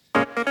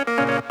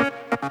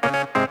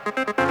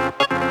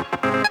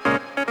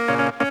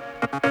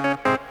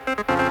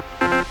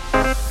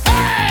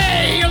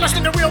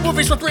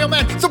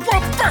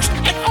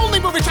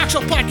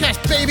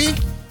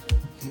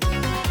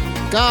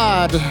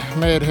God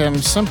made him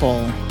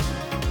simple.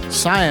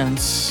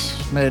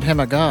 Science made him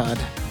a god.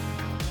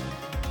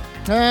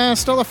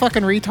 Still a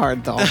fucking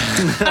retard, though.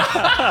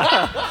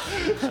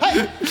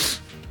 Hey!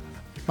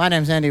 My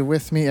name's Andy.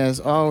 With me, as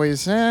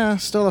always,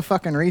 still a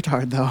fucking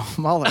retard, though.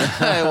 Muller.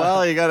 Hey,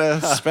 well, you gotta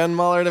spend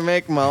Muller to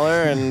make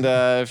Muller, and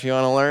if you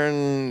want to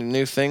learn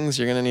new things,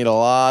 you're gonna need a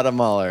lot of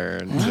Muller.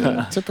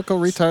 And, Typical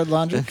retard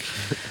logic.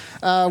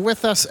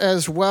 With us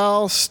as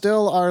well,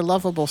 still our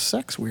lovable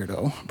sex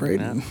weirdo,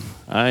 Braden.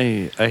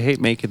 I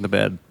hate making the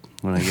bed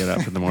when I get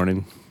up in the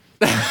morning.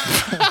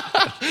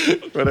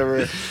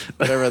 whatever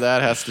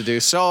that has to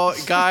do. So,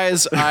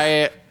 guys,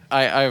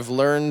 I've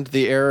learned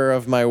the error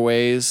of my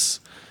ways.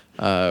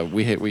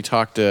 We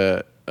talked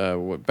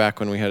back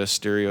when we had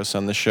Asterios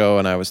on the show,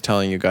 and I was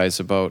telling you guys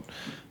about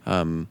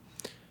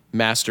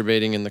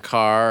masturbating in the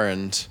car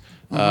and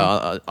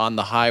on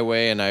the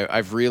highway, and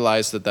I've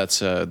realized that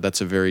that's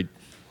a very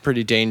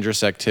pretty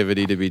dangerous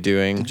activity to be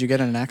doing. Did you get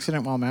in an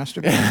accident while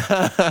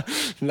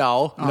masturbating?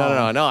 No.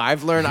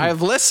 I've learned.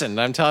 I've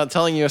listened. I'm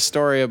telling you a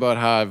story about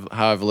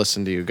how I've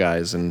listened to you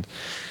guys and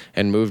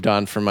moved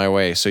on from my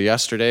way. So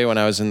yesterday when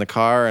I was in the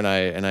car and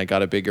I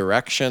got a big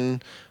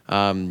erection,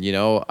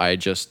 I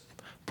just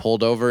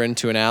pulled over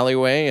into an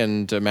alleyway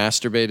and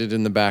masturbated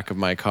in the back of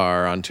my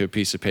car onto a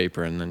piece of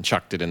paper and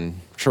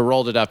then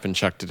rolled it up and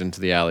chucked it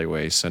into the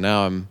alleyway. So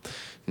now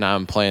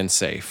I'm playing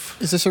safe.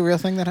 Is this a real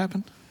thing that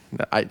happened?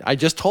 I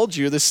just told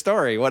you this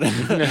story. What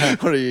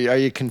are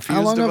you confused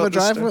How long about of a this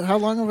drive? story? How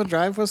long of a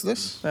drive was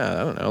this? I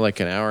don't know, like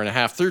an hour and a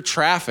half through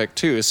traffic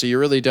too. So you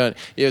really don't.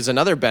 It was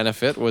another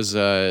benefit was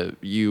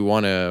you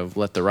want to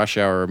let the rush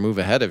hour move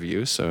ahead of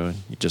you, so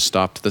you just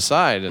stop to the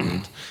side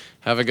and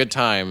have a good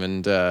time.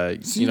 And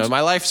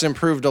my life's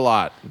improved a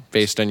lot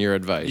based on your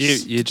advice.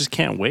 You just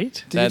can't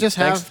wait? Do you just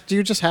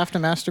have to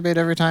masturbate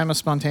every time a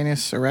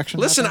spontaneous erection?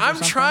 Listen, happens or I'm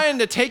something? trying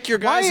to take your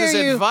guys'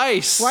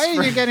 advice. Why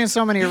are you getting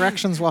so many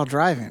erections while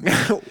driving?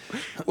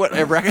 What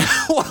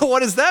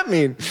does that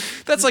mean?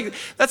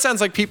 That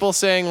sounds like people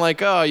saying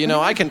like, oh,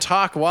 I can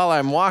talk while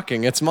I'm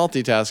walking. It's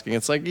multitasking.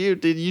 It's like you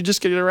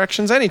just get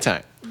erections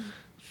anytime.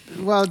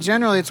 Well,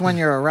 generally it's when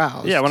you're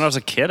aroused. Yeah, when I was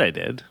a kid, I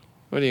did.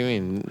 What do you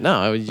mean?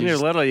 No, When you're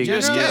little, you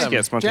just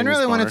get spontaneous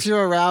Generally when it's boners.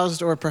 you're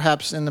aroused or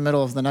perhaps in the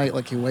middle of the night,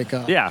 like you wake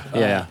up.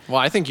 Yeah. Well,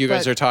 I think you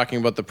guys are talking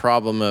about the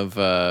problem of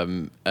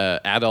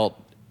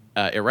adult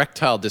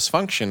erectile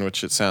dysfunction,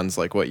 which it sounds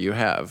like what you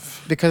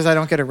have. Because I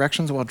don't get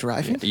erections while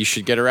driving? You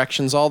should get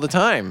erections all the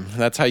time.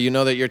 That's how you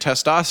know that your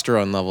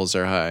testosterone levels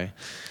are high.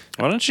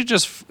 Why don't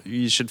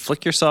you should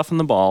flick yourself in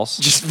the balls,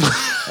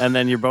 and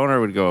then your boner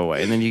would go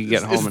away, and then you could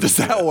get home. Does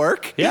that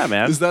work? Yeah,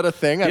 man. Is that a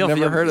thing? I've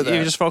never heard of that.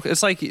 You just focus.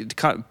 It's like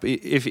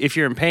if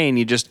you're in pain,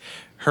 you just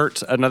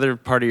hurt another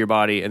part of your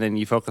body, and then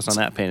you focus on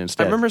that pain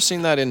instead. I remember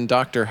seeing that in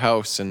Dr.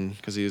 House, and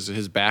because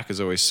his back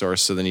is always sore,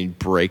 so then he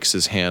breaks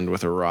his hand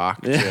with a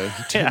rock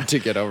to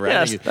get over it.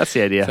 Yes, that's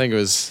the idea. I think it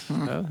was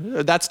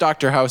that's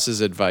Dr. House's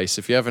advice.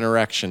 If you have an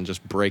erection,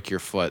 just break your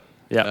foot.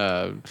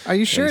 Yeah. Are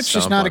you sure it's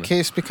just not a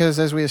case because,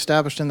 as we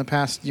established in the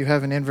past, you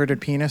have an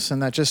inverted penis,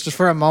 and that just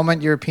for a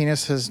moment your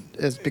penis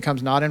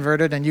becomes not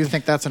inverted, and you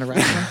think that's an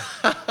erection?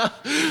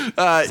 Is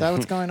that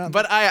what's going on?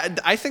 But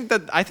I think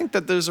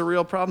that there's a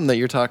real problem that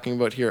you're talking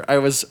about here. I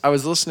was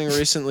listening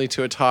recently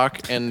to a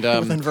talk and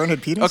with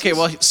inverted penises? Okay,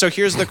 well, so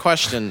here's the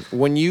question: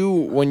 when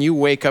you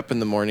wake up in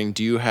the morning,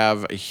 do you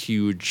have a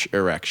huge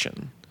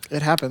erection?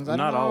 It happens.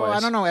 Not always. I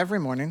don't know every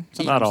morning. Not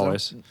Sometimes,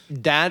 always.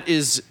 That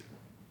is.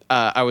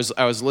 I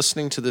was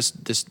listening to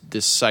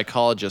this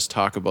psychologist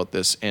talk about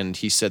this, and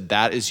he said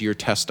that is your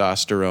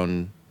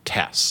testosterone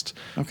test.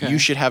 Okay. You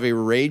should have a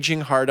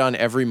raging hard-on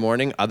every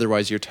morning,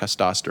 otherwise your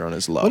testosterone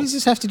is low. What does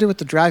this have to do with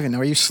the driving, though?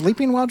 Are you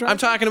sleeping while driving? I'm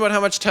talking about how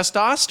much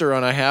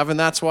testosterone I have, and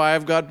that's why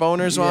I've got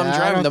boners while I'm Yeah, I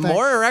driving. don't The think-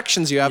 more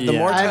erections you have, the Yeah.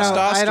 more I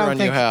testosterone don't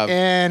think you have.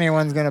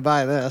 anyone's going to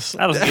buy this.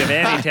 That doesn't give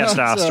any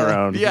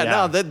testosterone.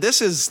 No,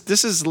 this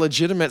is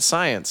legitimate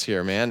science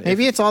here, man.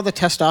 Maybe it's all the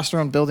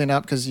testosterone building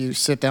up because you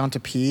sit down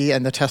to pee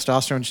and the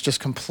testosterone's just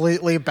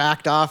completely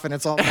backed off and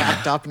it's all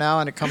backed up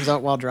now and it comes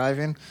out while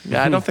driving.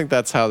 I don't think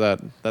that's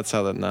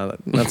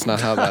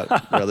not how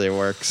that really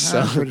works. So.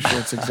 I'm pretty sure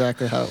it's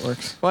exactly how it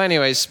works. Well,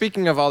 anyways,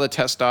 speaking of all the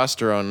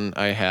testosterone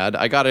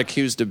I got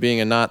accused of being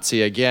a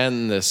Nazi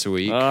again this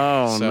week.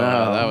 Oh, so,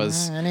 no. that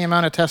was Any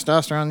amount of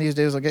testosterone these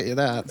days will get you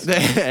that.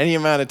 any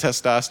amount of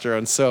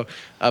testosterone. So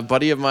a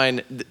buddy of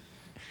mine,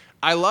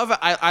 I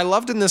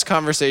loved in this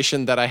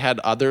conversation that I had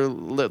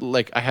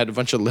I had a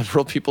bunch of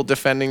liberal people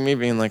defending me,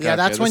 being like, Yeah, okay,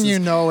 that's when you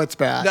know it's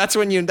bad. That's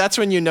when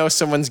you know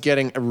someone's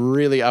getting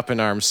really up in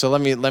arms. So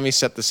let me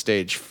set the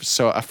stage.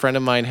 So a friend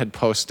of mine had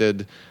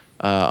posted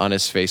on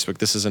his Facebook.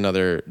 This is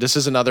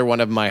another one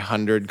of my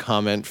 100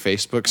 comment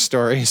Facebook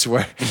stories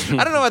where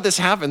I don't know how this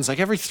happens. Like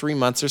every 3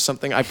 months or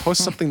something, I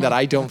post something that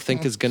I don't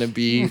think is going to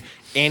be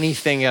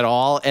anything at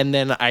all, and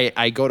then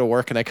I go to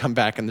work and I come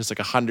back and there's like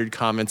 100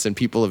 comments and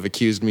people have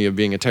accused me of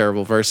being a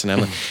terrible person.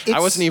 I'm like, I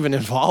wasn't even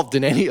involved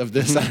in any of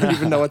this. I don't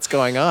even know what's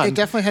going on. It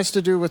definitely has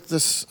to do with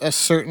a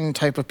certain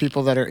type of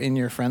people that are in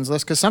your friends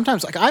list. Because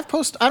sometimes, like I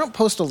don't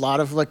post a lot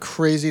of like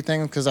crazy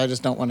things because I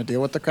just don't want to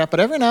deal with the crap.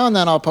 But every now and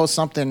then I'll post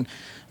something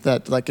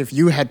that, like, if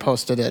you had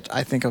posted it,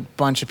 I think a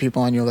bunch of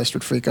people on your list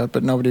would freak out.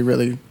 But nobody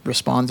really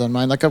responds on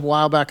mine. Like a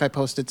while back, I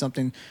posted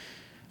something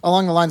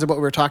along the lines of what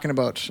we were talking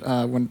about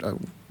when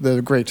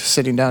the great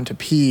sitting down to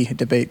pee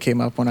debate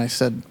came up, when I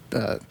said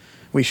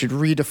we should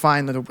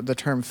redefine the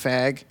term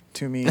fag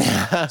to mean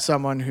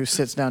someone who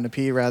sits down to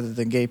pee rather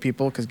than gay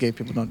people, because gay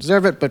people don't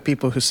deserve it, but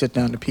people who sit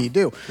down to pee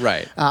do.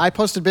 Right. I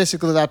posted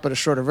basically that, but a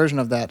shorter version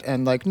of that,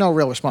 and like no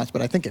real response.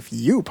 But I think if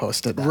you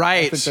posted that,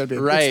 right, I think that'd be,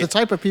 right. It's the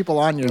type of people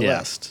on your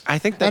list. I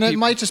think that, and it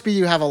might just be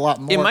you have a lot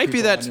more. It might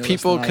be that on your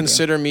people list than I do.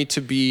 consider me to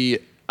be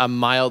a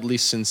mildly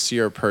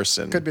sincere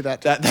person. Could be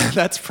that.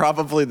 That's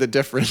probably the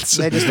difference.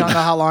 They just don't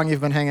know how long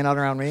you've been hanging out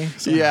around me.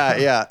 So.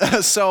 Yeah.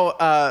 So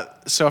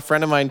a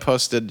friend of mine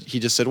posted. He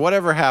just said,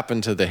 "Whatever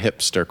happened to the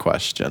hipster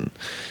question?"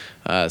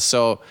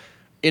 So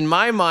in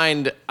my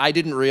mind, I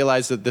didn't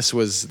realize that this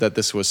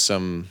was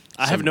some.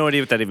 I have no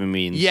idea what that even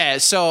means. Yeah.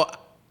 So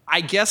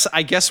I guess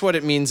what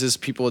it means is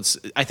people.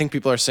 I think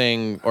people are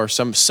saying, or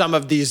some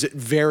of these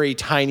very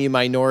tiny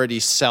minority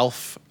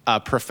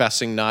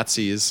professing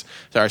Nazis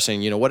are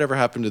saying, whatever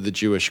happened to the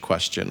Jewish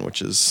question,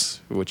 which is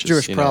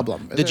Jewish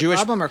problem. The Jewish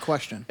problem or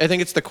question? I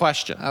think it's the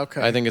question.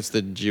 Okay. I think it's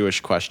the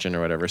Jewish question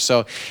or whatever.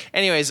 So,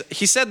 anyways,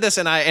 he said this,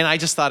 and I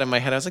just thought in my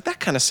head, I was like,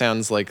 that kind of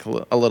sounds like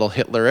a little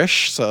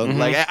Hitlerish. So,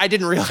 like, I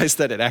didn't realize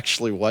that it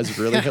actually was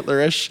really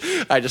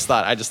Hitlerish. I just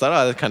thought,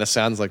 oh, that kind of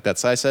sounds like that.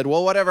 So I said,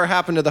 well, whatever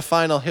happened to the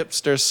final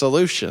hipster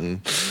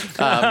solution? Which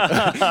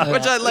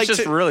I like. It's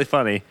just really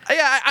funny.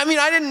 Yeah, I mean,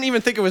 I didn't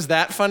even think it was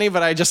that funny,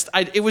 but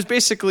it was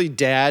basically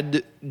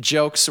dad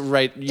jokes,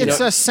 right? It's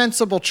a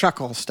sensible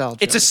chuckle style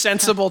joke. It's a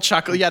sensible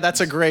chuckle. Yeah,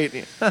 that's a great.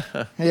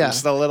 Yeah,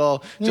 just a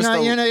little.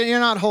 You're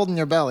not holding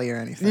your belly or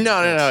anything.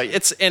 No.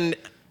 It's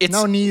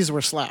no knees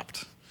were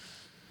slapped.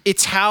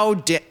 It's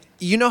how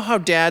how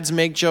dads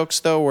make jokes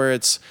though, where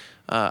it's.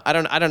 I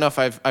don't know if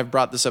I've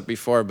brought this up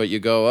before, but you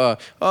go,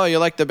 oh, you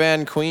like the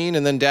band Queen,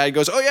 and then Dad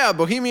goes, oh yeah,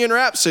 Bohemian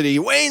Rhapsody,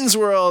 Wayne's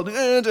World,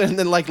 and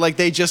then like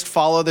they just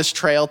follow this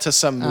trail to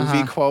some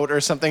movie quote or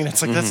something, and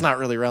it's like that's not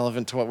really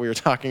relevant to what we were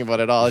talking about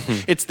at all.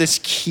 It's this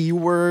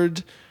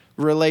keyword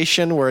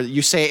relation where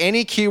you say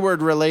any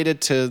keyword related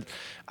to,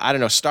 I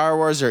don't know, Star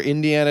Wars or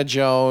Indiana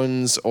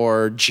Jones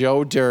or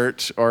Joe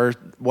Dirt or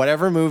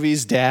whatever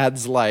movies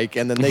dads like,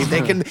 and then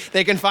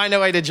they can find a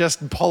way to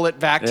just pull it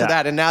back to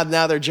that. And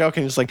now they're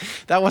joking. It's like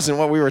that wasn't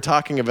what we were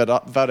talking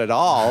about at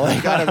all.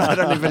 Like I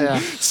don't even. Yeah.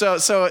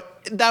 So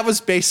that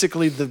was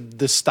basically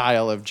the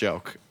style of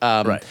joke.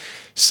 Right.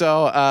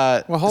 So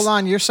well, hold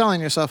on. You're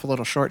selling yourself a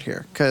little short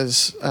here,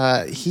 because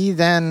he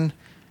then.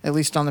 At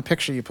least on the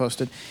picture you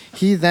posted,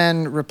 he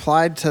then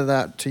replied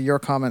to your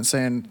comment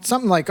saying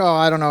something like, "Oh,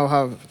 I don't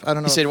know."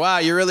 He said, "Wow,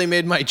 you really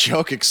made my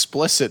joke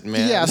explicit,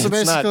 man." Yeah, so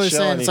basically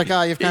saying it's like,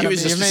 "Oh, you've made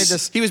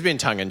this." He was being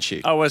tongue in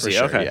cheek. Oh, was he?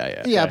 Sure.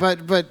 Okay. Yeah.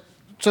 But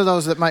to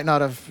those that might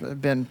not have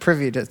been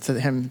privy to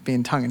him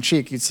being tongue in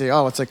cheek, you'd say,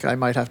 "Oh, it's like I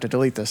might have to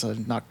delete this.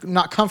 I'm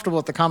not comfortable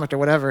with the comment or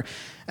whatever."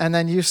 And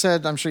then you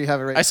said, "I'm sure you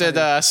have it right." I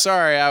said,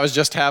 "Sorry, I was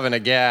just having a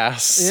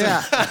gas."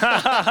 Yeah.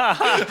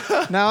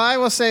 Now I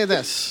will say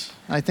this.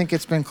 I think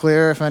it's been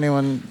clear for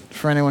anyone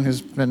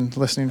who's been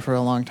listening for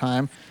a long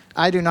time.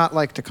 I do not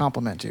like to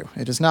compliment you.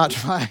 It is not in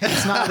my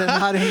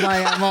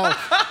MO.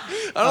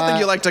 I don't think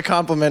you like to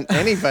compliment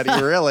anybody,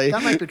 really.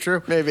 That might be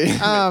true. Maybe.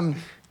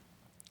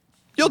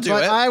 You'll do it.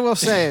 But I will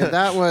say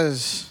that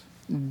was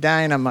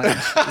dynamite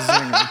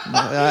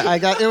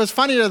zinger. It was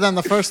funnier than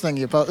the first thing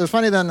you posted. It was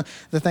funnier than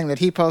the thing that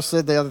he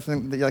posted. The other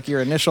thing, like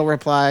your initial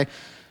reply.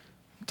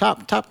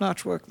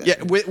 Top-notch work there.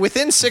 Yeah,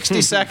 within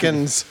 60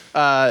 seconds,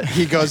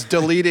 he goes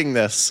deleting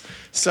this.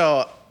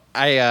 So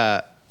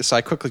I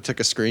quickly took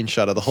a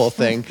screenshot of the whole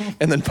thing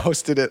and then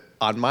posted it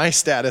on my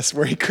status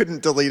where he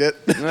couldn't delete it,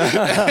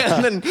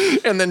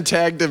 and then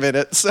tagged him in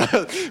it. So,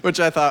 which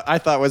I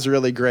thought was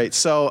really great.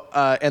 So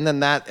and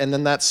then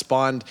that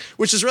spawned,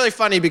 which is really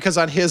funny because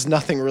on his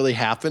nothing really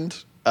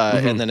happened.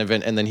 And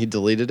then he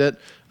deleted it.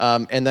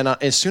 And then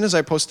as soon as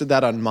I posted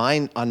that on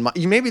my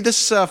maybe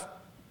this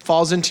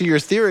falls into your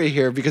theory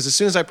here, because as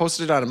soon as I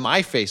posted it on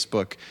my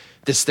Facebook,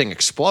 this thing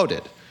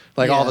exploded.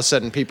 Like all of a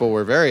sudden, people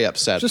were very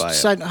upset by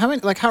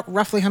it.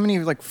 Roughly how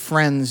many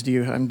friends do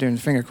you? I'm doing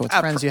finger quotes.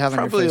 Friends you have on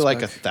your Facebook? Probably like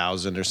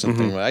 1,000 or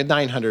something. Like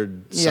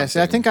 900. Yes,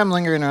 I think I'm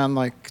lingering around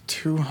like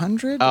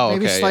 200.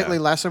 Maybe slightly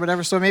less or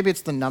whatever. So maybe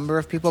it's the number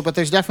of people, but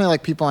there's definitely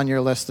like people on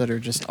your list that are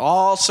just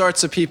all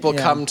sorts of people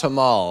come to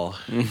Mull.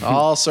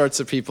 All sorts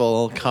of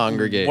people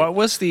congregate. What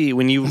was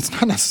when you? It's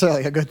not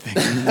necessarily a good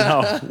thing.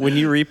 No, when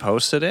you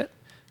reposted it,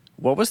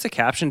 what was the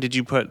caption? Did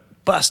you put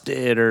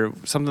busted or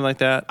something like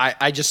that?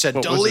 I just said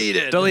What was it?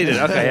 deleted. Deleted.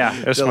 Okay, yeah,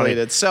 it was Deleted.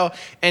 funny. So,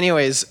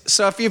 anyways,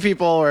 a few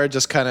people were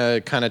just kind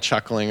of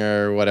chuckling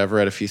or whatever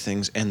at a few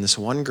things, and this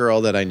one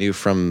girl that I knew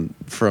from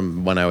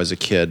when I was a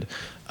kid,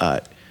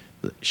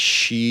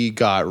 she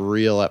got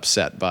real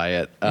upset by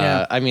it.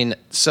 Yeah. I mean,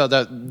 so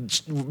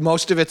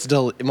most of it's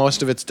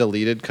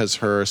deleted because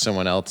her or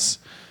someone else.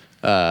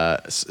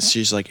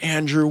 She's like,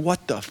 Andrew,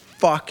 what the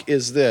fuck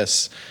is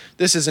this?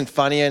 This isn't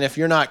funny, and if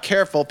you're not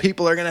careful,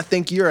 people are gonna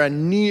think you're a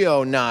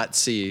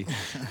neo-Nazi.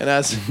 And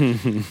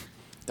That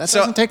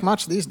doesn't take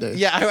much these days.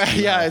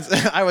 yeah,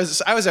 I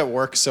was at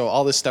work, so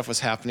all this stuff was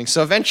happening.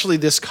 So eventually,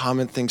 this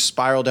comment thing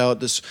spiraled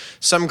out.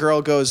 Some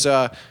girl goes,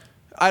 I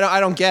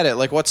don't get it.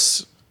 Like,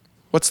 what's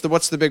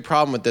the big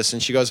problem with this?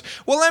 And she goes,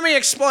 well, let me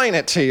explain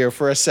it to you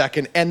for a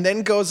second, and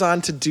then goes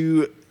on to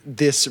do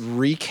this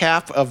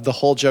recap of the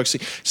whole joke.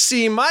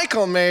 See,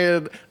 Michael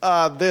made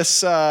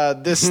this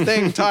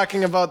thing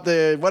talking about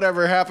the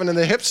whatever happened in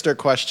the hipster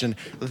question.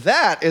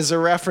 That is a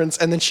reference,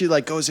 and then she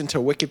like goes into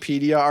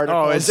Wikipedia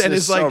articles and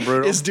it's is like so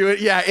brutal. is doing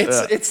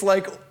it's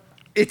like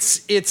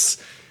it's.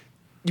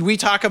 We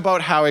talk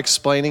about how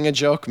explaining a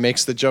joke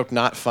makes the joke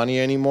not funny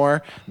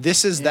anymore.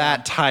 This is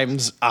that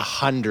times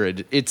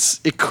 100.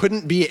 It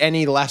couldn't be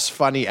any less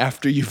funny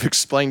after you've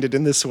explained it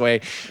in this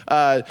way.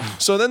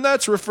 So then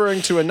that's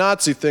referring to a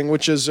Nazi thing,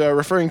 which is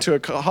referring to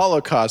a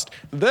Holocaust.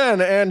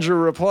 Then Andrew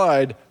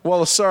replied,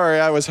 well, sorry,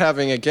 I was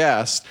having a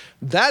gas.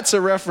 That's a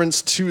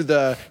reference to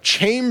the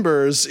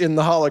chambers in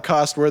the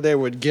Holocaust where they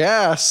would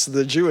gas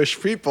the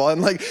Jewish people.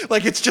 And like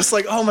it's just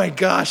like, oh my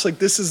gosh, like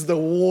this is the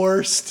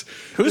worst.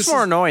 Who's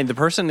more annoying, the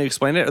person who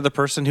explained it or the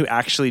person who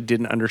actually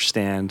didn't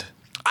understand?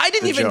 I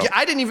didn't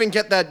even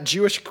get that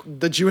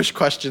the Jewish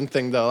question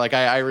thing though. Like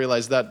I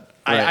realized that.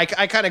 Right.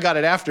 I kind of got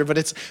it after, but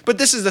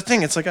this is the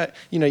thing. It's like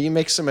you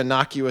make some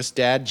innocuous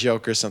dad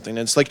joke or something,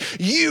 and it's like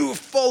you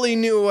fully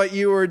knew what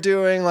you were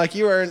doing. Like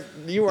you weren't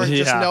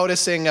just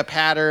noticing a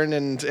pattern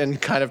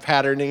and kind of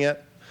patterning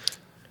it.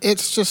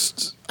 It's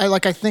just I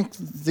think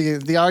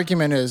the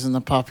argument is, and the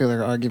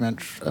popular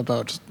argument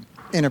about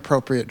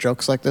inappropriate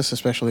jokes like this,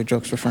 especially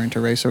jokes referring to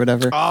race or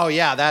whatever. Oh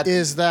yeah, that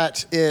is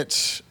that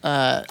it's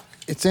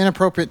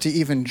inappropriate to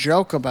even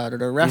joke about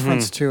it or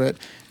reference to it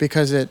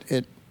because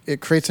it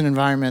creates an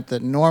environment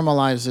that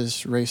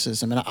normalizes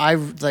racism, and I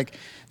like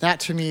that.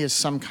 To me, is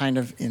some kind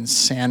of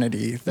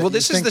insanity. Well,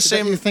 this is the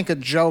same. You think a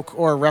joke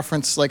or a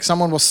reference, like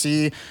someone will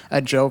see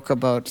a joke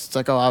about, it's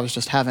like, oh, I was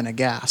just having a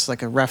gas,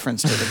 like a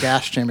reference to the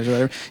gas chambers or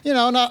whatever.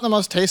 Not the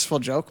most tasteful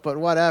joke, but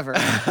whatever.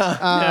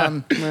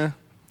 That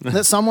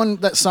someone,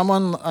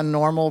 a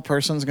normal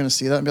person's going to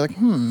see that and be like,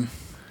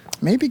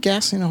 maybe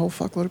gassing a whole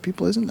fuckload of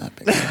people isn't that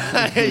big.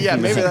 Yeah,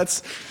 maybe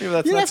that's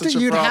not such a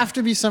you'd problem. have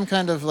to be some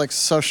kind of like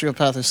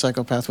sociopath or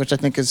psychopath, which I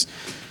think is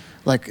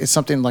like it's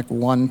something like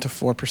 1% to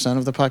 4%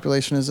 of the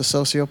population is a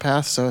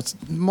sociopath. So it's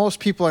most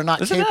people are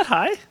not. Isn't that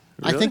high? Really?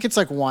 I think it's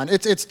like 1.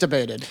 It's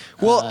debated.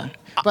 Well,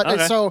 but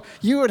okay. so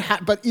you would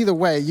but either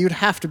way, you'd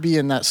have to be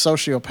in that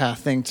sociopath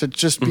thing to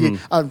just be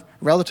a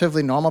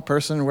relatively normal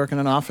person working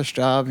an office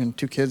job and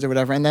 2 kids or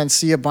whatever, and then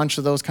see a bunch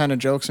of those kind of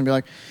jokes and be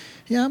like,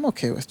 yeah, I'm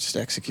okay with just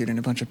executing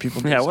a bunch of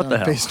people based what the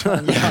hell? based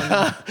on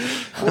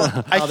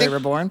how they were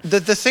born.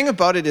 The thing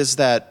about it is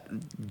that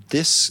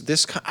this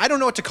I don't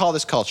know what to call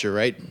this culture,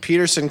 right?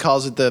 Peterson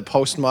calls it the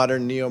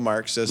postmodern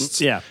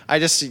neo-Marxists. Yeah. I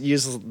just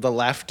use the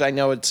left. I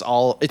know it's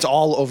all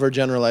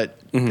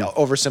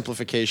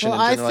oversimplification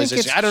Well, and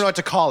generalization. I don't know what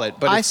to call it,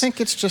 but I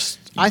think it's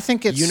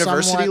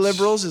university somewhat,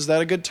 liberals. Is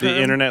that a good term?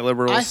 The internet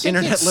liberals. I think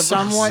Internet it's liberals.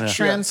 somewhat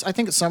I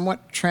think it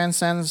somewhat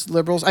transcends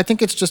liberals. I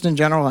think it's just in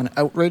general an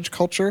outrage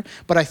culture,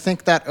 but I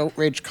think that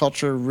outrage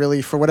culture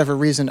really, for whatever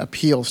reason,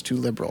 appeals to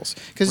liberals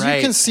because you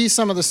Right. can see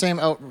some of the same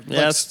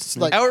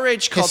like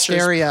Outrage culture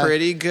hysteria. is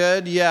pretty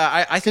good. Yeah,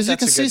 I think Because you that's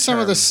can a see good some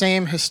of the term.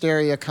 same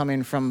hysteria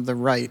coming from the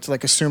right,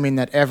 like assuming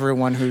that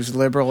everyone who's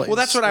liberal. Well,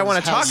 that's what I wanna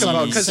talk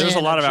about, 'cause There's a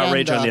lot of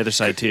outrage on the other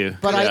side too.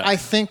 But Yeah. I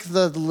think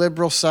the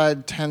liberal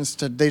side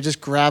they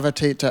just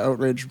gravitate to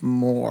outrage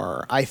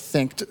more. I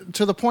think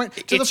to the point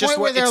It's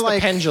where they're it's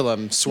like the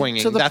pendulum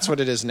swinging. That's what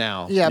it is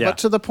now. Yeah, Yeah. but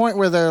to the point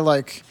where they're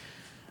like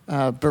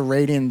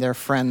berating their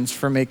friends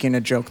for making a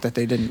joke that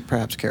they didn't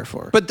perhaps care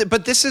for.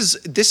 But this is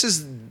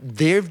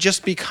they've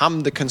just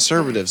become the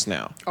conservatives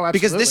now. Oh,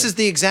 Because this absolutely. is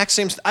the exact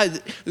same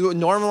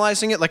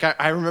normalizing it. Like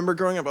I remember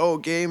growing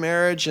up, gay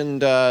marriage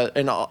and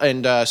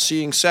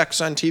seeing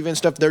sex on TV and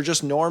stuff. They're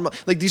just normal.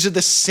 Like these are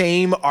the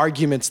same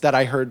arguments that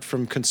I heard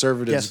from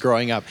conservatives Yes.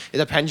 growing up.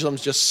 The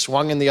pendulum's just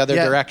swung in the other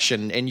Yeah.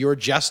 direction, and you're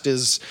just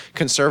as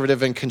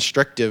conservative and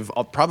constrictive,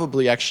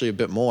 probably actually a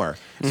bit more.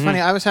 It's funny.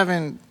 I was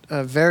having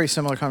a very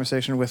similar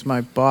conversation with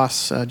my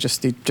boss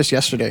just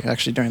yesterday,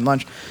 actually during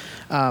lunch,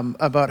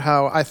 about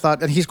how I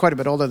thought, and he's quite a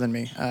bit older than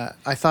me.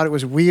 I thought it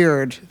was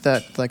weird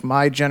that like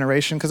my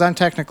generation, because I'm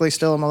technically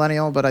still a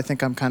millennial, but I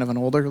think I'm kind of an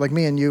older, like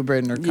me and you,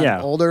 Braden, are kind Yeah.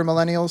 of older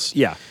millennials.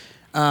 Yeah.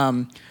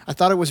 I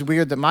thought it was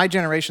weird that my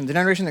generation, the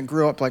generation that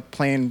grew up like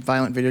playing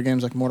violent video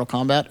games like Mortal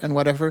Kombat and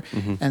whatever,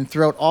 and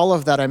throughout all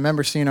of that, I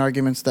remember seeing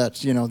arguments that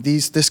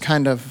this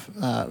kind of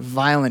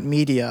violent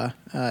media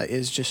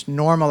is just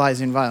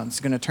normalizing violence.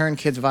 It's going to turn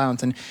kids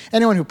violent, and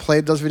anyone who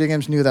played those video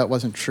games knew that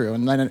wasn't true.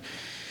 And then it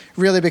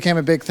really became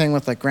a big thing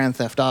with like Grand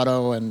Theft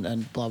Auto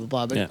and blah blah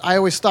blah. But I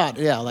always thought,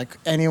 like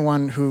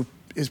anyone who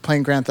is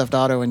playing Grand Theft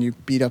Auto and you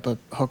beat up a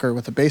hooker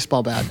with a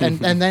baseball bat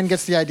and then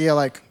gets the idea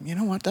like, you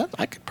know what,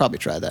 I could probably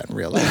try that in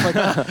real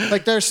life.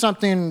 Like there's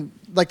something,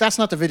 like that's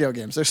not the video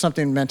games. There's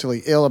something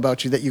mentally ill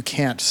about you that you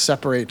can't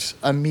separate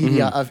a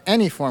media of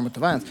any form with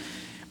the violence.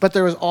 But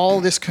there was all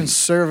this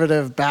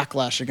conservative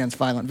backlash against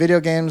violent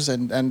video games,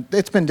 and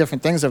it's been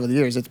different things over the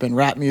years. It's been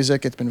rap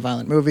music, it's been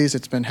violent movies,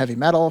 it's been heavy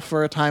metal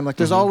for a time. Like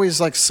there's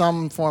always like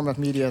some form of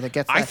media that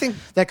gets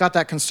that got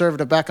that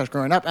conservative backlash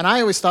growing up. And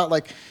I always thought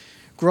like,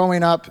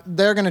 growing up,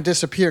 they're going to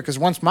disappear because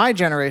once my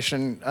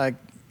generation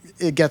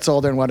it gets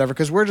older and whatever,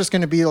 because we're just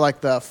going to be like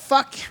the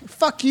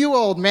fuck you,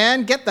 old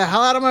man, get the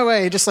hell out of my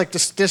way, just like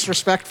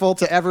disrespectful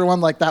to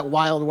everyone, like that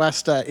Wild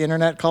West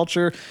internet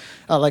culture,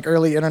 like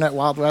early internet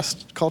Wild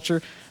West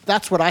culture.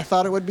 That's what I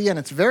thought it would be, and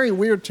it's very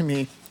weird to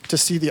me to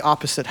see the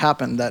opposite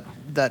happen.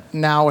 That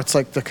now it's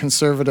like the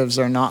conservatives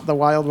are not the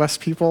Wild West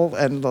people,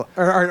 and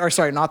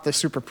not the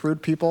super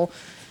prude people.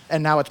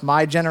 And now it's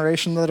my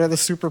generation that are the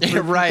super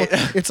prude right.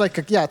 people. It's like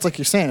it's like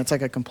you're saying, it's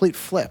like a complete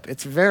flip.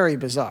 It's very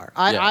bizarre.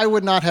 I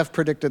would not have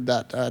predicted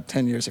that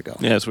 10 years ago.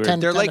 Yeah, it's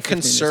weird. They're like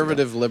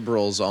conservative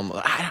liberals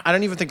almost. I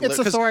don't even think it's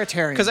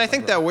authoritarian. Because I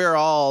think that we're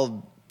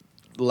all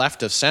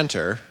left of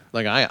center.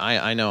 Like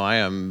I know I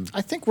am.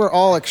 I think we're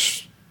all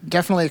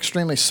definitely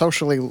extremely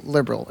socially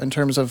liberal in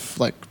terms of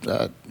like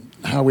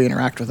how we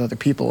interact with other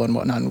people and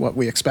whatnot, and what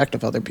we expect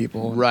of other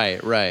people.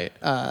 Right.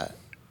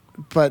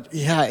 But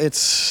yeah,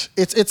 it's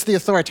the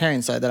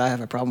authoritarian side that I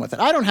have a problem with it.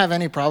 I don't have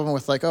any problem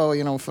with like,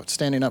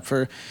 standing up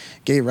for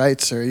gay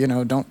rights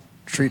or don't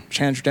treat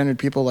transgendered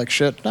people like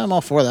shit. I'm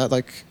all for that.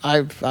 Like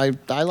I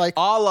like.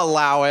 I'll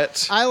allow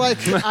it. I like.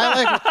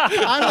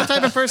 I'm the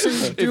type of person.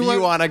 If you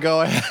want to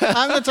go ahead.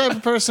 I'm the type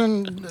of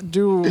person.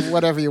 Do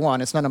whatever you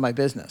want. It's none of my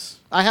business.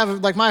 I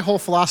have like my whole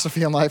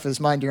philosophy in life is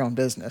mind your own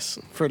business,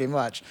 pretty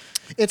much.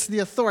 It's the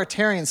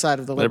authoritarian side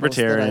of the liberals.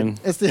 Libertarian.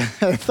 It's the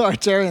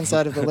authoritarian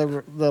side of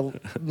the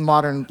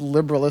modern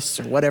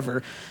liberalists or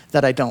whatever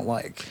that I don't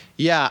like.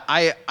 Yeah,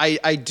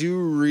 I do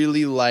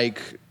really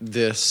like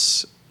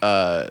this.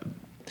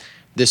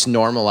 This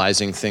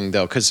normalizing thing,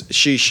 though, because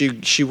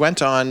she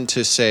went on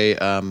to say,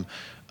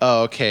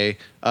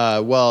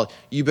 well,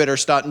 you better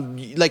stop.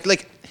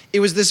 Like it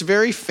was this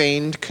very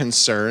feigned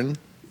concern,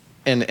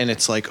 and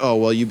it's like, oh,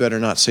 well, you better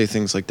not say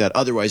things like that,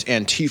 otherwise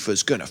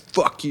Antifa's gonna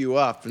fuck you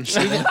up. And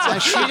she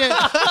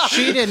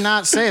did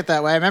not say it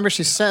that way. I remember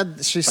she said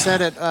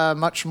it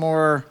much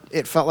more.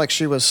 It felt like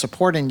she was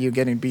supporting you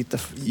getting beat the.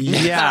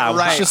 Yeah,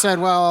 right. She said,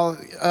 well.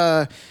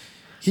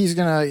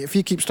 If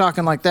he keeps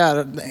talking like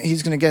that,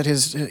 he's gonna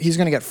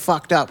get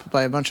fucked up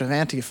by a bunch of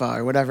Antifa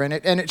or whatever.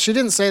 And she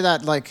didn't say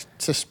that like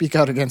to speak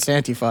out against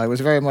Antifa. It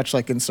was very much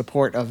like in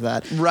support of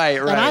that.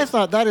 Right. And I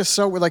thought that is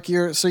so like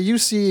you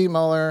see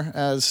Mueller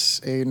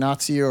as a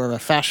Nazi or a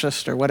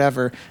fascist or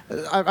whatever.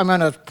 I'm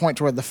gonna point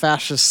toward the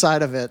fascist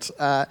side of it,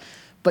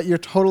 but you're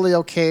totally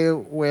okay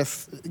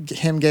with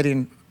him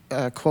getting.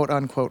 Quote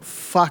unquote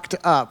fucked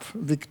up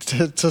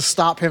to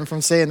stop him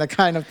from saying the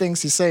kind of things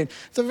he's saying.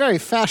 It's a very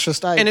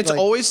fascist and it's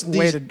always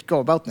way to go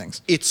about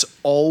things. It's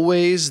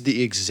always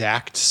the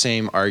exact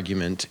same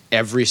argument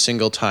every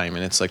single time,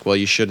 and it's like, well,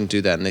 you shouldn't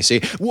do that. And they say,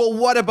 well,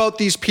 what about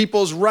these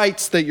people's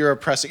rights that you're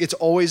oppressing? It's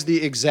always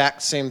the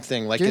exact same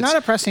thing. Like you're not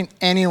oppressing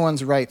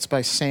anyone's rights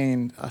by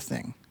saying a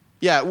thing.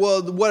 Yeah,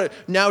 well, what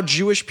now?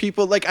 Jewish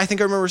people, like I think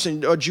I remember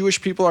saying,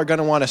 Jewish people are going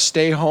to want to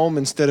stay home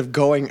instead of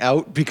going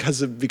out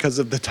because of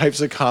the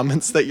types of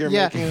comments that you're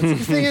making. The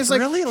thing is,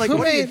 like, really, like,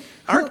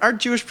 aren't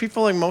Jewish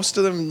people, like most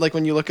of them, like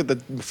when you look at the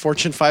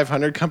Fortune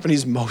 500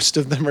 companies, most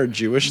of them are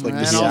Jewish, like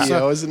the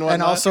CEOs and whatnot.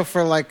 And also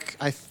for like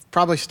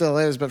probably still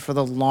is, but for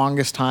the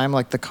longest time,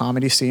 like the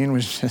comedy scene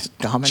was just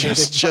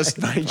dominated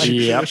by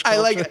Jewish culture. I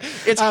like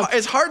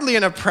it's hardly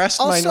an oppressed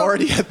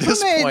minority at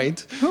this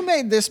point. Who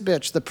made this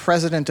bitch the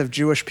president of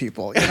Jewish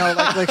people?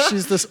 Like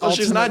she's this. Well,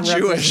 she's not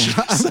Jewish.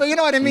 But you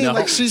know what I mean? No.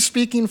 Like she's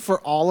speaking for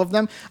all of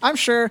them. I'm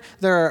sure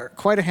there are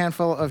quite a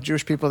handful of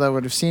Jewish people that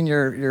would have seen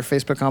your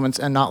Facebook comments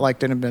and not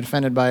liked it and been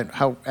offended by it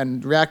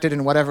and reacted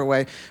in whatever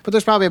way. But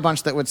there's probably a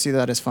bunch that would see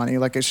that as funny.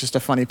 Like it's just a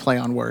funny play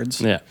on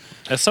words. Yeah.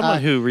 As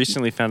someone who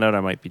recently found out I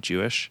might be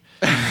Jewish,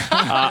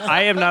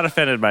 I am not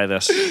offended by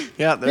this.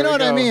 Yeah, you know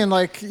what I mean?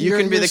 Like you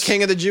can be the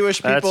king of the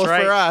Jewish people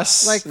for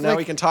us. Like now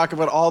we can talk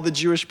about all the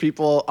Jewish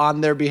people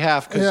on their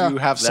behalf because you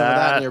have some of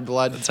that in your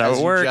blood. That's how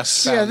it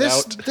works.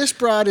 This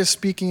broad is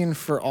speaking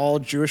for all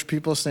Jewish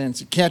people, saying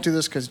you can't do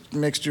this because it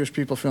makes Jewish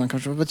people feel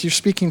uncomfortable. But you're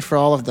speaking for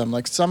all of them.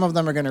 Like some of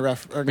them are going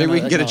to maybe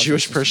we can get a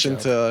Jewish person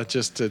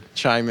to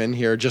chime in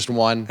here, just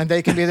one, and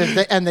they can be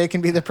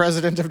the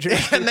president of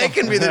Jewish. And they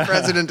can be the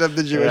president of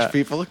the Jewish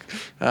people.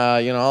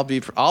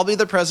 I'll be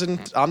the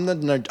president. I'm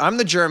I'm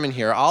the German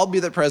here. I'll be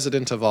the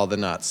president of all the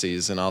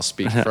Nazis, and I'll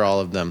speak for all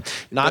of them.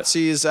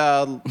 Nazis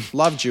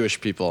love Jewish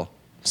people.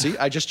 See,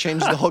 I just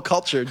changed the whole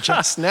culture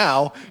just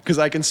now because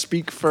I can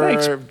speak for.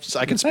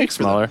 I can speak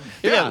for Smaller. them.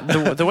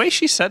 Yeah. The way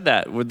she said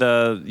that with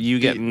you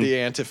getting the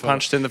antiphon.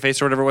 punched in the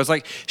face or whatever was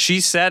like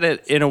she said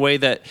it in a way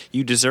that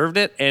you deserved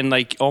it and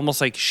like almost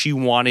like she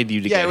wanted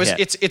you to get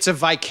hit. It's a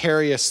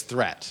vicarious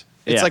threat.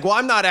 It's Yeah. like, well,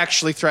 I'm not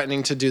actually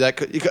threatening to do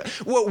that.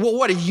 Well,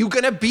 what are you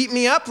gonna beat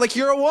me up like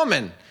you're a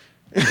woman?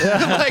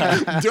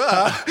 Like,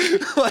 duh.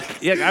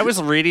 Like, Yeah, I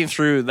was reading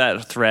through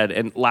that thread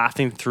and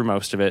laughing through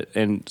most of it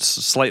and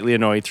slightly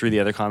annoyed through the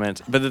other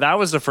comments. But that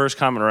was the first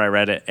comment where I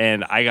read it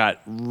and I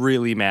got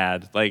really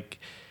mad. Like,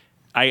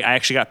 I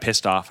actually got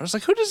pissed off. I was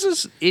like, who does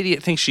this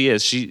idiot think she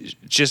is? She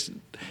just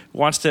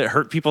wants to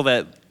hurt people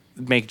that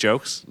make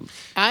jokes.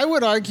 I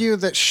would argue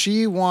that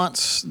she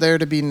wants there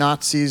to be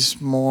Nazis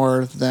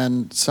more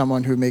than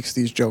someone who makes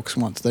these jokes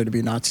wants there to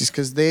be Nazis,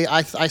 because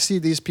I see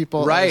these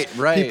people Right.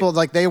 people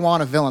like they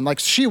want a villain. Like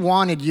she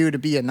wanted you to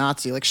be a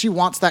Nazi. Like she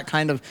wants that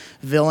kind of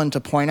villain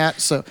to point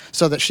at so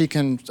that she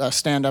can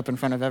stand up in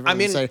front of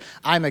everyone and say,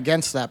 I'm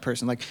against that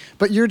person. Like,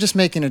 but you're just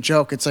making a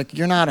joke. It's like,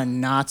 you're not a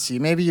Nazi.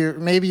 Maybe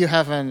you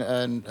have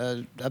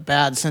a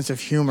bad sense of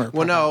humor.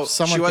 well, no,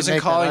 Someone she could wasn't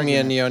make that calling me a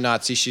argument.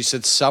 neo-Nazi. She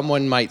said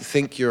someone might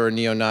think you're a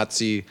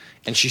neo-Nazi,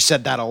 and she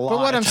said that a lot. But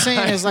what of I'm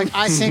saying is, like,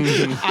 I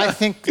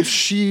think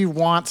she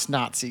wants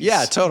Nazis.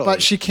 Yeah, totally.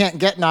 But she can't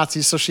get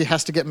Nazis, so she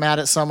has to get mad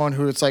at someone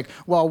who it's like,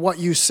 well, what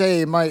you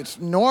say might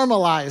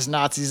normalize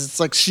Nazis. It's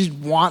like she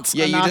wants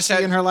Yeah, a you Nazi just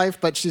had- in her life,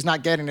 but she's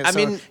not getting it. I So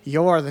mean,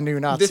 you're the new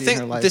Nazi in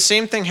her life. The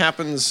same thing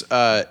happens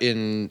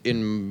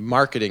in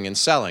marketing and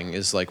selling.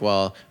 Is like,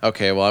 well,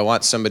 okay, well, I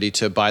want somebody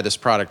to buy this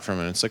product from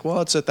it. It's like,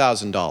 well, it's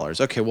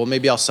 $1,000. Okay, well,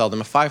 maybe I'll sell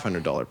them a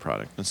 $500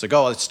 product. It's like,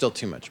 oh, it's still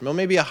too much. Well,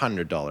 maybe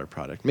 $100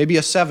 product. Maybe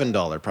a $7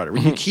 product.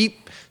 Where you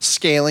keep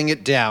scaling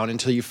it down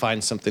until you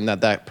find something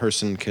that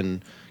person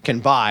can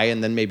buy,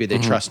 and then maybe they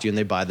trust you and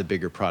they buy the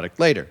bigger product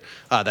later.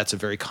 That's a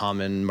very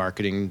common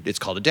marketing. It's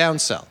called a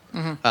downsell.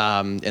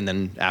 And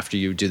then after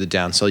you do the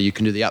downsell, you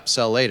can do the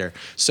upsell later.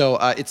 So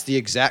it's the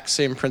exact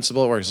same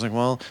principle. Where it's like,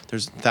 well,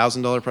 there's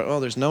 $1,000 product. Well,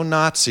 there's no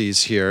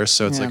Nazis here,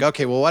 so it's Yeah. like,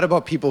 okay, well, what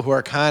about people who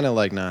are kind of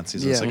like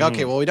Nazis? And It's Yeah. like,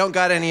 okay, well, we don't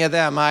got any of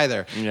them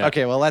either. Yeah.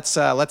 Okay, well, let's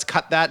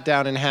cut that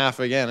down in half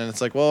again. And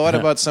it's like, well, what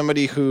about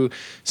somebody who,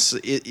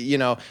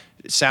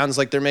 it sounds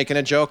like they're making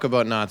a joke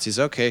about Nazis.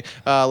 Okay,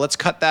 let's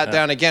cut that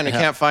down again. We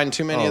can't find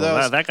too many of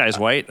those. That guy's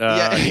white.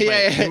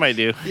 He might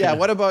do. Yeah,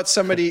 what about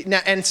somebody now?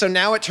 And so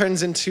now it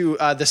turns into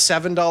the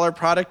 $7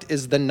 product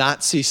is the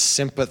Nazi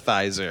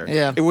sympathizer.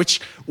 Yeah.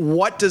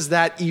 What does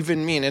that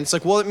even mean? And it's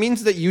like, well, it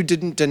means that you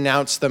didn't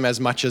denounce them as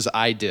much as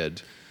I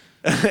did.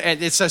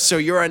 And it's so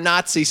you're a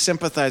Nazi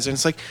sympathizer. And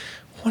it's like,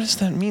 what does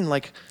that mean?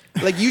 Like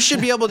you should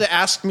be able to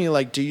ask me,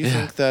 like, do you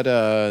think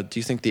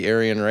the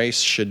Aryan race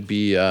should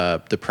be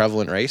the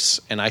prevalent race?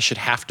 And I should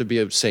have to be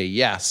able to say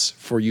yes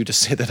for you to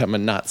say that I'm a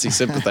Nazi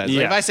sympathizer. Like,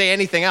 Yeah. if I say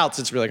anything else,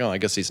 it's really like, oh, I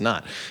guess he's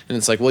not. And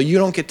it's like, well, you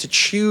don't get to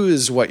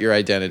choose what your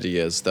identity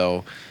is,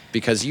 though,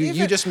 because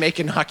you just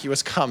make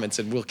innocuous comments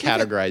and we'll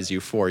categorize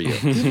you for you.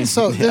 Even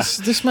so,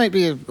 this might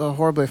be a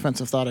horribly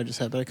offensive thought I just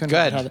had, but I couldn't Go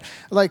ahead. have it.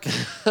 Like,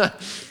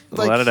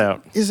 Let it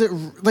out. Is it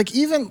like,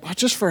 even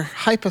just for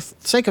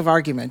sake of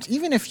argument,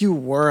 even if you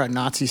were a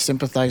Nazi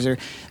sympathizer,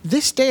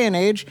 this day and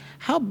age,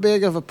 how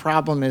big of a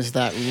problem is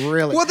that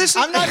really? Well, this is-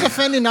 I'm not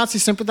defending Nazi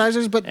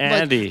sympathizers, but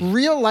Andy. like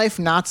real life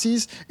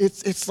Nazis,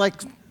 it's like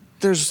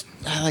there's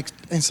like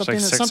in something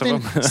like 6 of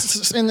them.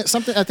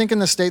 something I think in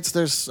the States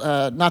there's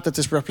not that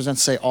this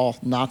represents say all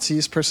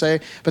Nazis per se,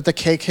 but the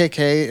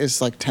KKK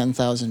is like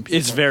 10,000 people.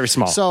 It's very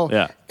small. So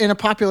Yeah. in a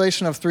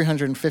population of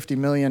 350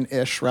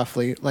 million-ish,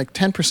 roughly, like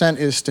 10%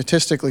 is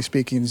statistically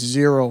speaking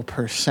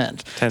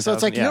 0%. So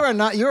it's like 10,000,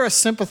 yeah. you're a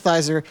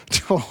sympathizer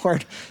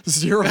toward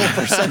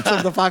 0%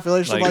 of the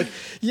population. Like- Like,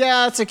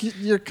 yeah, it's like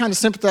you're kind of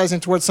sympathizing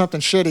towards something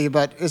shitty,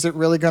 but is it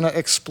really going to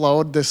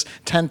explode this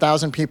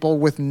 10,000 people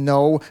with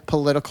no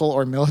political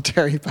or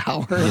military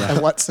power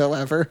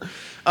whatsoever?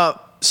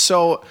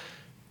 So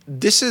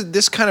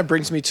this kind of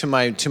brings me to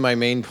my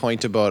main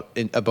point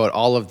about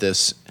all of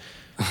this.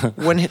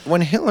 When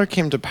Hitler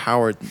came to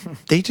power,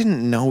 they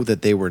didn't know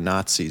that they were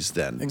Nazis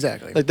then.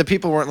 Exactly. Like the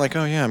people weren't like,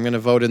 oh yeah, I'm going to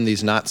vote in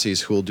these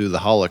Nazis who will do the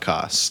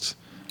Holocaust.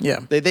 Yeah.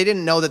 They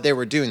didn't know that they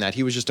were doing that.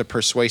 He was just a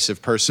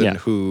persuasive person Yeah.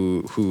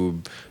 who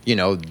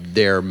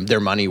their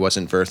money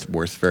wasn't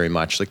worth very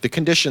much. Like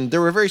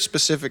there were very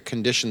specific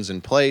conditions in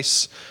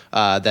place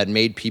that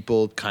made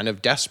people kind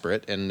of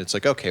desperate. And it's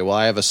like, okay, well,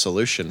 I have a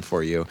solution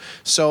for you.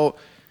 So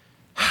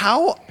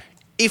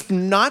if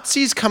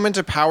Nazis come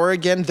into power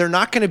again, they're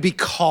not going to be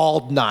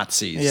called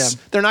Nazis. Yeah.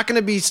 They're not going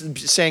to be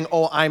saying,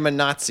 oh, I'm a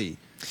Nazi.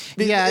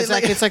 Yeah,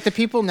 it's like the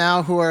people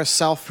now who are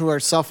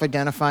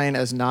self-identifying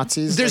as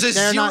Nazis. There's like, a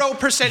they're not-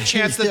 0%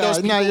 chance that Yeah,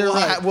 those people no, you're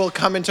right. will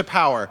come into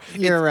power.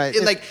 You're right.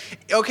 Like,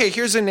 okay,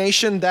 here's a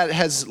nation that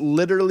has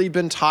literally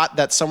been taught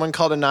that someone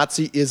called a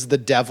Nazi is the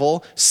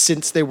devil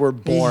since they were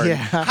born. Yeah.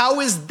 How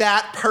is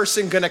that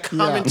person going to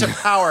come into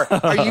power?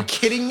 Are you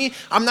kidding me?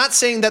 I'm not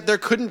saying that there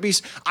couldn't be.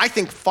 I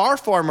think far,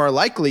 far more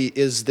likely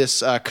is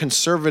this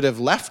conservative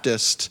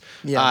leftist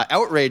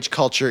outrage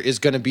culture is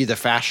going to be the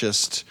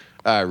fascist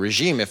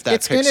regime if that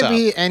it's picks going up.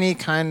 to be any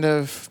kind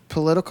of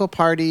political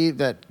party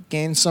that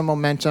gains some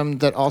momentum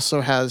that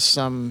also has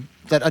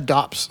that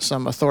adopts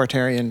some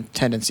authoritarian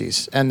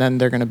tendencies, and then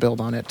they're going to build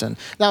on it. And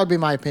that would be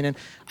my opinion.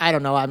 I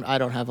don't know. I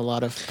don't have a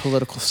lot of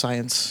political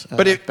science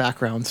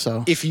background,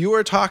 so if you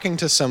are talking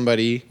to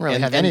somebody, I don't really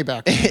have any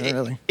background,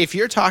 really. If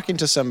you're talking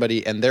to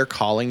somebody and they're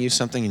calling you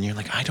something, and you're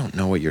like, I don't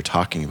know what you're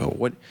talking about.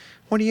 What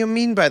do you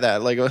mean by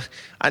that? Like,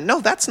 no,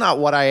 that's not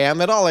what I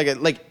am at all.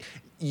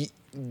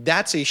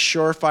 That's a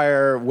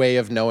surefire way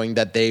of knowing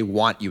that they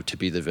want you to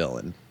be the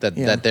villain.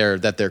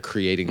 That they're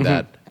creating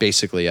that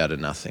basically out of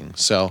nothing.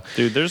 So,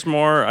 Dude, there's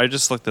more. I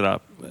just looked it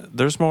up.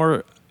 There's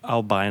more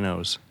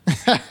albinos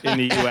in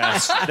the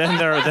U.S. than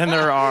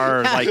there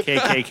are like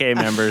KKK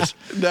members.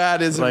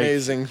 that is Like-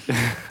 amazing.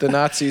 The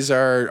Nazis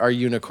are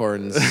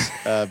unicorns,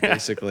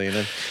 basically.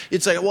 And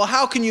it's like, well,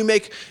 how can you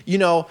make,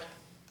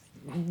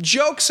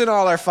 jokes and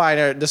all are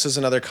fine. This is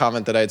another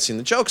comment that I had seen.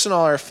 The jokes and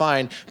all are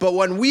fine, but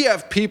when we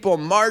have people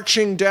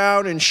marching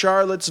down in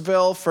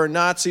Charlottesville for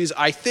Nazis,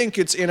 I think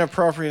it's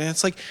inappropriate. And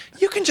it's like,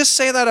 you can just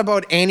say that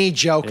about any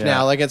joke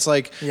now. Like, it's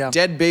like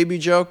dead baby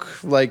joke,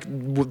 like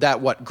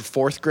that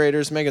fourth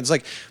graders make. It's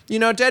like,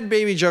 dead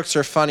baby jokes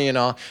are funny and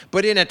all,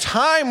 but in a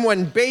time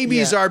when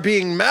babies are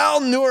being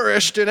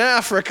malnourished in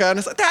Africa, and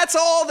it's like, that's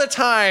all the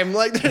time.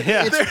 Like,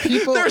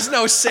 there's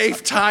no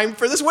safe time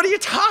for this. What are you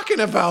talking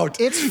about?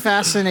 It's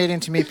fascinating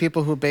to me,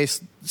 people who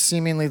base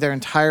seemingly their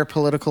entire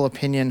political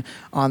opinion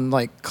on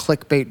like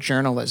clickbait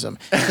journalism,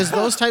 because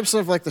those types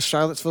of like the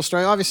Charlottesville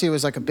story, obviously it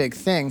was like a big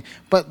thing,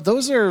 but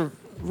those are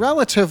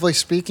relatively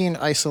speaking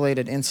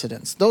isolated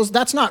incidents.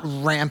 That's not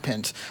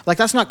rampant. Like,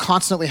 that's not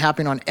constantly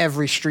happening on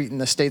every street in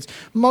the States.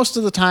 Most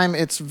of the time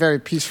it's very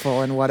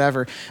peaceful and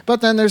whatever,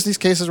 but then there's these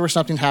cases where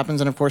something happens,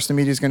 and of course the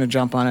media's going to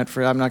jump on it.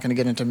 I'm not going to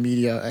get into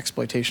media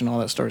exploitation, all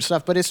that sort of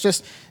stuff, but it's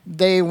just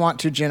they want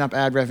to gin up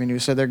ad revenue,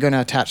 so they're going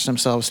to attach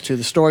themselves to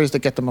the stories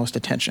that get the most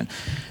attention.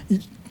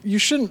 You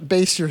shouldn't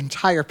base your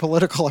entire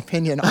political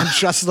opinion on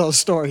just those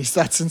stories.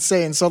 That's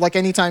insane. So, like,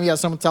 anytime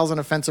someone tells an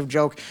offensive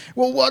joke,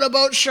 well, what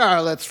about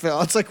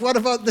Charlottesville? It's like, what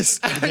about this?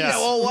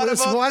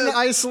 This one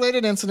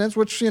isolated incident,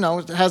 which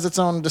has its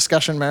own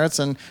discussion merits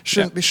and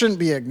shouldn't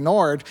be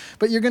ignored.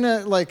 But you're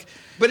gonna like.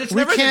 But it's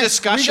never the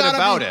discussion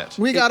about it.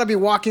 We got to be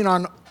walking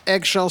on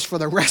eggshells for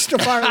the rest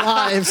of our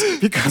lives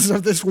because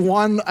of this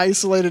one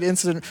isolated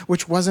incident,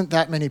 which wasn't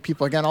that many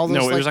people. Again, all those.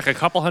 No, it was like a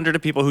couple hundred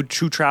of people who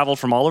traveled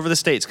from all over the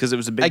states because it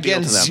was a big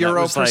deal to them.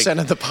 0%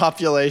 of the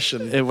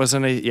population. It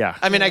wasn't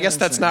I mean, I guess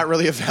that's not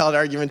really a valid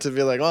argument to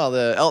be like, well,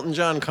 the Elton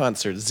John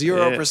concert,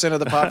 0% of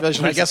the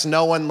population. I guess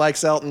no one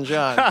likes Elton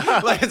John.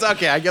 Like, it's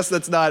okay. I guess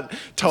that's not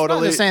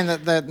totally. It's not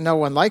saying that no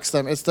one likes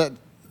them. It's that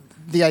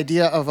the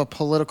idea of a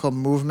political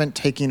movement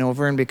taking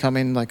over and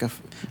becoming like a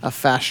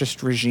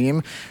fascist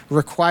regime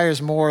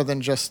requires more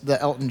than just the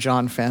Elton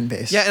John fan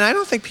base. Yeah, and I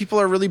don't think people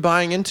are really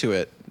buying into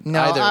it.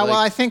 No, either. well,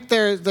 I think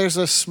there's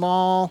a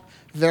small,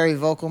 very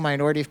vocal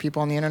minority of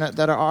people on the internet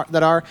that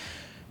are.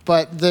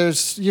 But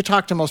you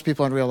talk to most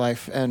people in real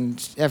life,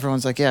 and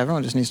everyone's like, yeah,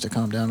 everyone just needs to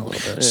calm down a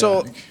little bit.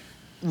 So.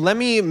 Let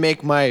me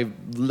make my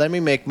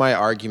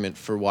argument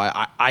for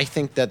why I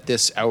think that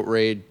this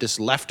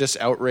leftist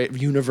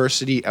outrage,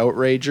 university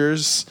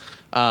outragers,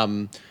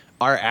 are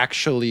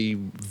actually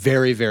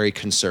very, very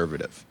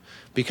conservative,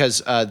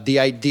 because the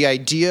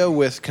idea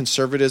with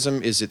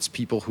conservatism is it's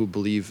people who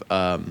believe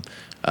they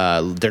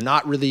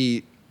don't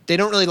really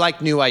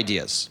like new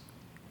ideas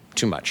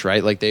too much,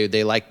 right? Like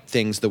they like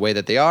things the way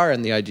that they are,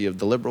 and the idea of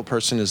the liberal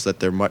person is that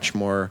they're much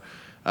more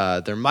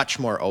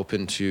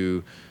open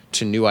to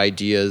new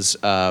ideas,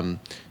 and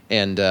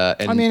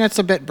I mean, it's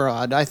a bit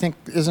broad. I think,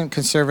 isn't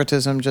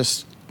conservatism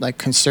just like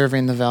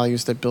conserving the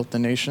values that built the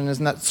nation?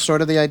 Isn't that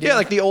sort of the idea? Yeah,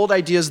 like the old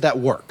ideas that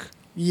work.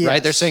 Yes.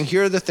 Right? They're saying,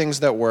 here are the things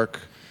that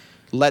work.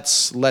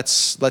 Let's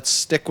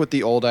stick with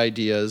the old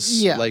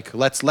ideas. Yeah. Like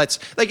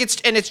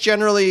it's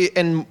generally,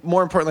 and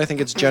more importantly, I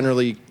think it's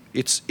generally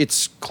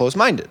it's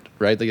close-minded,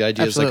 right? The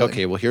idea is like,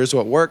 okay, well, here's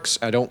what works.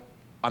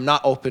 I'm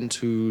not open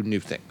to new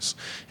things.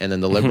 And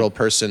then the liberal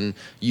person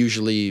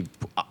usually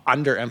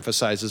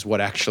underemphasizes what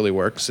actually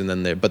works, and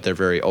then they're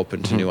very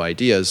open to new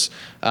ideas.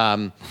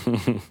 And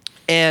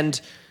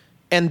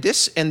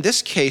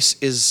this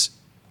case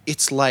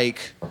it's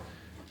like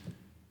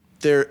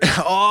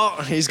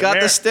he's got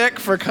the stick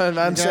for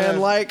I'm saying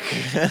like.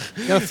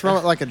 You gotta throw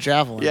it like a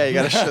javelin. Yeah, you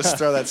gotta just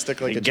throw that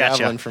stick like a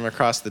javelin from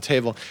across the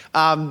table.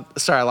 Sorry,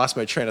 I lost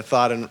my train of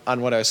thought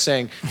on what I was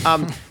saying.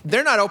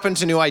 They're not open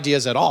to new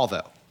ideas at all,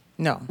 though.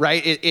 No.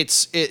 Right?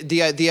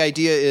 The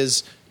idea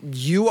is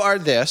you are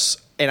this,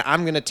 and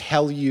I'm going to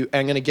tell you,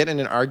 I'm going to get in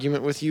an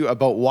argument with you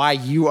about why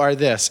you are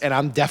this. And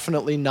I'm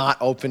definitely not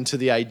open to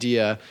the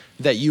idea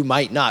that you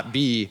might not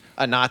be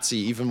a Nazi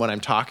even when I'm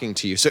talking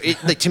to you. So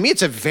to me,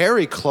 it's a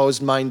very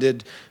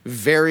closed-minded,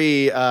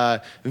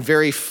 a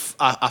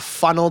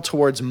funnel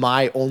towards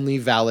my only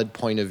valid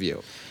point of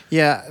view.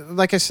 Yeah,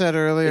 like I said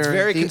earlier, It's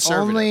very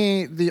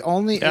conservative. The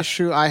only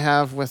issue I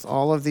have with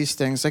all of these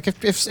things, like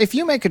if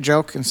you make a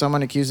joke and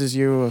someone accuses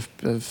you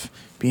of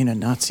being a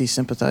Nazi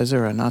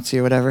sympathizer or a Nazi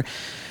or whatever,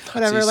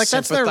 like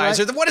that's their right.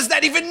 What does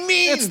that even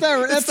mean? It's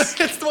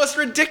the most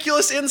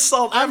ridiculous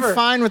insult ever. I'm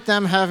fine with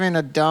them having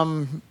a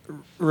dumb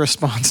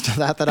response to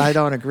that I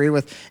don't agree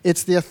with.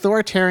 It's the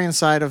authoritarian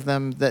side of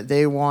them that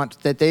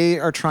they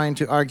are trying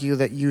to argue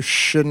that you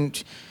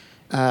shouldn't.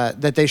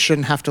 That they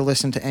shouldn't have to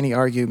listen to any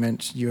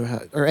argument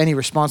or any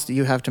response that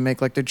you have to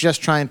make. Like they're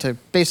just trying to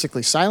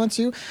basically silence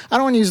you. I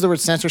don't want to use the word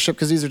censorship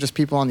because these are just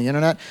people on the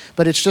internet,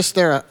 but it's just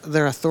their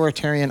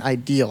authoritarian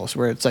ideals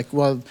where it's like,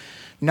 well,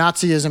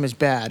 Nazism is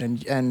bad,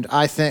 and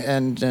I think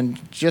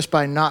and just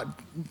by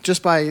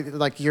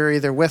like you're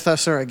either with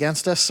us or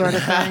against us sort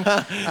of thing.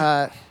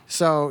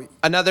 So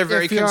another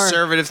very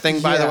conservative thing,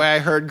 by the way, I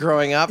heard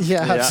growing up.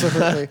 Yeah,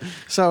 absolutely.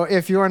 So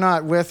if you're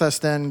not with us,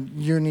 then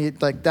you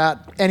need like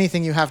that.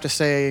 Anything you have to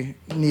say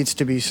needs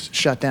to be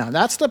shut down.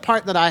 That's the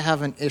part that I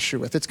have an issue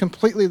with. It's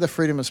completely the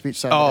freedom of speech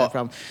side of that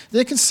problem.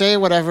 They can say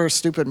whatever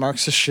stupid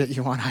Marxist shit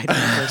you want. I don't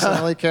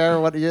personally care.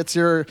 It's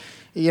your,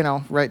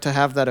 right to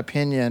have that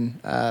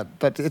opinion.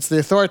 But it's the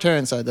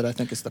authoritarian side that I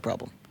think is the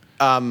problem.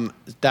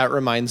 That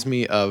reminds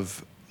me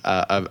of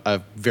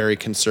a very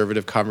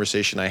conservative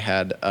conversation I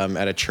had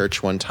at a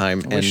church one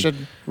time.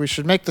 We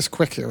should make this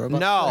quick here.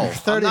 No,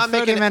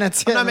 30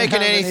 minutes. I'm not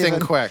making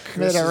anything quick.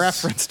 Made a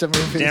reference to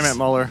movies. Damn it,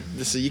 Mueller.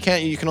 You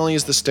can only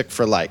use the stick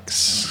for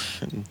likes.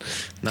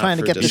 Trying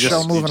to get the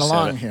show moving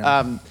along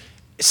here.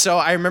 So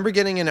I remember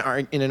getting in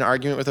an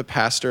argument with a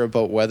pastor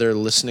about whether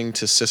listening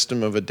to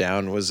System of a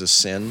Down was a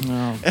sin.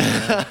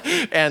 Oh,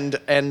 and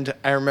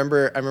I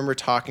remember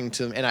talking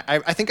to them, and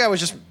I think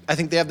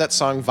they have that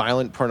song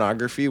 "Violent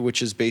Pornography,"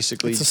 which is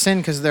basically it's a sin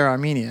because they're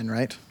Armenian,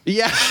 right?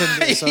 Yeah,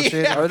 shouldn't be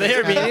associated. Are they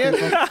Armenian?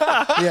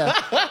 Yeah,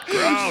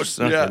 gross.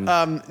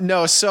 Yeah.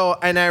 No. So,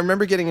 and I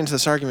remember getting into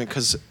this argument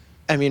because,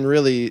 I mean,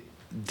 really,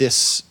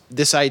 this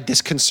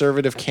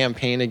conservative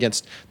campaign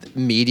against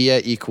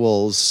media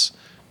equals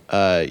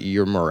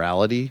your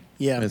morality.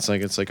 Yeah. It's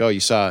like, oh,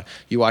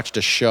 you watched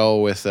a show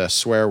with a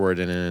swear word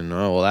in it, and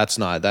oh, well, that's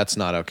not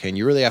okay. And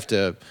you really have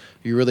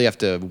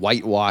to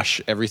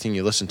whitewash everything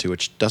you listen to,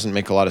 which doesn't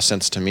make a lot of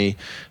sense to me.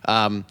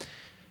 And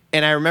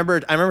I remember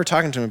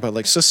talking to him about,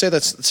 like, so say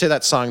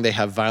that song, they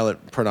have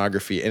violent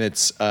pornography, and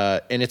it's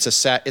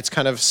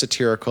kind of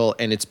satirical,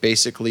 and it's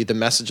basically the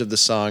message of the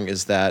song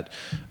is that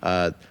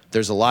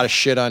there's a lot of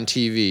shit on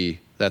TV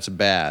that's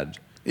bad.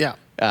 Yeah.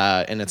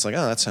 And it's like,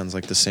 oh, that sounds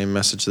like the same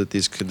message that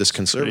this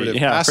conservative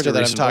pastor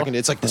that I'm talking to.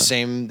 It's like the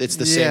same. It's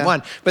the same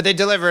one, but they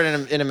deliver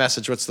it in a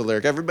message. What's the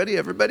lyric? Everybody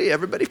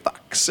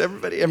fucks.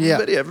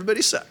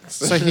 Everybody sucks.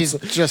 So he's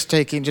just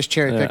cherry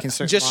picking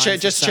certain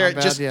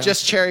lines.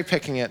 Just cherry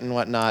picking it and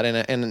whatnot.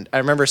 And I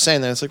remember saying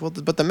that it's like, well,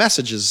 but the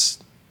message is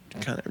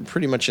kind of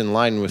pretty much in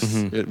line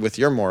with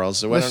your morals.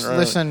 So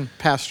listen,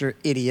 Pastor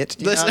Idiot.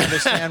 Do you not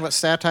understand what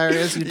satire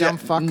is, you dumb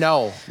fuck?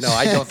 No,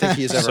 I don't think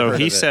he's ever heard of it.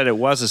 So he said it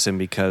was a sin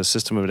because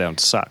System of a Down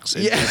sucks.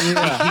 He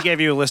gave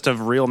you a list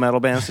of real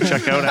metal bands to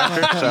check out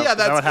after. So yeah,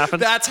 that's what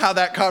happened. That's how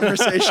that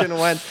conversation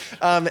went.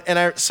 And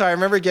I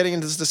remember getting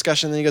into this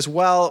discussion, and he goes,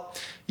 well,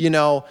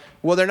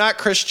 they're not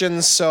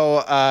Christians,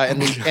 so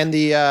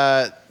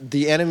the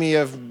enemy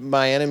of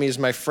my enemy is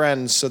my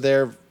friend, so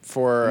they're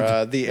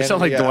for the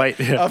enemy like Dwight,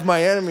 of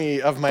my enemy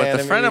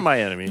the friend of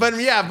my enemy. But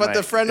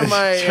the friend of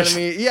my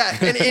enemy. Yeah,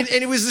 and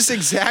it was this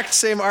exact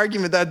same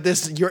argument that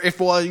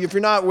if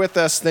you're not with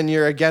us, then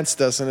you're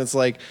against us, and it's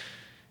like,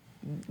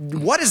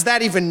 what does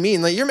that even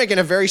mean? Like, you're making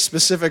a very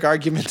specific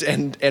argument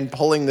and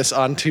pulling this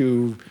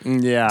onto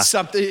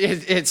something.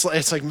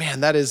 It's like, man,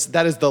 that is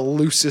the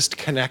loosest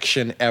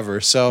connection ever.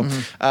 So.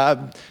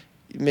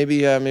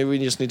 Maybe we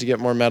just need to get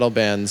more metal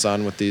bands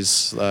on with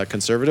these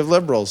conservative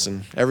liberals,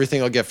 and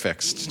everything will get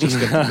fixed. Just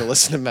get them to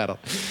listen to metal.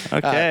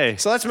 Okay.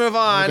 So let's move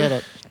on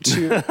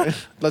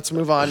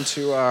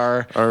to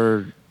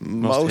our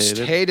most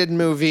hated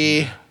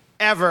movie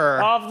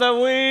ever of the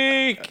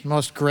week.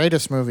 Most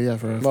greatest movie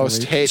ever.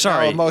 Most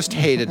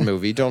hated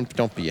movie. Don't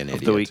be an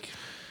idiot. Of the week.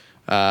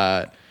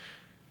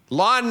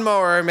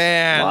 Lawnmower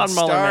Man,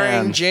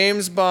 starring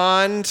James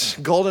Bond,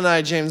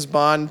 GoldenEye James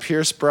Bond,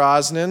 Pierce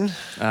Brosnan.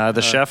 The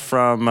chef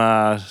from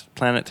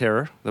Planet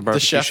Terror, the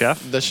barbecue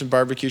chef. The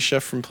barbecue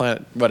chef from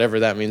Planet, whatever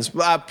that means.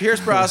 Pierce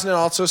Brosnan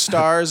also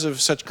stars of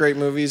such great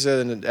movies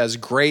as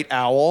Grey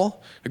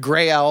Owl,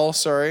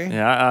 sorry.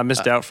 Yeah, Miss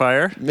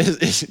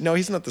Doubtfire. No,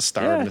 he's not the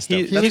star of Miss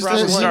Doubtfire. He's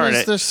the star in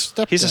it.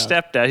 Stepdad. He's a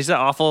stepdad. He's an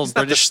awful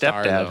British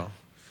star, stepdad. Though.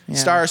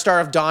 Yeah. Star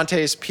of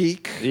Dante's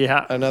Peak.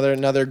 Yeah.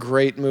 Another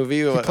great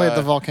movie. He played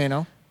the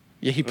volcano.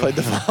 Yeah, he played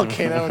the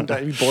volcano, and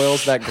he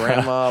boils that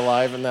grandma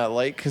alive in that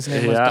lake. His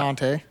name was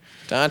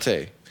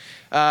Dante.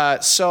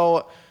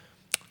 So,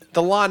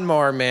 The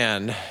Lawnmower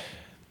Man.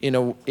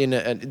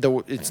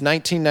 it's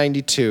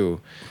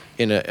 1992,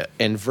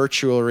 and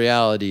virtual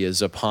reality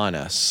is upon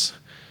us.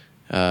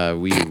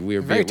 We're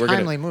Very we're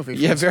timely gonna, movie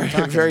for Yeah, what we're very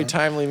talking very about.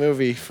 timely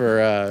movie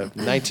for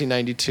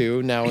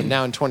 1992. Now in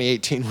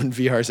 2018, when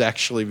VR is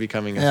actually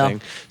becoming a Yeah.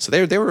 thing. So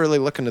they were really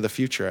looking to the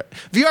future.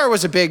 VR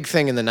was a big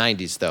thing in the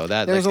 90s, though.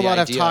 That There was like, a the lot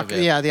of idea talk,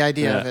 it. yeah, the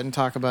idea of Yeah. it and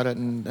talk about it,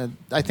 and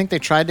I think they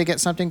tried to get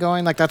something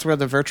going. Like that's where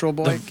the Virtual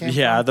Boy came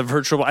Yeah, from. the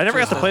virtual. I never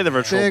got to play the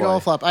virtual Big boy.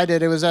 old flop. I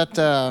did. It was at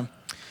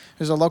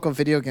there's a local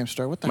video game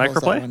store. What the hell is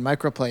Microplay? that one?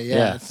 Microplay. Yeah,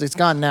 Yeah. It's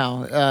gone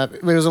now.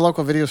 It was a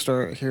local video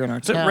store here in our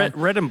Is it town.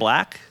 red and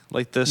black?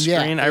 Like the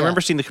Yeah, screen? I yeah.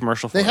 remember seeing the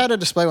commercial for They it. had a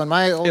display one.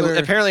 My older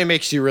Apparently, it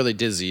makes you really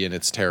dizzy, and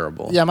it's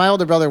terrible. Yeah, my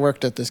older brother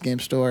worked at this game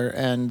store,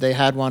 and they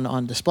had one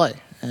on display.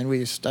 And I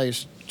used to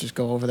just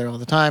go over there all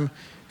the time.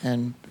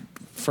 And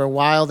for a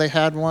while, they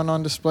had one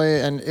on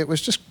display, and it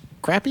was just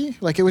crappy.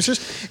 Like it was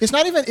just, it's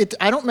not even.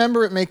 I don't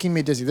remember it making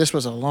me dizzy. This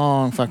was a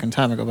long fucking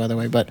time ago, by the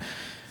way, but.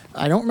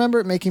 I don't remember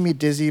it making me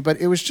dizzy,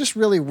 but it was just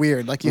really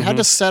weird. Like you had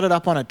to set it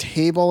up on a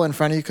table in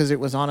front of you because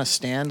it was on a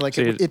stand. Like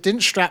So it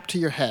didn't strap to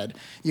your head.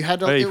 You had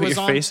to. Oh, you it put was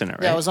your on, face in it,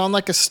 Yeah, right? it was on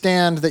like a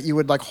stand that you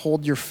would like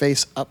hold your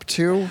face up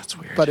to. That's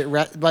weird. But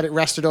it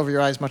rested over your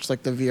eyes, much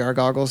like the VR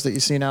goggles that you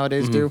see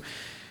nowadays Mm-hmm. do.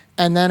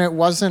 And then it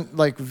wasn't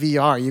like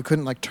VR. You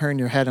couldn't like turn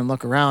your head and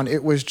look around.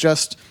 It was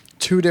just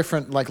two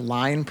different like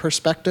line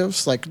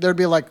perspectives. Like there'd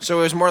be like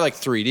So it was more like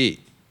 3D.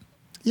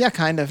 yeah,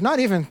 kind of. Not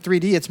even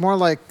 3D. It's more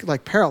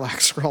like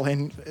parallax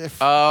scrolling. If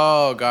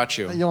Oh, got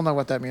you. you'll know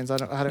what that means. I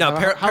don't. How, No,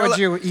 how would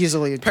you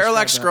easily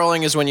Parallax describe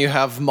that? scrolling is when you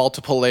have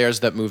multiple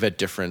layers that move at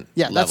different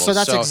Yeah, levels.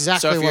 that's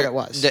exactly if what you're- it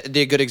was.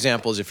 The good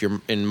example is if you're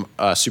in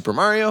Super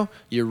Mario,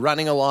 you're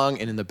running along,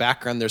 and in the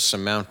background there's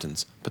some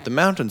mountains. But the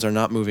mountains are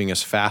not moving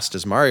as fast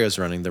as Mario's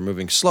running. They're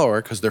moving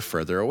slower because they're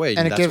further away.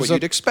 And it that's gives what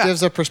you'd expect.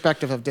 gives a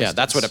perspective of distance. Yeah,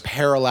 that's what a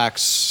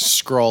parallax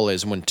scroll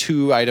is, when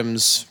two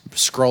items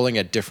scrolling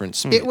at different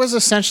speeds. It was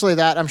essentially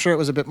that. I'm sure it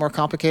was a bit more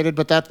complicated,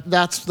 but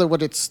that's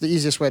the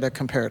easiest way to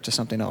compare it to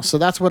something else. So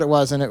that's what it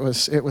was, and it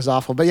was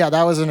awful. But yeah,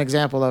 that was an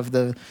example of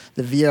the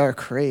VR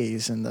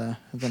craze in the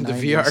 90s.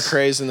 The VR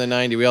craze in the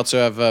 90s. We also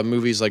have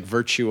movies like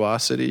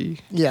Virtuosity.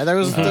 Yeah, there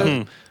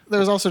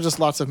was also just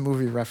lots of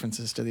movie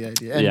references to the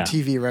idea and Yeah.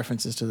 TV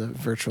references to the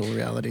virtual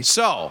reality.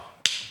 So,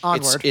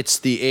 Onward. it's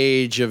the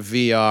age of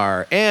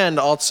VR and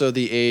also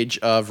the age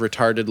of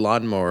retarded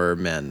lawnmower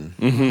men.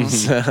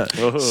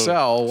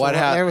 So what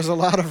There happened? was a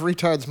lot of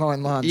retards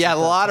mowing lawns. Yeah, at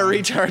a that lot of time.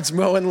 retards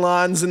mowing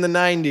lawns in the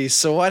 90s.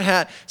 So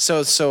what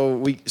so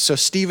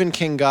Stephen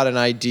King got an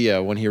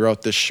idea when he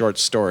wrote this short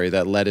story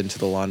that led into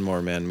the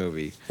Lawnmower Man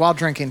movie. While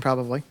drinking,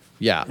 probably.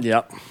 Yeah.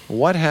 Yep.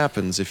 What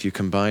happens if you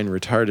combine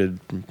retarded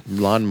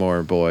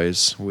lawnmower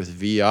boys with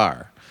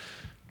VR?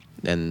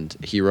 And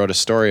he wrote a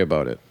story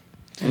about it.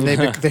 And they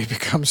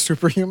become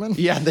superhuman.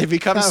 Yeah, they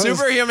become That was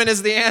superhuman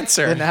is the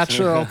answer. The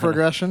natural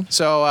progression.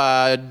 So,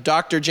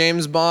 Dr.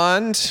 James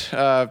Bond,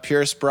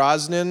 Pierce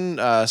Brosnan,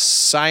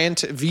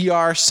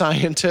 VR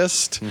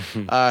scientist,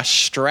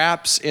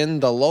 straps in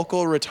the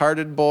local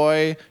retarded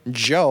boy,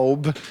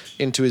 Job,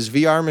 into his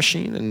VR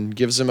machine and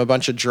gives him a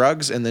bunch of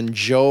drugs. And then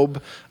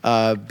Job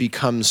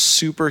becomes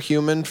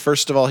superhuman.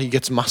 First of all, he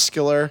gets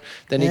muscular.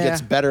 Then he Yeah.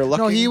 gets better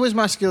looking. No, he was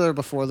muscular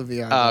before the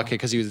VR. Oh, though. okay,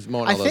 because he was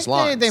mowing I all those think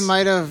lawns. they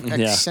might have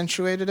Yeah.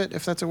 accentuated it,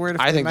 if that's a word.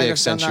 If I think might they have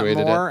done that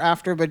accentuated more it.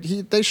 after, but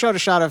they showed a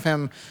shot of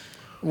him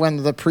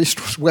when the priest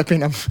was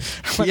whipping him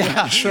with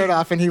Yeah. his shirt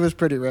off, and he was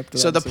pretty ripped.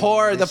 So the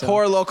poor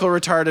local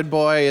retarded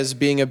boy is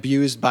being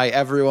abused by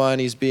everyone.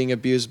 He's being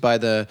abused by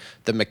the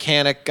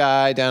mechanic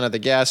guy down at the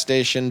gas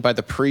station, by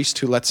the priest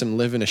who lets him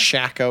live in a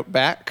shack out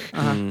back.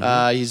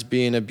 He's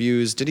being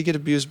abused. Did he get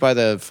abused by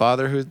the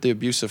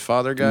abusive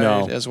father guy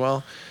No. as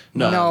well?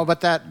 No, but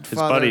that His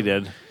buddy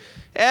did.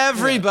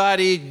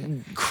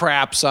 Everybody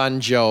craps on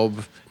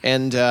Job,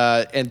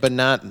 but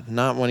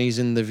not when he's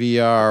in the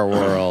VR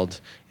world.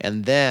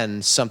 And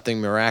then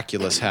something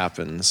miraculous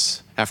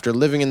happens. After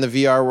living in the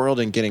VR world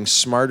and getting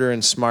smarter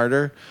and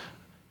smarter,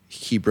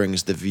 he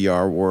brings the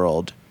VR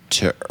world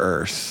to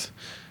Earth.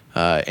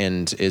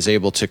 And is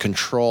able to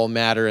control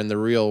matter in the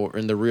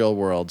real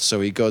world. So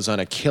he goes on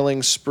a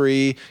killing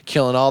spree,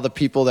 killing all the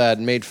people that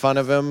made fun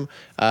of him,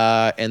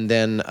 and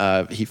then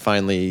he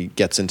finally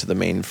gets into the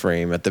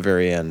mainframe at the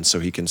very end, so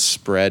he can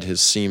spread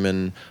his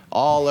semen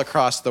all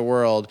across the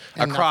world,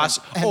 And across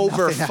nothing- and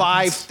over nothing happens.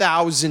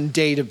 5,000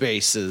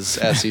 databases,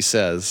 as he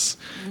says.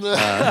 And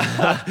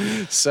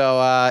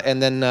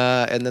then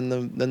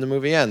the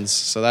movie ends.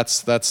 So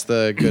that's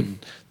the good.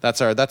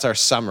 That's our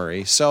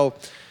summary. So.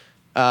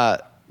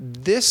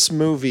 This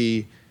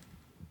movie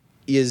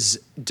is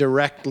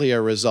directly a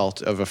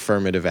result of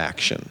affirmative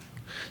action.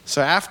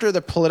 So after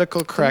the political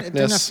Didn't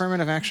correctness,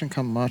 affirmative action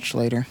come much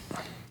later?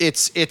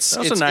 it's That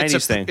was a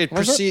 90s thing.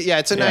 Was it? Yeah,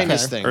 it's a Yeah.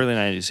 90s Okay. thing. Early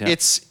 90s, yeah.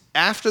 It's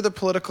after the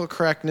political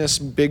correctness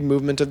big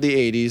movement of the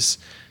 80s.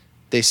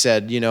 They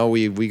said,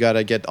 we got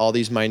to get all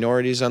these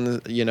minorities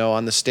on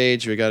the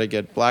stage. We got to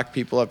get black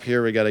people up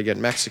here. We got to get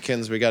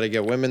Mexicans. We got to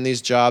get women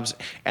these jobs.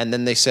 And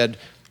then they said,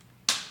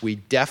 we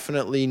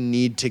definitely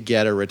need to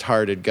get a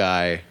retarded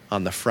guy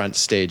on the front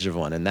stage of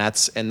one, and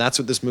that's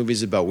what this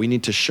movie's about. We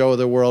need to show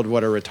the world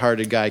what a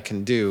retarded guy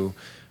can do,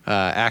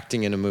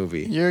 acting in a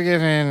movie. You're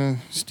giving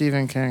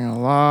Stephen King a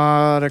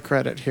lot of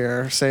credit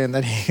here, saying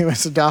that he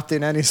was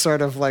adopting any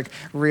sort of like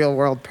real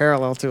world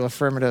parallel to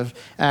affirmative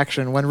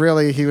action, when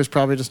really he was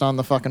probably just on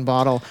the fucking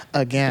bottle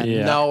again.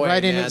 Yeah. No way,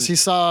 Writing man.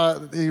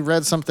 it, he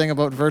read something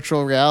about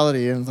virtual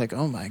reality and was like,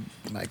 oh my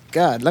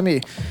God, let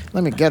me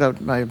get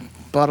out my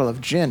bottle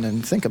of gin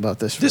and think about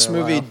this for This a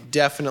movie while.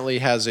 definitely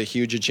has a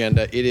huge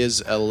agenda. It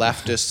is a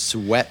leftist's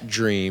wet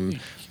dream,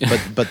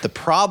 but the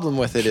problem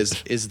with it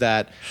is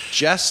that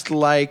just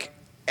like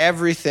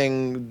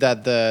everything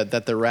that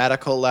the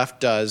radical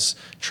left does,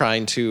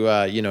 trying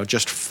to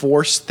just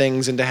force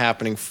things into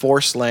happening,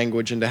 force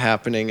language into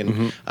happening,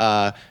 and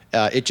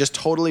it just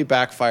totally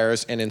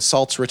backfires and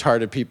insults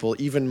retarded people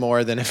even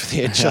more than if they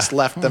had just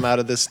left them out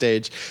of the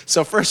stage.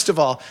 So first of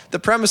all, the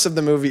premise of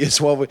the movie is,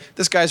 well,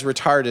 this guy's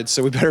retarded,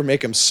 so we better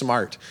make him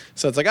smart.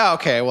 So it's like, oh,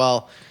 okay,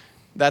 well,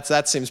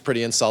 that seems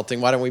pretty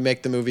insulting. Why don't we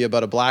make the movie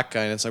about a black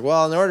guy? And it's like,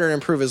 well, in order to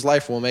improve his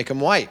life, we'll make him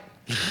white.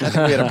 I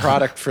think we had a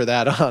product for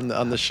that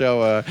on the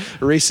show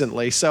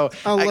recently. So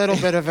A little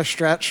bit of a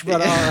stretch,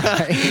 but all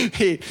right.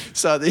 it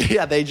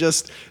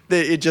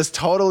just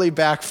totally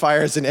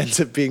backfires and ends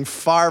up being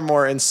far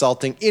more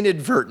insulting,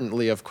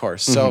 inadvertently, of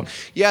course. So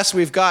yes,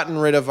 we've gotten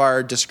rid of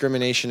our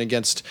discrimination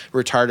against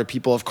retarded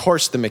people. Of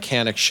course, the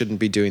mechanics shouldn't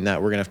be doing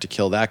that. We're gonna have to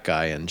kill that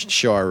guy and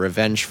show our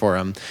revenge for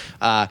him.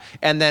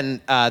 And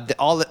then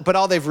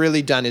all they've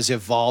really done is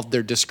evolved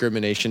their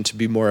discrimination to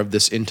be more of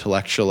this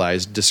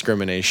intellectualized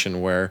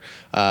discrimination where.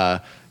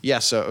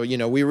 So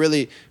we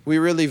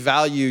really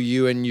value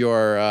you and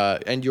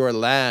your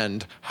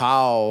land.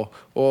 How?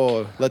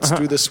 Oh, let's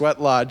do the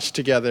sweat lodge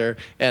together,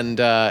 and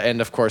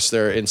of course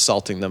they're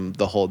insulting them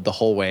the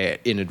whole way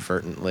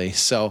inadvertently.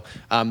 So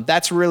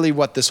that's really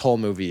what this whole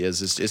movie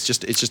is. It's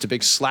just a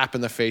big slap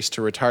in the face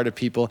to retarded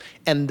people,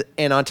 and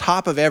on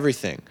top of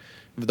everything,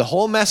 the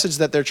whole message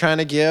that they're trying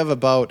to give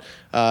about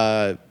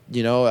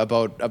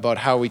about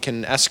how we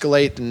can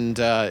escalate and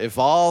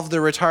evolve the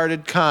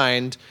retarded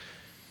kind.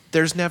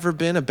 There's never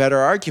been a better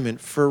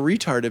argument for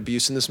retard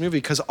abuse in this movie,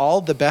 because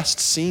all the best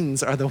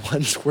scenes are the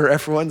ones where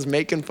everyone's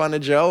making fun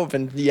of Job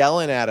and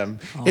yelling at him.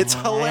 It's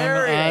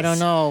hilarious. I don't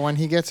know. When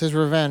he gets his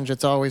revenge,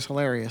 it's always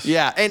hilarious.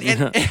 Yeah, and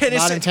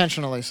Not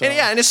intentionally so.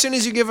 And as soon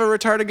as you give a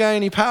retarded guy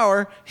any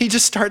power, he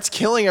just starts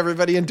killing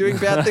everybody and doing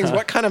bad things.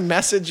 What kind of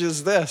message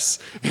is this?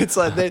 It's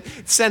like they're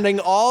sending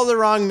all the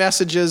wrong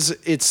messages.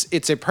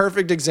 It's a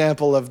perfect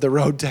example of the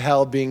road to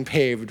hell being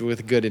paved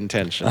with good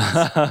intentions.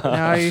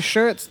 Now, are you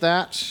sure it's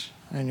that?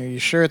 And are you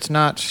sure it's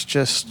not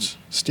just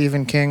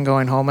Stephen King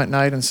going home at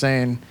night and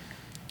saying,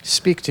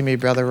 "Speak to me,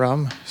 Brother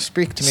Rum.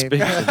 Speak to me."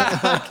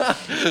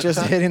 Just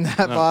hitting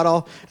that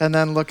bottle and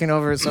then looking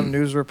over at some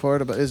news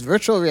report about, is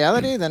virtual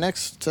reality the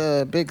next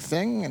big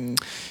thing? And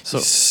So-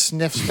 he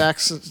sniffs back,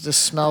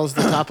 just smells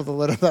the top of the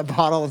lid of that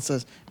bottle and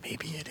says,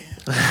 "Maybe it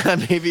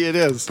is." Maybe it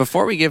is.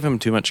 Before we give him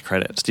too much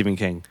credit, Stephen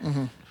King,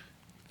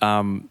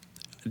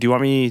 do you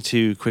want me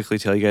to quickly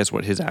tell you guys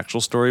what his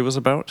actual story was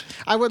about?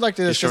 I would like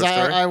to, His because short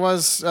story? I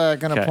was going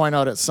to Okay. point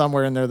out it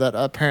somewhere in there that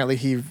apparently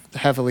he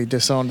heavily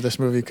disowned this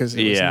movie because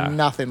it Yeah. was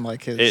nothing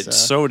like his. It's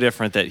so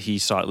different that he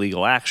sought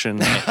legal action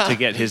to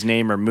get his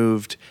name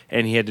removed,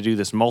 and he had to do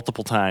this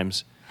multiple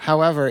times.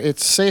 However,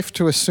 it's safe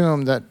to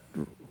assume that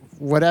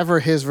whatever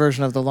his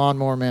version of the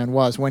Lawnmower Man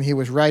was, when he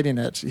was writing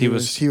it, he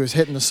was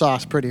hitting the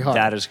sauce pretty hard.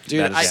 That is,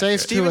 Dude, that is Safe accurate.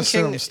 to Stephen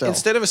assume King, still.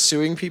 instead of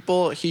suing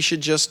people, he should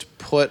just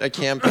put a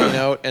campaign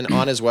out, and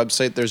on his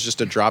website, there's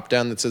just a drop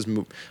down that says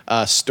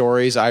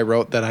stories I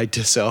wrote that I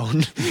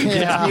disowned.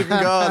 Yeah. You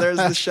can go, there's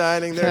The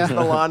Shining, there's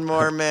The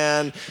Lawnmower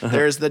Man,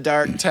 there's the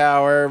Dark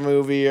Tower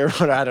movie, or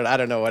what, I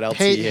don't know what else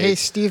he Hey, hates.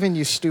 Stephen,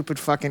 you stupid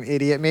fucking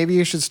idiot. Maybe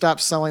you should stop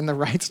selling the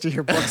rights to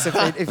your books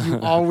if you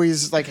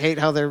always like hate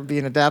how they're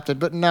being adapted.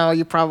 But no,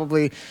 you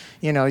probably,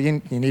 you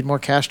need more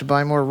cash to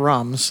buy more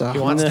rum. So He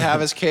wants to have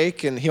his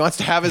cake, and he wants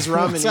to have his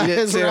rum and eat it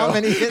his too. rum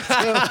and eat it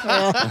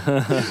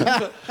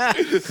too.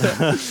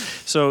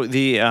 So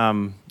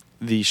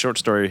the short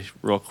story,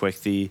 real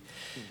quick. The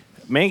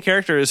main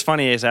character is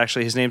funny. Is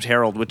actually his name's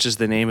Harold, which is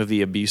the name of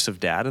the abusive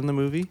dad in the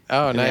movie.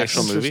 Oh, in nice. The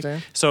actual movie.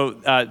 Interesting. So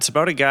it's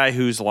about a guy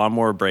whose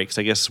lawnmower breaks.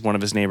 I guess one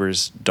of his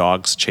neighbor's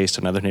dogs chased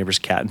another neighbor's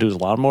cat into his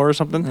lawnmower or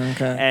something.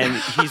 Okay. And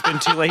he's been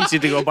too lazy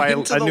to go buy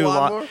Into a the new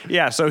lawnmower? lawn.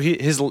 Yeah. So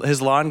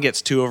his lawn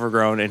gets too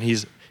overgrown, and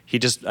he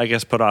just, I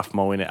guess, put off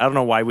mowing it. I don't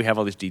know why we have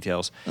all these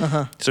details.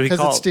 So he Because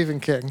called. it's Stephen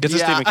King. It's a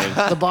Yeah. Stephen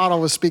King. The bottle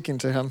was speaking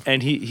to him.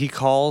 And he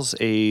calls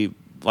a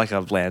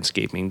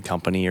landscaping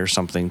company or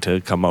something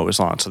to come mow his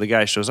lawn. So the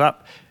guy shows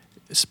up,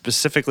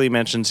 specifically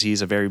mentions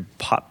he's a very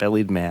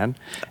pot-bellied man,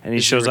 and he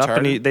Is he shows up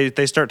and retarded?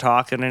 they start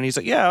talking, and he's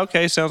like, "Yeah,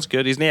 okay, sounds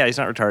good." He's not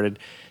retarded.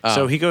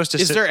 So he goes to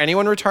Is there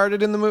anyone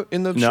retarded in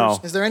the No.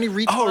 short- Is there any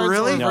retards Oh,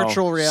 really? or No.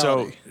 virtual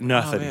reality? So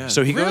nothing. man.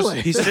 So he Really?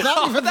 goes. He's There's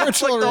not even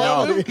virtual like the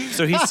whole reality.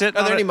 so he's sitting.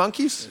 Are there on any a-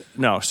 monkeys?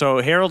 No.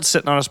 So Harold's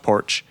sitting on his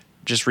porch,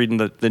 just reading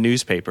the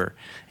newspaper,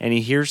 and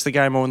he hears the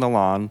guy mowing the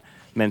lawn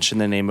mention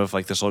the name of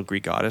like this old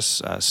Greek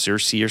goddess,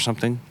 Circe or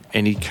something,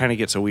 and he kind of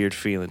gets a weird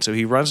feeling. So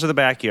he runs to the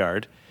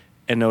backyard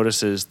and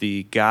notices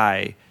the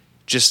guy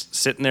just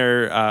sitting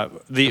there.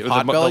 The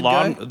pot-bellied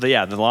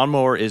guy? the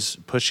lawnmower is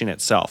pushing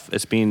itself.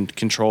 It's being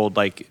controlled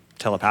like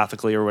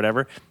telepathically or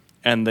whatever,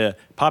 and the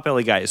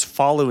potbelly guy is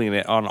following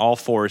it on all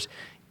fours,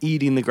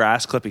 eating the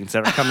grass clippings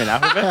that are coming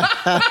out of it.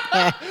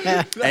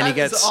 And he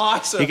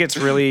gets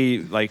really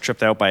like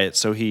tripped out by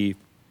it.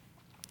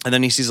 And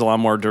then he sees the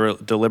lawnmower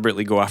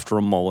deliberately go after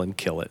a mole and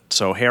kill it.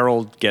 So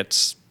Harold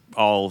gets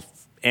all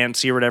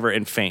antsy or whatever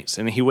and faints.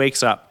 And he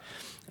wakes up,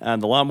 and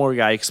the lawnmower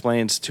guy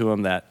explains to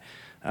him that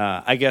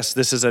I guess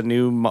this is a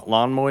new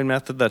lawn mowing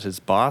method that his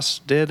boss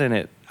did,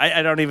 and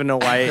I don't even know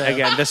why.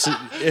 Again,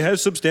 it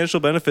has substantial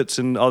benefits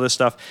and all this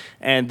stuff.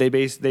 And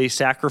they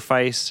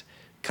sacrifice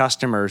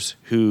customers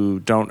who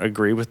don't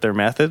agree with their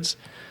methods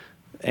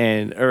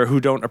or who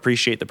don't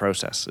appreciate the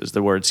process is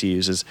the words he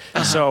uses.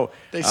 So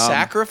they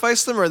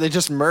sacrifice them, or they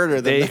just murder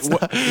them.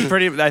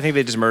 I think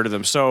they just murder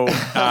them. So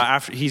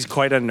after he's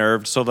quite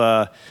unnerved. So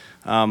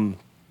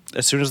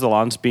as soon as the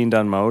lawn's being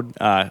done mowed,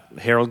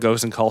 Harold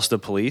goes and calls the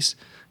police,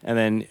 and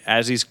then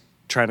as he's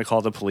trying to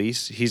call the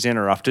police, he's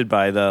interrupted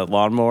by the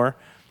lawnmower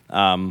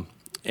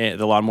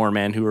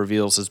man who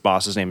reveals his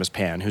boss's name is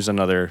Pan, who's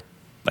another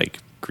like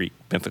Greek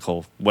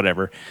mythical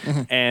whatever.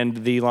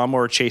 And the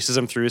lawnmower chases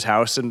him through his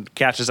house and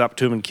catches up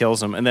to him and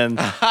kills him. And then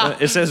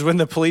it says when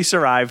the police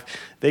arrive,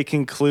 they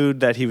conclude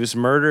that he was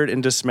murdered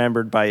and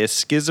dismembered by a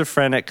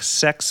schizophrenic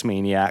sex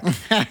maniac.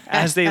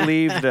 As they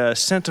leave, the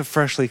scent of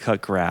freshly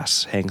cut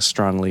grass hangs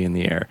strongly in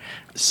the air.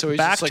 So he's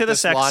back just like to the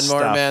this sex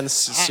lawnmower stuff. man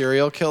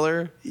serial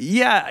killer.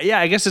 Yeah.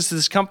 I guess it's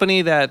this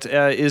company that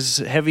is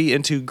heavy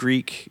into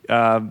Greek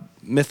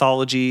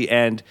mythology,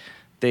 and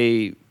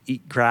they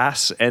eat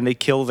grass and they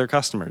kill their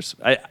customers.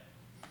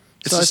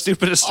 It's the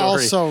stupidest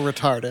story. Also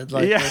retarded.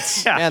 Like,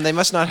 Yeah. Man, they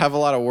must not have a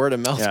lot of word of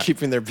mouth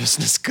keeping their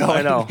business going.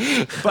 I know,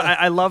 but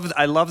I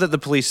love that the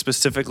police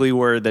specifically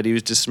word that he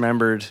was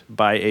dismembered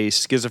by a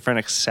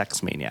schizophrenic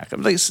sex maniac.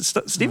 I'm like,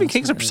 Stephen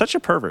King's such a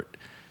pervert.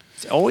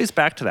 It's always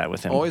back to that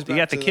with him. Always you back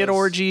got the to kid those.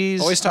 orgies.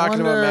 Always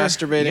talking about You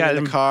masturbating got in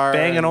him the car,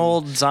 banging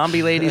old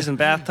zombie ladies in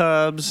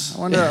bathtubs. I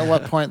wonder at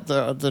what point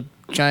the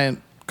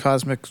giant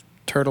cosmic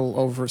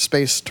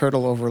space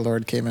turtle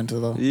overlord came into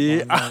the.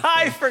 Yeah,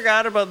 I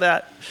forgot about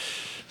that.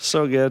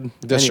 So good.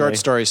 The short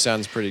story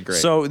sounds pretty great.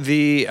 So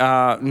the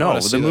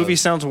see movie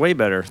those. sounds way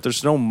better.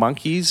 There's no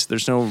monkeys.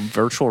 There's no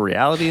virtual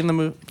reality in the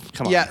movie.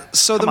 Come on. Yeah,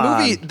 so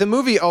the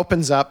movie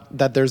opens up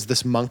that there's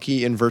this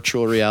monkey in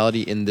virtual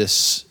reality in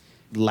this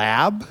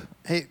lab.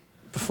 Hey,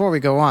 before we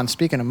go on,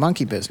 speaking of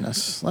monkey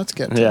business, let's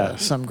get to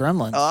some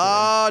gremlins.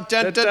 Oh,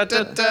 Gremlin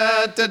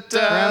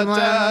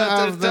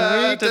of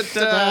the week.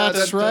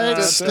 That's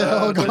right.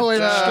 Still going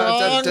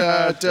strong.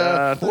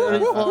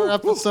 34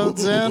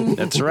 episodes in.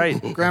 That's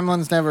right.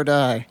 Gremlins never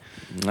die.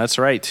 That's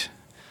right.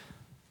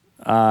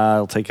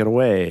 I'll take it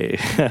away.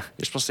 You're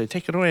supposed to say,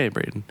 take it away,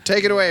 Braden.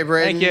 Take it away,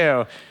 Braden. Thank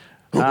you.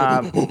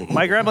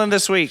 My gremlin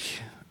this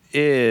week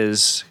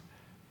is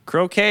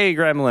Croquet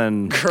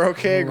Gremlin.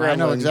 Croquet Gremlin. I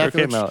know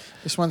exactly. Croquet Mallet.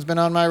 This one's been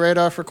on my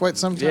radar for quite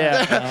some time.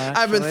 Yeah.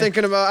 I've been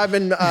thinking about.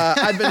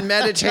 I've been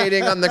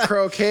meditating on the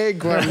croquet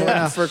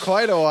gremlin for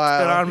quite a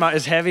while.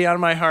 It's heavy on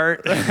my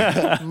heart.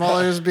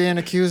 Muller's being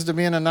accused of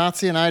being a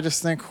Nazi, and I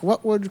just think,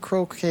 what would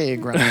Croquet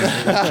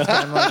Gremlin do at a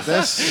time like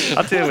this?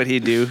 I'll tell you what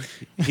he'd do.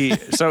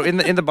 So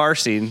in the bar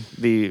scene,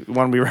 the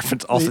one we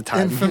reference all the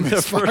time,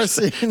 infamous bar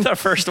scene. the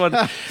first one,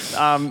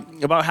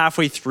 about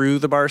halfway through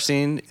the bar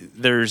scene,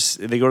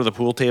 they go to the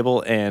pool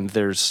table and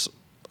there's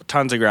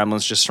tons of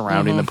gremlins just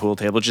surrounding the pool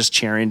table, just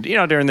cheering,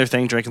 doing their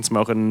thing, drinking,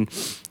 smoking.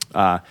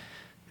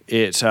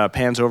 It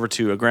pans over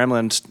to a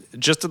gremlin,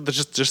 just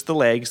the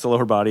legs, the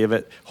lower body of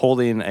it,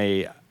 holding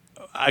a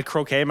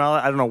croquet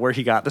mallet. I don't know where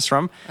he got this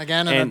from.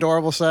 Again, an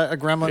adorable a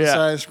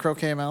gremlin-sized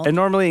croquet mallet. And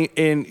normally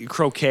in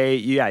croquet,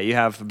 you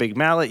have a big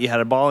mallet, you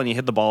had a ball, and you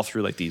hit the ball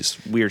through like these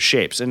weird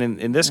shapes.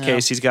 And in this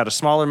case, he's got a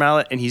smaller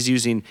mallet, and he's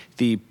using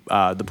the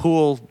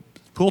pool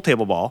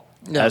table ball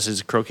as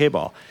his croquet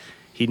ball.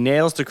 He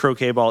nails the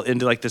croquet ball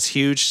into like this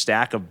huge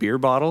stack of beer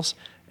bottles,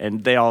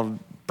 and they all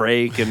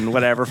break and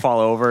whatever fall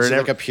over. Is and it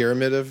like a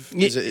pyramid of?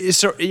 They're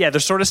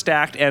sort of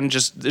stacked, and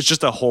it's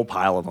just a whole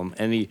pile of them.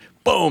 And he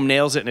boom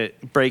nails it, and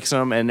it breaks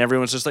them, and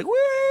everyone's just like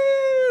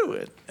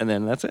woo, and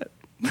then that's it.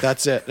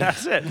 That's it.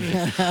 That's it.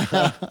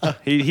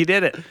 He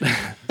did it.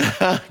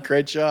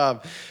 Great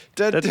job.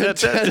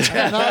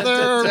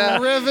 Another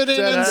riveting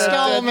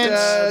installment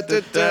of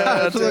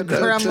the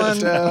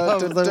Gremlin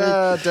of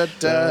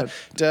the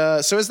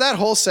week. So is that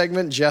whole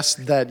segment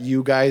just that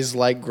you guys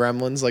like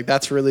gremlins? Like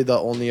that's really the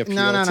only appeal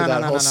to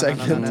that whole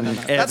segment?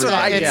 That's what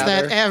I It's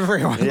gather. that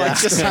everyone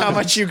likes Just how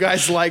much you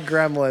guys like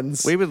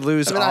gremlins. We would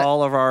lose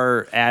all of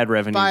our ad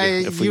revenue By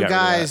if we you got rid of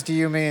guys, that. do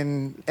you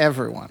mean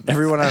everyone?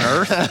 Everyone on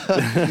Earth.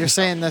 You're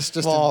saying this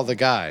just Well, all the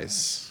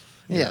guys.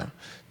 yeah.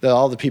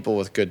 All the people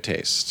with good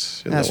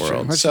taste in That's the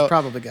world. true. Which So is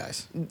probably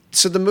guys.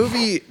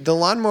 the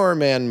Lawnmower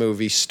Man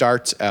movie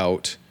starts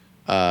out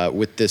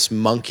with this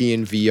monkey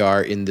in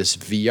VR in this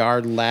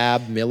VR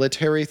lab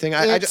military thing.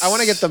 I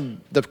want to get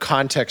the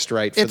context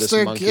right for this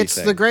monkey thing. It's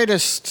the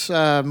greatest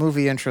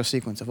movie intro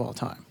sequence of all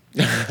time.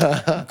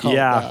 Yeah.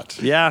 That.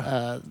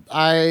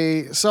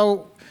 Yeah.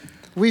 So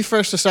we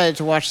first decided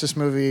to watch this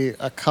movie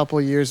a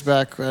couple years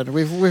back.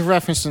 We've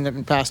referenced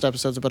in past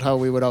episodes about how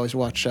we would always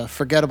watch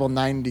forgettable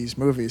 90s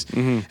movies.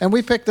 And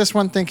we picked this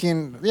one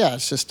thinking, yeah,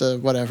 it's just a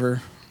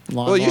whatever.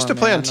 Well, it used to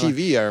play on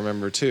TV, I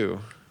remember, too.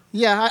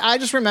 Yeah, I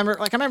just remember,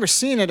 I remember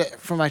seeing it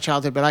from my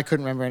childhood, but I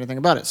couldn't remember anything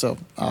about it. So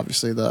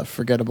obviously the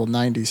forgettable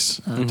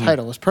 90s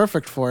title was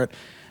perfect for it.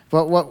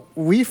 But what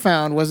we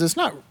found was it's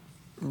not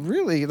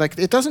really,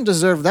 it doesn't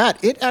deserve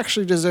that. It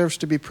actually deserves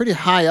to be pretty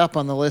high up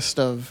on the list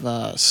of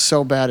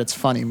so bad it's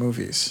funny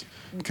movies.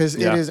 Because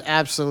it is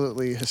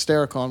absolutely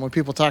hysterical. And when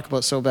people talk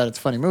about so bad it's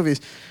funny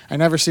movies, I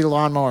never see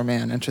Lawnmower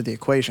Man enter the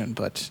equation,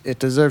 but it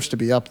deserves to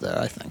be up there,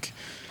 I think.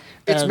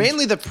 It's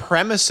mainly the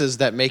premises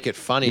that make it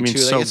funny, You mean too.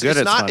 so It's good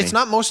it's not. funny. It's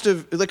not most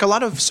of a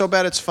lot of so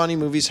bad it's funny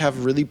movies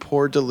have really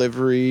poor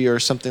delivery or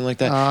something like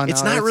that. Oh,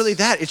 it's no, not really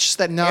that. It's just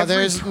that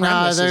every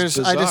premise is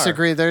bizarre. I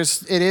disagree.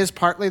 It is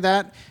partly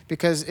that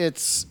because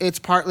it's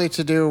partly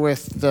to do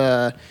with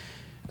the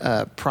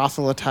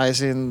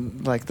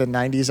proselytizing the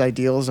 90s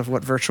ideals of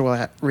what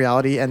virtual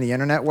reality and the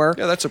internet were.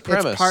 Yeah, that's a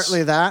premise. It's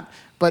partly that.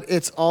 But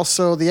it's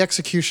also the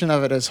execution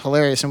of it is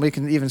hilarious, and we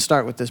can even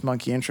start with this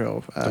monkey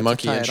intro. The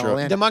monkey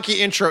intro. The monkey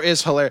intro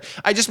is hilarious.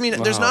 I just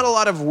mean there's not a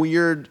lot of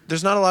weird.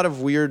 There's not a lot of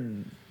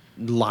weird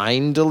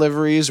line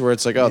deliveries where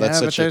it's like, oh, that's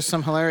such. But there's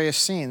some hilarious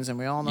scenes, and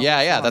we all know.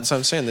 Yeah, that's what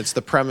I'm saying. It's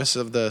the premise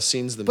of the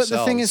scenes themselves. But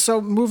the thing is,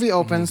 so movie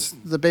opens.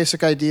 The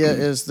basic idea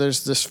is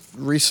there's this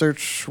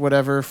research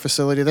whatever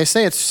facility. They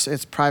say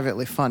it's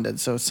privately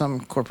funded, so it's some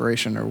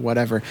corporation or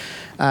whatever,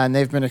 and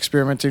they've been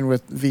experimenting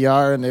with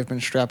VR and they've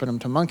been strapping them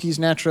to monkeys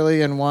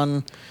naturally, and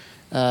one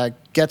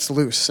gets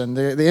loose, and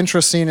the intro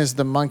scene is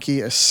the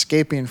monkey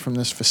escaping from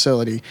this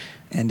facility,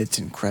 and it's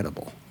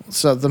incredible.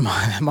 So the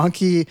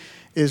monkey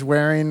is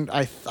wearing,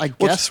 I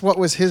guess, what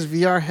was his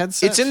VR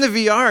headset? It's in the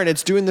VR, and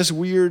it's doing this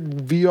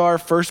weird VR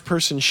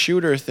first-person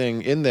shooter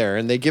thing in there,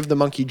 and they give the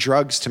monkey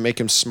drugs to make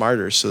him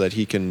smarter so that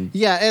he can...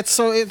 Yeah,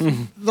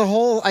 the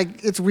whole,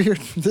 it's weird.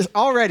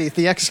 Already,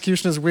 the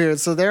execution is weird.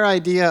 So their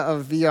idea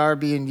of VR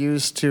being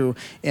used to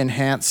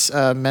enhance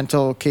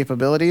mental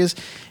capabilities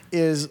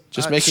is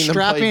just making them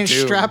play Doom.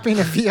 Strapping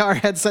a VR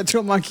headset to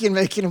a monkey and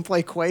making him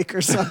play Quake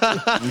or something.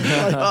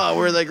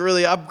 We're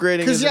really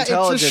upgrading his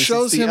intelligence.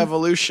 It's the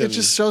evolution. It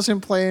just shows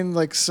him playing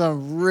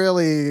some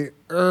really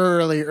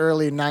early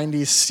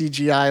 90s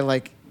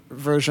CGI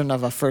version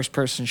of a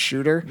first-person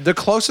shooter. The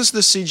closest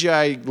the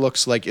CGI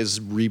looks like is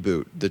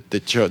Reboot,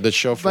 the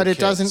show for But it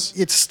kids.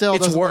 doesn't.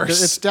 It's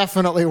worse. It's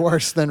definitely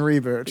worse than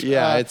Reboot.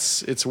 Yeah,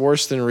 it's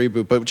worse than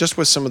Reboot, but just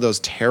with some of those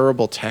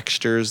terrible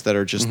textures that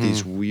are just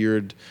these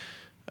weird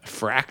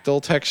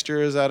fractal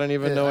textures. I don't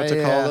even know what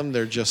to call them.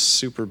 They're just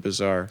super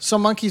bizarre. So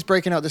Monkey's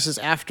breaking out. This is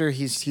after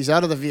he's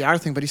out of the VR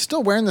thing, but he's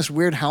still wearing this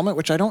weird helmet,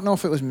 which I don't know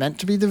if it was meant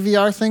to be the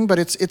VR thing, but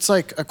it's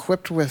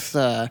equipped with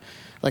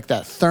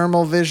that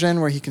thermal vision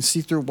where he can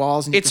see through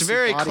walls. And It's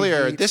very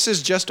clear. Heat. This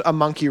is just a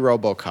monkey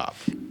RoboCop.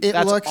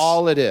 That's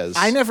all it is.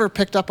 I never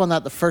picked up on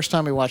that the first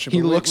time we watched it.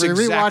 He looks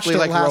exactly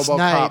like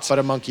RoboCop, but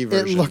a monkey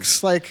version. It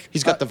looks like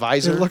he's got the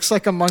visor. It looks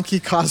like a monkey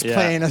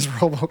cosplaying as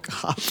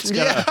RoboCop.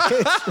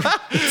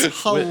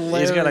 It's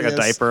hilarious. He's got a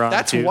diaper on.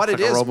 That's too. what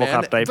it's it like is, a RoboCop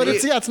man. diaper. But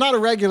it's not a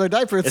regular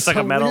diaper. It's like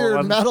a metal weird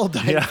one. metal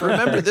diaper. Yeah.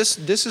 Remember, this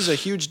is a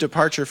huge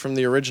departure from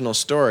the original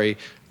story.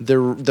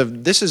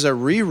 This is a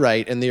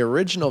rewrite in the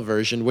original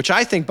version, which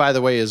I think, by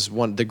the way, is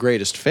the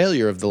greatest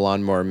failure of the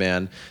Lawnmower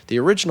Man. The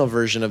original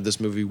version of this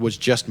movie was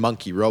just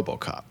Monkey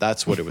RoboCop.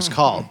 That's what it was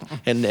called.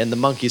 and the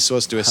monkey's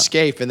supposed to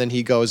escape, and then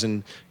he goes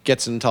and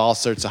gets into all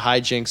sorts of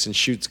hijinks and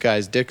shoots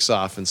guys' dicks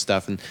off and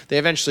stuff. And they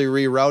eventually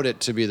rewrote it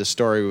to be the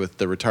story with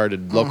the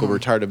local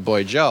retarded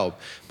boy Joe.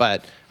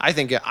 But I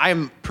think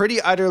I'm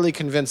pretty utterly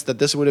convinced that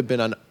this would have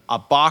been a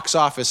box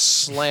office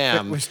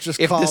slam. It was just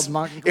called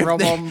Monkey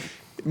RoboCop.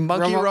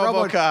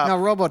 No,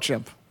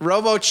 RoboChimp.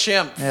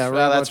 RoboChimp. Yeah,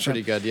 that's RoboChimp.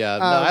 pretty good. Yeah,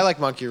 no, I like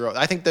Monkey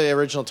I think the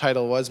original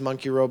title was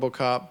Monkey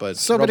RoboCop,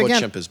 but But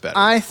again, RoboChimp is better.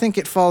 I think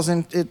it falls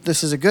in.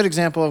 This is a good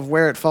example of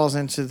where it falls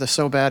into the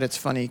so bad it's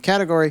funny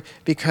category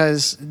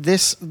because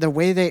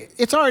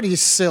it's already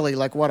silly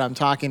like what I'm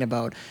talking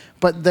about,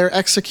 but their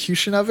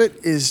execution of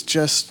it is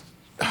just.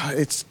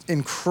 It's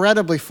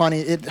incredibly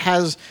funny. It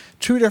has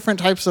two different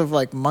types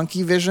of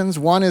monkey visions.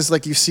 One is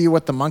you see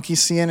what the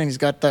monkey's seeing, and he's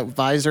got that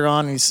visor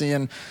on, and he's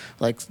seeing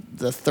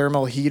the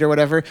thermal heat or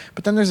whatever.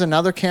 But then there's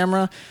another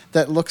camera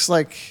that looks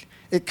like.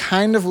 It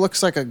kind of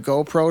looks like a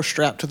GoPro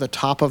strapped to the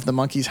top of the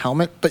monkey's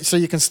helmet, but so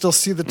you can still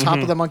see the top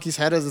of the monkey's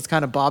head as it's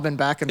kind of bobbing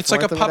back and it's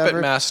forth. like a or Puppet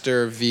whatever.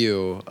 Master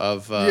view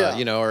of,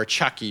 or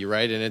Chucky,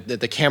 right? And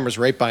the camera's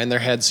right behind their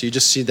head, so you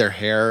just see their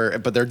hair,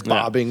 but they're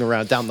bobbing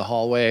around down the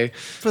hallway.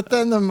 But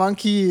then the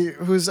monkey,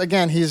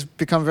 he's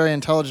become very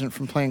intelligent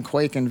from playing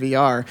Quake in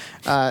VR,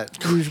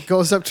 he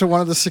goes up to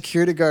one of the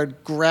security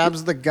guard,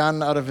 grabs the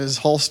gun out of his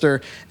holster,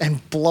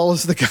 and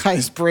blows the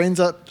guy's brains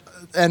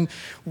And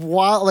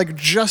while like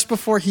just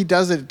before he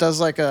does it, it does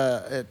like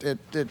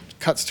it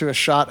cuts to a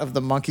shot of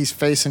the monkey's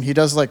face, and he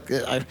does like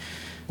I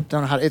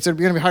don't know how it's going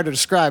to be hard to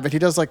describe, but he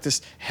does like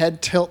this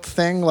head tilt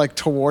thing like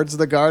towards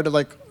the guard,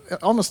 like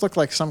it almost looked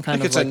like some kind I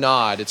think of it's like, a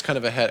nod. It's kind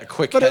of a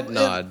quick but head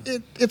nod.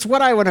 it's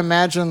what I would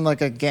imagine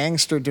like a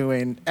gangster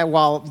doing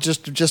while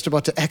just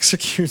about to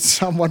execute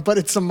someone, but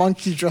it's a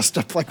monkey dressed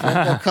up like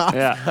RoboCop.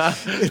 Yeah.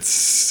 It's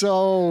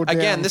so damn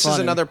Again, this is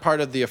funny. another part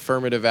of the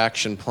affirmative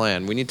action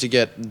plan. We need to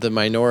get the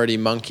minority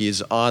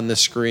monkeys on the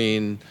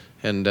screen,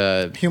 and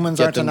Humans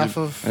get aren't them to- enough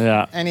of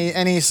Yeah. any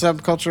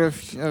subculture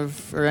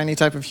of or any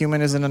type of human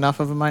isn't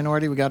enough of a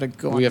minority. We got to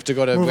go. We have to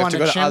go to move we have on to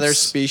go to other chimps.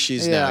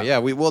 species now. Yeah,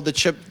 the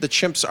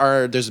chimps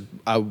are there's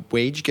a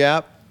wage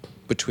gap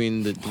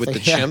between the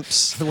Yeah.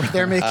 chimps.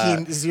 They're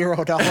making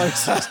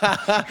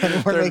 $0,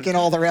 and we're making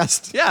all the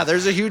rest. Yeah,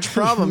 there's a huge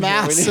problem.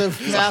 here. We need- Massive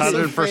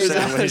 100%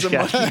 phase wage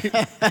out.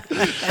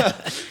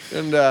 gap.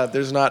 and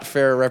there's not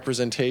fair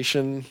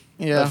representation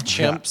Yeah. of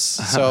chimps.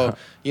 So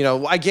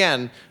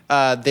again,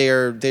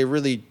 they're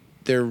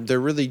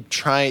really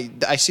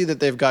trying. I see that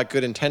they've got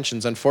good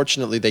intentions.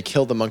 Unfortunately, they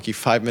kill the monkey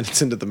 5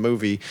 minutes into the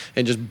movie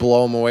and just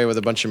blow him away with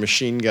a bunch of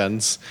machine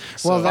guns.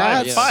 Well, So,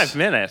 that's- 5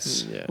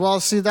 minutes. Yeah. Well,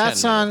 see,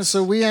 that's 10 on. minutes.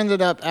 So we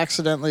ended up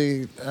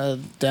accidentally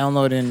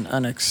downloading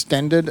an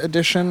extended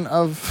edition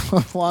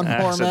of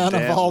Lawnmower Man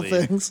of all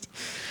Accidentally. things.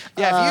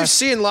 Yeah, if you've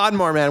seen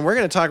Lawnmower Man, we're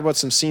going to talk about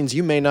some scenes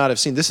you may not have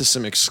seen. This is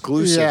some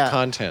exclusive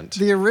content.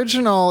 The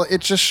original, it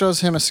just shows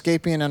him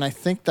escaping, and I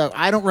think that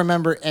I don't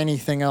remember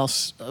anything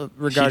else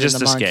regarding just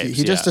the monkey. escapes,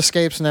 He just yeah.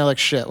 escapes, and they're like,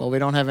 "Shit! Well, we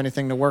don't have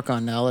anything to work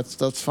on now.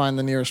 Let's find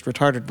the nearest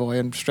retarded boy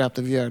and strap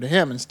the VR to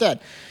him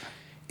instead."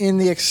 In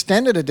the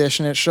extended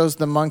edition, it shows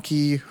the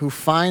monkey who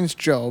finds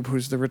Job,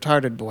 who's the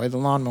retarded boy, the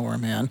Lawnmower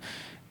Man,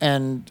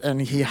 and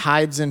he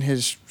hides in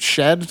his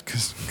shed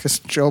because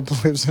Job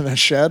lives in a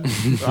shed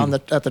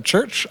at the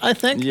church, I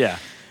think. Yeah.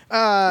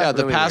 Yeah,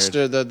 the really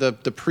pastor,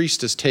 the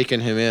priest has taken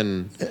him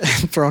in.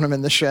 Thrown him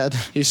in the shed.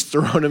 He's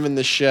thrown him in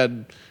the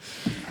shed.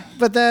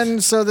 But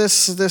then, so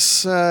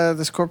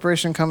this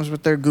corporation comes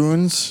with their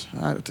goons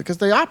because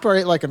they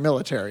operate like a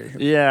military.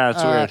 Yeah,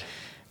 it's weird.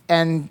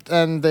 And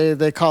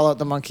they call out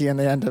the monkey, and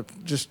they end up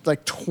just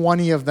like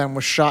 20 of them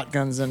with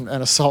shotguns and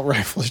assault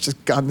rifles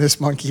just gun this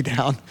monkey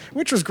down,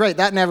 which was great.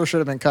 That never should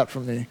have been cut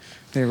from the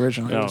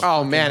original. No. It was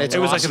Oh man, it's It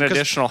was like awesome an 'cause-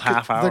 additional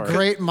half the hour.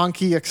 great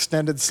monkey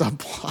extended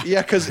subplot.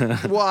 Yeah, because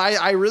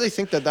I really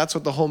think that's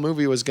what the whole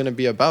movie was going to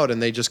be about,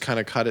 and they just kind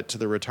of cut it to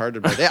the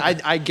retarded. But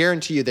I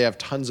guarantee you, they have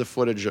tons of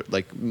footage of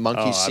like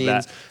monkey Oh, I scenes.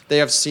 bet. They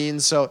have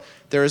scenes. So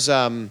there's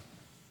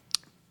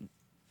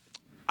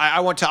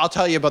I'll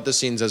tell you about the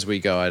scenes as we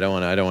go. I don't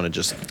want to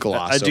just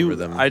gloss over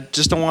them. I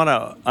just don't want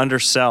to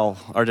undersell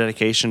our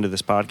dedication to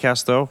this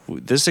podcast, though.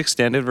 This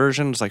extended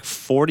version is like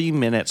 40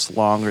 minutes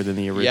longer than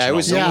the original. yeah, it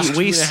was Yeah. almost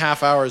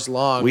 2.5 hours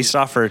long. We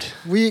suffered.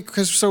 We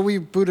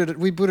booted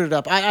it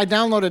up. I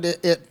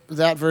downloaded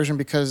that version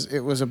because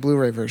it was a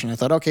Blu-ray version. I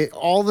thought, okay,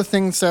 all the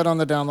things said on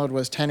the download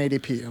was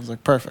 1080p. I was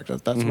like, perfect.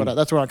 That's what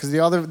because the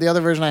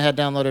other version I had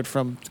downloaded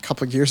from a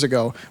couple of years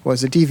ago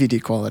was a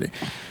DVD quality.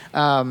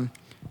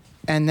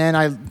 And then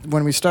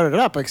when we started it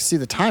up, I could see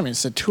the timing. It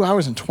said 2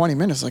 hours and 20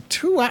 minutes. Like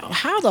 2 hours?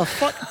 How the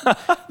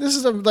fuck? This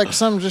is like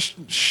some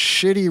just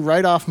shitty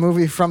write-off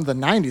movie from the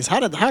 90s.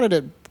 How did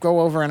it go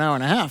over an hour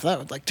and a half? That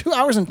was like 2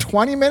 hours and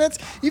 20 minutes.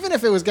 Even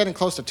if it was getting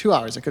close to 2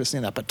 hours, I could have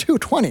seen that. But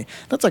 2:20,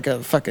 that's like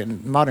a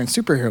fucking modern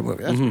superhero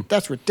movie.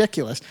 That's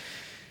ridiculous.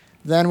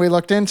 Then we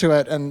looked into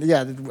it, and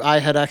yeah, I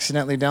had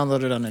accidentally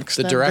downloaded an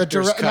extended.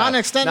 director's cut. Not an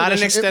extended Not an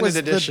edition. extended it was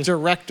edition. The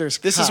director's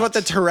This cut. is what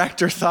the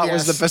director thought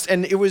was Yes. the best,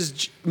 and it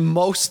was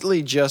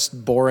mostly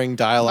just boring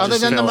dialogue. Other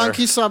than the filler.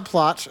 monkey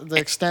subplot, the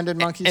extended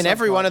monkey and subplot.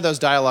 every one of those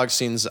dialogue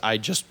scenes, I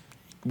just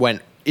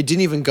went. It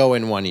didn't even go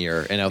in one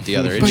ear and out the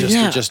other. It But just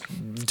yeah. it just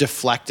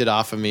deflected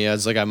off of me. I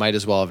was like, I might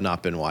as well have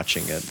not been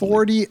watching it.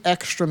 40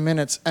 extra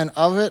minutes, and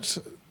of it,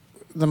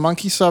 the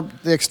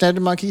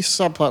extended monkey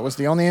subplot was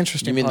the only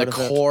interesting You mean part the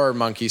of it. core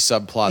monkey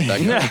subplot? That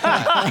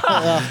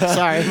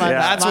Sorry,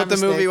 that's my what the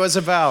mistake. movie was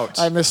about.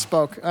 I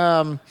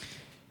misspoke.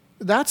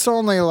 That's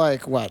only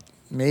like, what,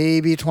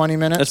 maybe 20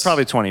 minutes? It's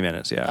probably 20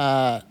 minutes,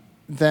 yeah.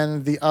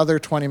 Then the other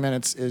 20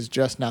 minutes is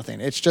just nothing.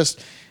 It's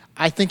just,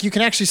 I think you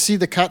can actually see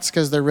the cuts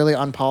because they're really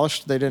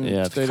unpolished. They didn't,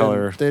 Yeah, the they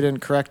color. didn't, they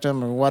didn't correct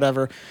them or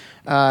whatever.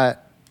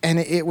 And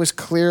it was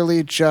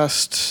clearly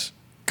just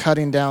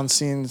cutting down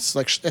scenes,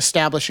 like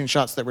establishing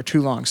shots that were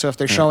too long. So if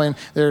they're showing,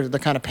 they're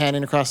kind of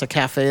panning across a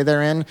cafe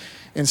they're in,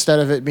 instead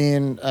of it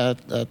being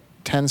a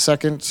 10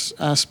 seconds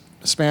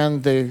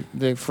span,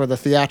 they for the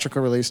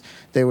theatrical release,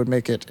 they would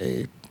make it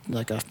a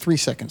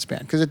 3-second span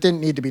because it didn't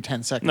need to be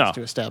 10 seconds No.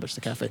 to establish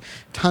the cafe.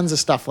 Tons of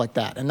stuff like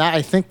that. And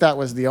I think that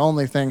was the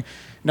only thing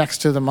next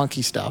to the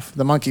monkey stuff,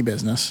 the monkey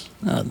business,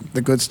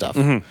 the good stuff.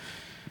 Yeah,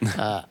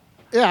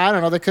 I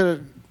don't know. They could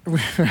have.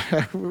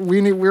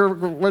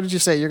 What did you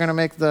say? You're going to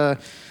make the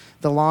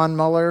Lawn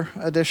Mower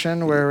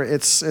edition where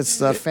it's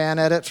the fan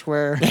edit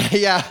where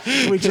yeah,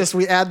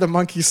 we add the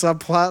monkey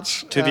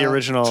subplot To the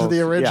original,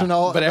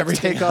 original, but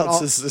everything take out else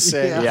all- is the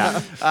same.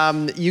 Yeah.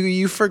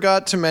 You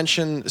forgot to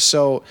mention.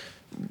 So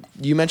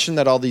you mentioned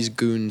that all these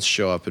goons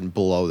show up and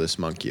blow this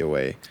monkey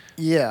away.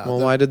 Yeah. Well,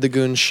 why did the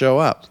goons show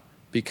up?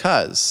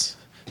 Because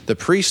the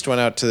priest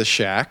went out to the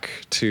shack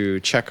to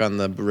check on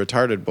the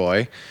retarded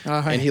boy,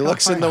 and he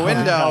looks in the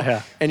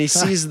window and he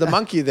sees the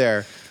monkey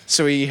there.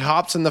 So he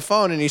hops in the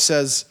phone and he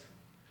says,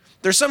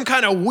 "There's some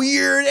kind of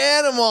weird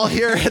animal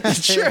here at the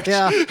church."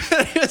 Yeah.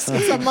 It's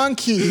a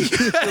monkey,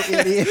 you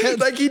idiot.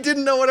 Like he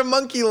didn't know what a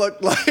monkey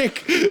looked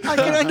like. I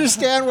can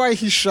understand why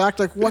he's shocked.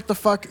 Like, what the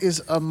fuck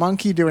is a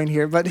monkey doing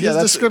here? But his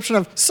description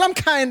of some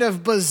kind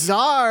of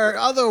bizarre,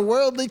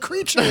 otherworldly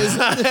creature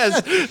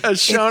has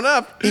shown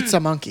up. It's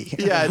a monkey.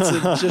 Yeah,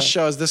 it just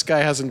shows this guy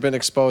hasn't been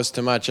exposed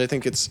to much. I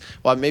think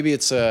maybe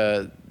it's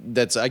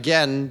that's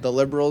again, the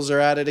liberals are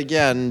at it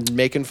again,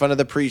 making fun of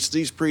the priests.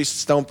 These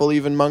priests don't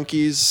believe in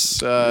monkeys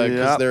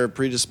because they're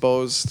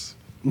predisposed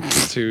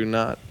to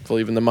not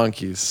believe in the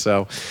monkeys.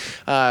 So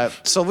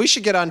we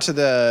should get on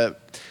to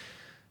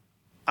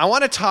I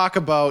want to talk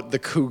about the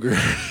cougar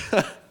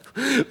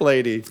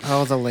lady.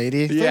 Oh, the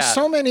lady. Yeah. There's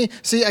so many.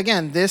 See,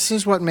 again, this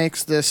is what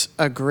makes this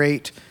a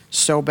great,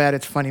 so bad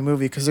it's funny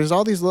movie, because there's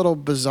all these little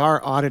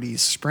bizarre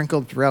oddities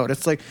sprinkled throughout.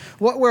 It's like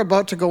what we're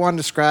about to go on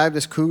describe,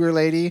 this cougar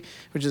lady,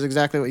 which is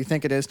exactly what you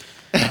think it is.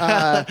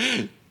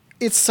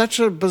 It's such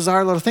a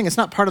bizarre little thing. It's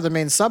not part of the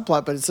main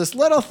subplot, but it's this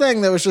little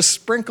thing that was just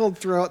sprinkled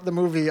throughout the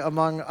movie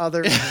among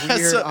other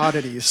weird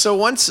oddities. So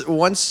once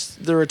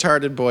the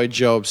retarded boy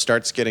Job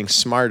starts getting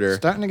smarter,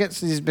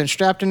 He's been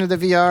strapped into the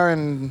VR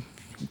and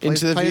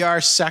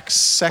VR sex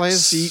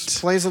seat.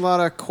 Plays a lot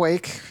of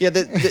Quake.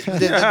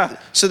 Yeah,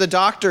 so the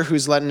doctor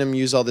who's letting him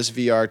use all this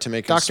VR to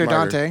make him Dr.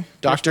 smarter. Dante.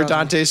 Dr.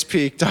 Dante's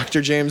Peak.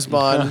 Dr. James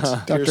Bond.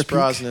 Pierce Peak.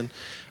 Brosnan.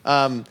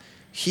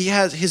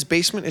 His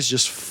basement is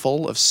just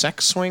full of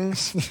sex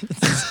swings.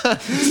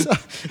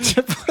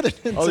 To put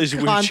it into all these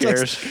weird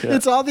context, chairs. Yeah.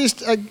 It's all these.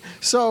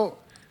 So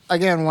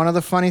again, one of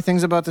the funny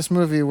things about this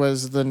movie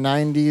was the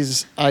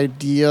 '90s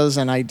ideas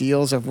and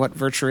ideals of what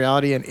virtual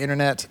reality and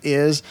internet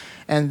is,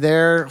 and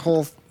their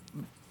whole.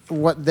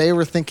 What they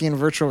were thinking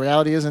virtual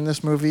reality is in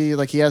this movie.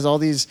 Like, he has all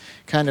these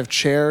kind of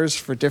chairs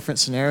for different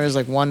scenarios,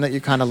 like one that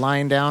you're kind of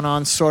lying down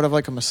on, sort of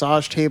like a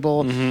massage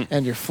table,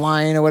 and you're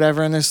flying or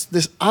whatever. And there's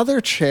this other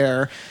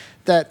chair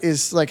that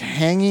is like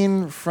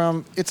hanging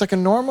from, it's like a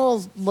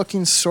normal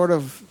looking sort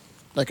of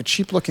like a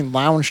cheap looking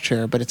lounge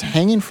chair, but it's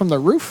hanging from the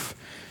roof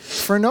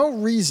for no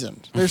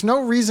reason. There's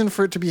no reason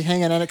for it to be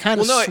hanging, and it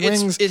kind of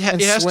swings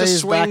and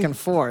sways back and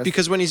forth.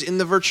 Because when he's in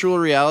the virtual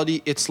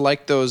reality, it's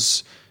like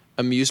those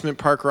amusement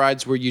park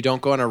rides where you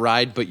don't go on a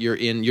ride, but you're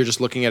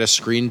just looking at a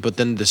screen, but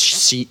then the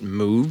seat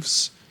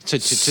moves to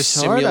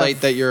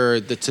simulate that you're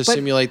in.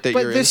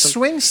 But this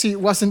swing seat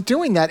wasn't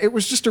doing that. It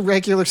was just a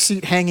regular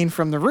seat hanging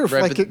from the roof.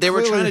 Right, like, but they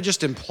were trying to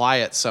just imply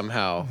it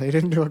somehow. They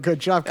didn't do a good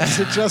job, because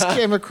it just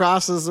came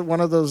across as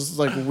one of those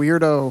like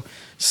weirdo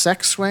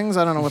sex swings.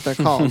 I don't know what they're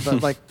called,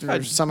 but like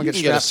someone gets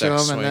strapped to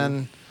them and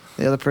then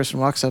the other person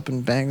walks up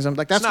and bangs them.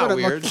 Like, that's not what it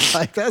weird. looked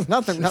like. There's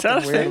nothing that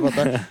a weird thing? about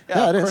that.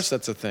 Yeah, it of is. course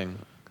that's a thing.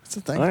 It's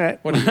a thing. All right.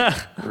 What are you,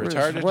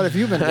 retarded? What have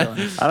you been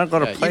doing? I don't go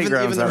to Even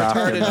playgrounds the that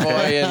often. retarded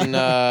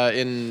boy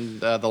in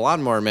The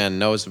Lawnmower Man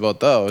knows about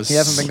those. He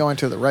hasn't been going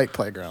to the right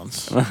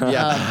playgrounds.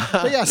 Yeah.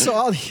 But yeah,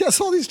 so he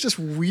has all these just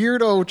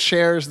weirdo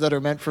chairs that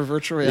are meant for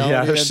virtual reality.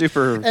 Yeah, they're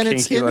super and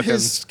it's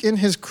kinky in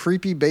his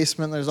creepy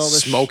basement. There's all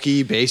this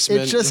Smoky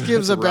basement. It just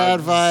gives a bad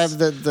rugs.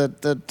 vibe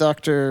that the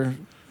Doctor,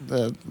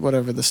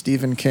 the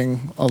Stephen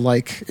King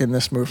alike in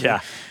this movie. Yeah.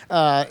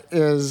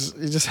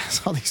 He just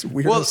has all these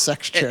weird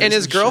sex chairs. And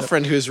his shit.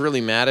 girlfriend, who's really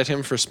mad at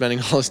him for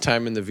spending all his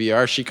time in the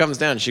VR, she comes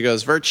down. She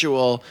goes,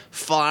 virtual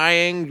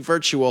flying,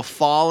 virtual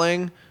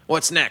falling.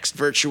 What's next?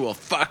 Virtual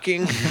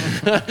fucking.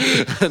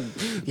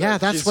 Yeah,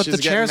 that's what the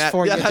getting chair's mad.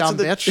 for, Yeah, you that's dumb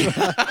what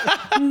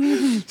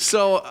bitch.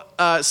 So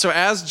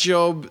as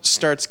Job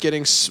starts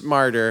getting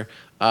smarter,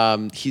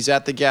 he's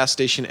at the gas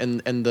station,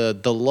 and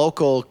the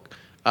local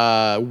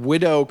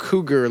widow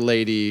cougar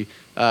lady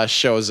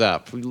shows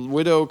up.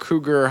 Widow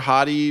cougar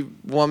hottie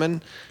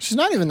woman. She's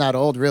not even that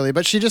old, really,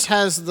 but she just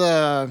has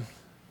the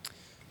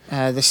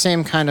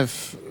same kind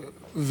of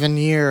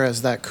veneer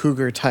as that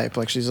cougar type.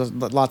 Like, she's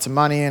lots of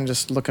money and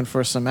just looking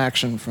for some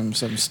action from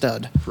some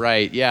stud.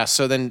 Right. Yeah.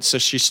 So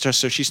she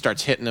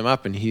starts hitting him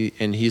up, and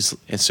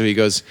so he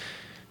goes,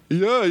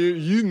 "Yeah,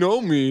 you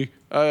know me.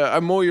 I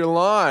mow your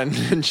lawn."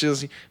 And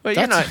she's like, "Well,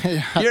 you're not."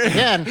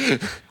 Again,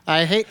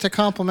 I hate to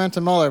compliment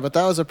a Muller, but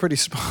that was a pretty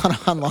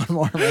spot-on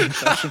Lawnmower Man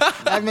impression.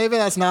 Maybe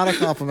that's not a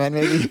compliment.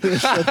 Maybe you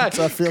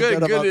should feel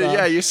good about that.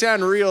 Yeah, you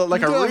sound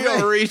like a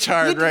real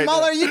retard right now.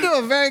 Muller, you do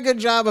a very good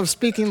job of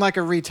speaking like a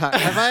retard.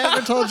 Have I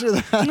ever told you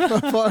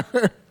that before?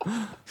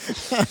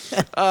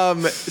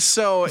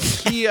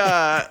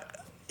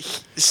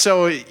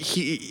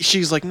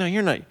 She's like, "No,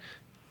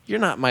 you're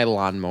not my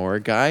lawnmower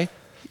guy.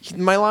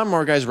 My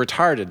lawnmower guy's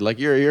retarded. Like,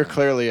 you're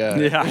clearly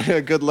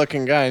a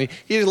good-looking guy. And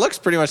he looks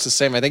pretty much the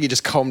same. I think he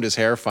just combed his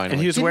hair finally."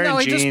 And he was wearing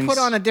he jeans. just put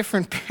on a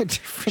different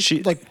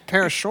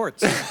pair of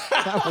shorts.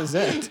 That was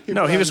it.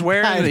 No, he's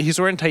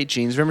wearing tight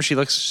jeans. Remember,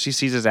 she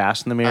sees his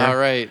ass in the mirror. All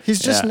right. He's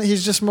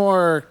just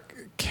more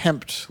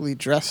kemptly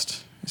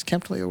dressed. Is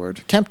Kemptly a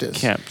word? Kempt is.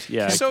 Kempt,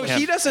 yeah. So Kempt.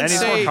 he doesn't And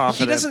he's more say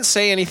confident.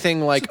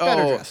 anything like,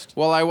 better "Oh, dressed.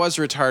 well, I was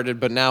retarded,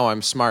 but now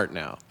I'm smart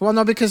now." Well,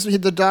 no, because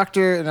the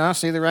doctor, and I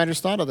see the writers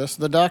thought of this.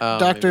 The Dr.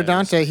 maybe I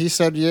Dante, he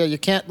said, yeah, you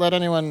can't let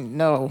anyone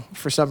know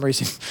for some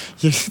reason.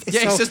 Yeah,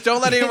 he says,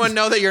 "Don't let anyone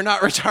know that you're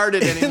not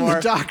retarded anymore."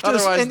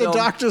 In the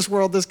doctor's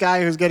world, this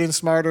guy who's getting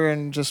smarter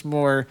and just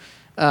more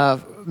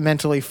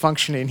mentally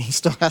functioning, he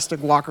still has to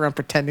walk around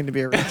pretending to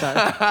be a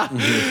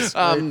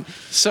retard.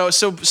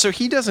 So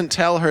he doesn't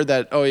tell her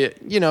that, "Oh,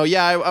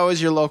 yeah, I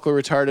was your local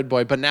retarded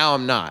boy, but now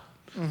I'm not."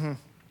 Mm-hmm.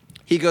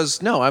 He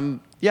goes, "No, I'm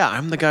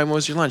the guy who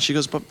mows your lawn." She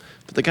goes, but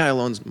the guy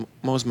who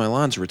mows my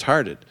lawn's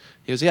retarded."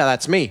 He goes, "Yeah,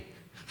 that's me."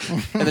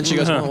 And then she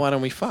goes, "Well, why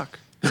don't we fuck?"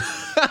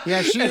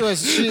 Yeah,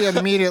 she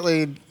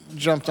immediately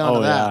jumped onto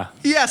Oh, that.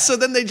 yeah. Yeah, so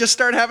then they just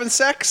start having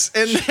sex,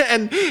 and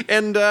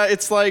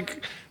it's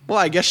like, well,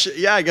 I guess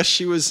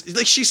she was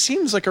like, she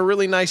seems like a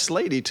really nice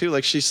lady too.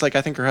 Like, she's like,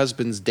 I think her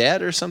husband's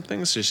dead or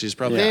something, so she's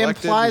probably They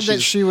neglected, implied and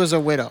that she was a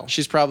widow.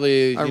 she's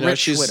probably rich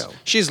she's widow.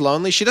 she's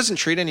lonely. She doesn't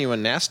treat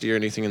anyone nasty or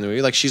anything in the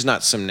movie. Like, she's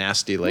not some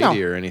nasty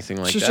lady or anything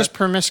like she's that. just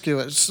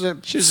promiscuous, She's just a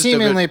bit-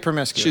 seemingly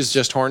promiscuous. She's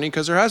just horny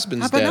because her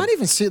husband's but dead. not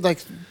even see like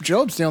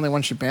Job's the only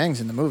one she bangs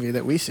in the movie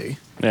that we see.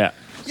 Yeah.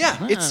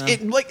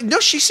 Yeah,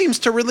 she seems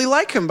to really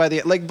like him by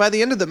the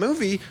end of the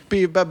movie.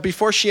 But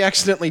before she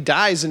accidentally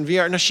dies in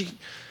VR,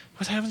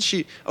 what happens?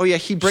 Oh yeah,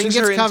 he brings She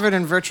her gets in, covered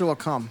in virtual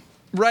cum.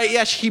 right.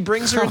 Yeah, he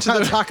brings her into We'll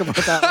the. talk about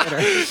that later.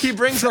 He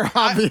brings For her.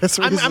 obvious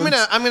I'm reasons.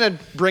 gonna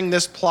bring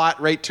this plot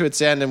right to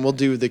its end, and we'll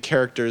do the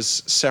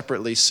characters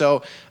separately.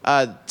 So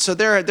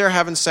they're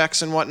having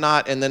sex and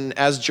whatnot, and then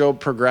as Job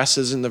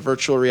progresses in the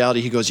virtual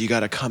reality, he goes, "You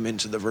got to come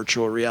into the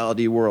virtual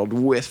reality world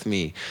with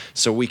me,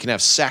 so we can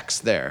have sex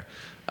there."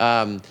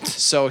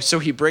 So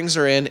he brings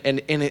her in,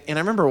 and I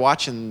remember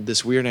watching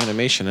this weird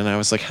animation, and I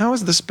was like, how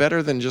is this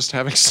better than just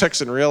having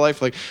sex in real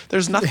life? Like,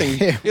 there's nothing.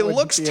 It wouldn't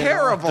looks be at all.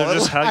 terrible. They're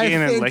just hugging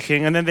and think-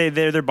 licking, and then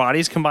their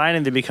bodies combine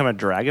and they become a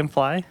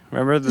dragonfly.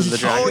 Remember the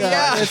dragonfly?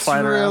 yeah, just it's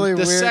flying around? really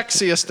The weird.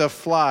 sexiest of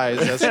flies,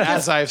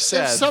 as I've If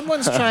said.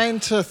 someone's trying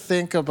to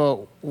think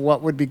about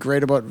what would be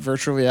great about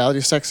virtual reality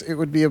sex, it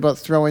would be about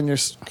throwing your.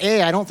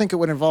 I don't think it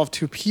would involve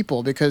two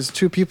people because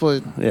two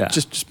people Yeah.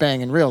 just bang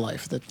in real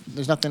life. That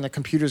there's nothing the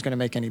computer's going to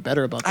make any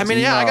better about. This. I mean,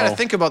 yeah, I got to No.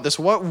 think about this.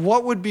 What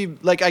would be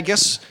like? I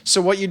guess so.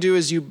 What you do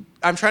is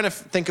I'm trying to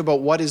think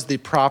about what is the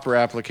proper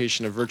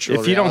application of virtual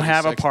If you don't reality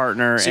have a sex.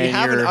 partner so you and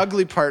have an you're-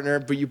 ugly partner,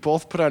 but you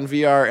both put on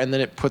VR, and then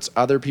it puts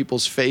other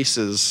people's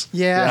faces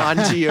Yeah.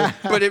 onto you,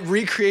 but it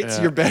recreates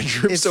your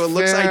bedroom, It's so it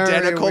looks very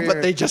identical, but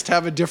weird. they just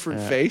have a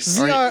different face.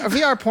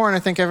 VR porn, I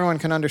think everyone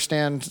can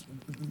understand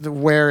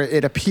where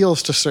it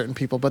appeals to certain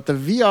people, but the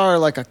VR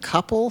like a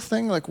couple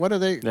thing, like what are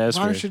they? That's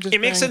why don't weird. you just It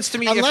makes bang? sense to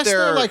me if unless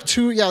they're- like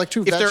two,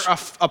 If they're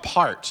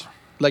apart.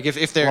 Like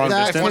if they're Long if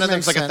distance? one of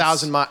them's like Makes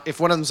sense. if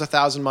one of them's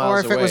 1,000 miles or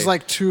if away. it was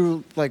like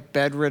two like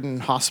bedridden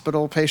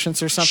hospital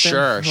patients or something.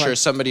 sure, like,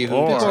 somebody who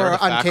Or- doesn't or have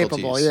the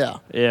incapable. faculties.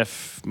 Yeah.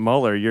 If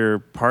Mueller, your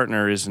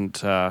partner,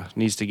 isn't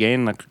needs to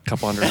gain like a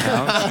couple hundred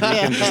pounds, you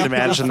can just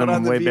imagine Put on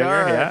them the way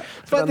VR. bigger. Yeah.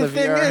 Put But on the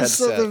thing VR is,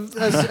 so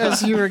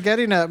as you were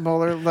getting at,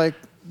 Mueller, like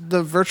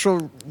the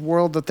virtual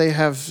world that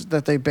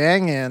they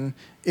bang in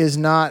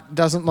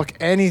doesn't look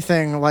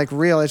anything like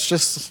real. It's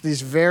just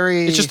these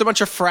very. It's just a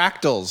bunch of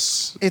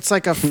fractals. It's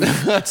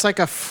like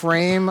a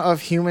frame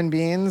of human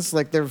beings.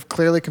 Like they're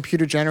clearly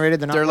computer generated.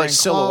 They're not They're like wearing clothes.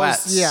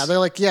 silhouettes. Yeah, they're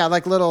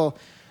like little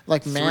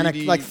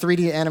 3D like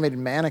 3D animated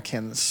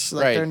mannequins.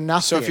 Like Right. they're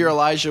nothing. So if you're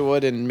Elijah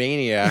Wood in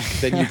Maniac,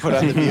 then you put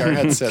on the VR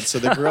headset. So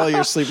the girl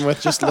you're sleeping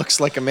with just looks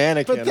like a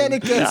mannequin. But then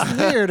it gets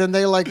weird, and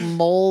they like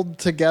mold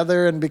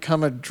together and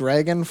become a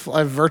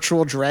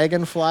virtual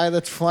dragonfly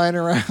that's flying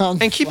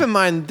around. And keep in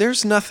mind,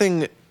 there's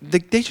nothing.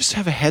 They just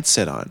have a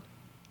headset on,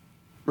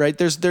 right?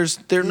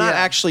 They're not Yeah.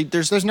 actually.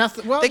 There's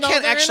nothing. Well, They no,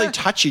 can't they're in actually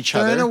touch each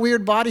They're in other. a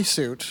weird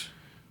bodysuit.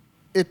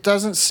 It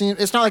doesn't seem.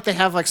 It's not like they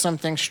have like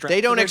something strapped.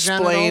 They don't to their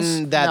explain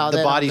genitals. that No, the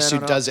they don't- they bodysuit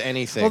don't know. does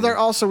anything. Well, they're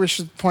also. We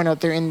should point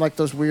out they're in like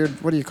those weird.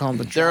 What do you call them?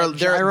 The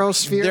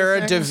gyrosphere. They're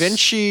a Da things?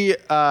 Vinci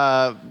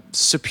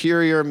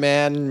superior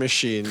man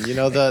machine. You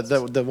know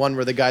the one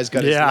where the guy's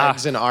got his Yeah.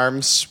 legs and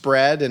arms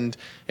spread, and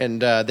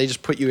they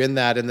just put you in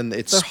that, and then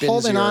it They're spins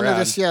holding you on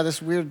around. to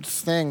this weird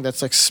thing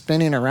that's like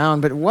spinning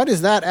around. But what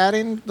is that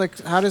adding? Like,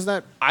 how does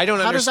that? I don't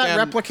How does that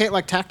understand- replicate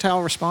like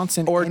tactile response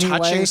in Or any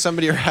touching way?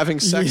 somebody or having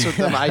sex with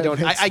them. Yeah, I don't.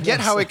 it makes I get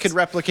no how it sense. could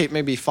replicate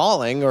maybe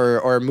falling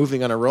or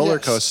moving on a roller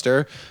Yes.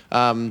 coaster.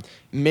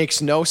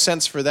 Makes no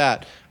sense for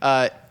that.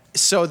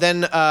 So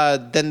then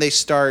they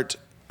start.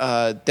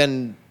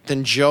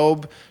 Then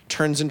Job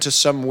turns into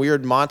some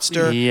weird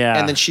monster. Yeah.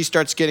 And then she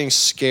starts getting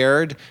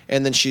scared.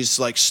 And then she's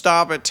like,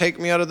 "Stop it! Take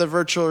me out of the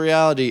virtual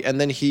reality." And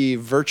then he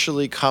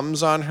virtually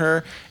comes on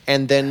her.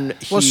 And then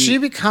Well, she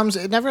becomes.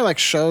 It never like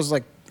shows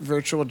like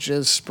virtual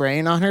jizz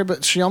spraying on her,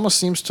 but she almost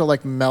seems to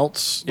like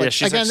melt. Yeah, Like,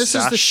 she's again, like this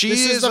is the She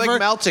this is the like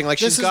melting, like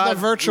this she's is got the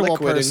virtual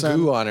liquid person, and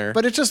goo on her.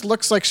 But it just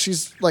looks like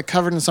she's like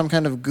covered in some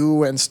kind of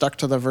goo and stuck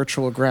to the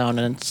virtual ground.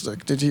 And it's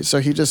like, he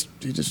just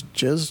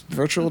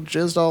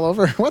jizzed all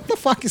over. What the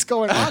fuck is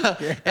going on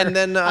here? And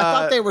then I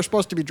thought they were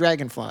supposed to be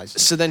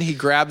dragonflies. so then he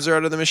grabs her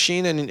out of the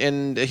machine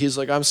and he's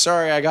like, I'm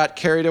sorry, I got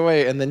carried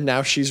away. And then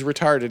now she's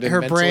retarded. And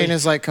Her mentally- brain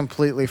is like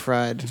completely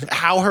fried.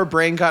 how her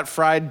brain got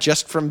fried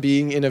just from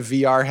being in a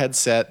VR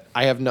headset.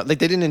 I have no, like,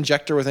 they didn't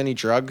inject her with any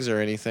drugs or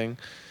anything.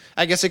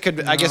 I guess it could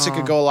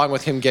go along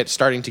with him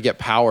starting to get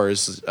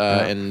powers,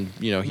 and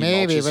he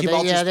Maybe, mulches, but he they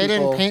mulches didn't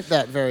people. paint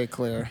that very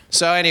clear.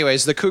 So,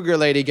 anyways, the cougar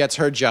lady gets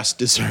her just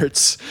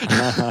desserts,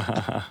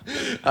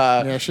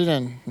 Yeah, she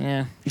didn't.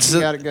 Yeah, she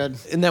got it good.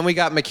 and then we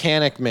got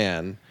Mechanic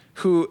Man,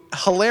 who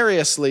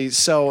hilariously,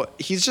 so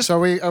he's just. So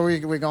are we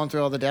going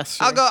through all the deaths?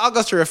 Here? I'll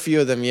go through a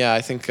few of them. Yeah,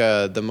 I think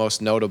the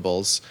most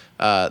notables.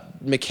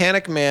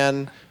 Mechanic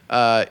Man.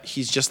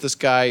 He's just this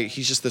guy.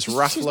 He's just this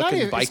rough-looking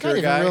He's not biker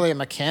even guy. really a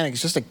mechanic.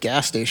 He's just a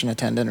gas station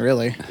attendant,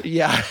 really.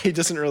 Yeah, he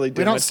doesn't really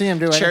do. We don't much. see him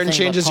do anything but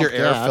changes your pump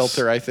air gas.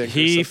 filter, I think. or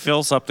He something.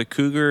 fills up the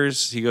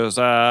Cougars. He goes,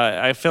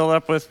 I fill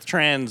up with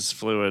trans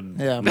fluid.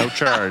 Yeah. No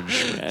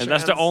charge. And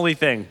that's the only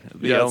thing.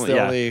 Yeah, that's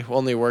the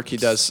only work he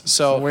does.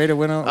 So Way to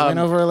win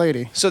over a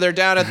lady. So they're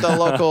down at the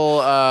local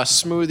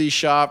smoothie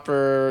shop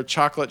or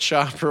chocolate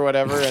shop or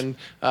whatever, and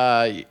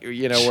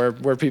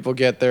where people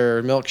get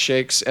their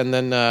milkshakes, and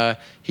then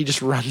he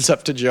just runs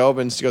up to Job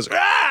and goes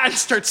and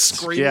starts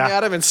screaming Yeah.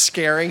 at him and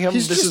scaring him.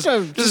 He's This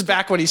is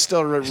back when he's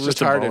still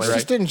just a retarded, bully. right?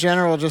 Just in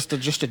general, just a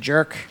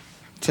jerk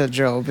to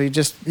Job.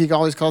 He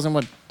always calls him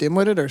what,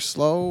 dimwitted or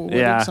slow-witted,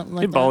 Yeah. something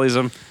like He that. bullies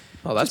him.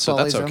 Oh, that's Just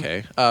bullies him.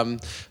 okay.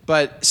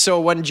 But so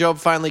when Job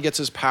finally gets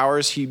his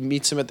powers, he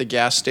meets him at the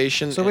gas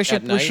station. So we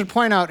at night. should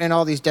point out in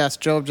all these deaths,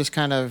 Job just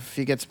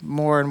he gets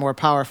more and more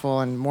powerful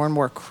and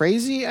more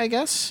crazy, I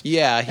guess.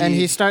 Yeah, and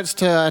he starts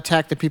to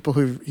attack the people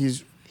who've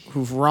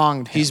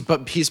wronged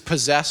him. He's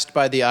possessed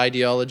by the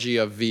ideology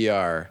of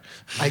VR.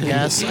 I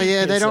guess.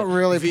 Yeah, they don't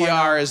really point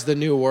VR out. is the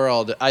new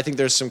world. I think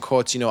there's some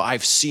quotes.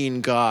 I've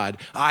seen God.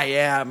 I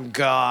am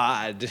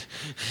God.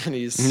 And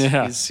he's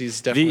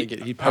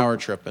definitely power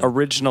tripping.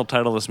 Original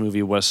title of this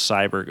movie was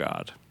Cyber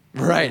God.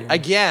 Right.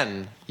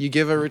 Again, you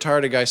give a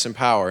retarded guy some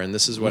power, and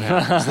this is what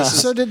happens. This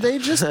is, So did they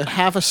just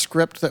have a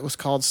script that was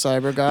called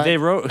Cyber God? They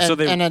wrote- and, so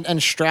they-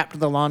 and strapped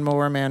the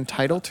Lawnmower Man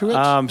title to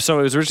it. So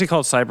it was originally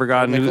called Cyber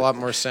God. make a lot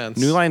more sense.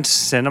 New Line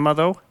Cinema,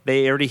 though,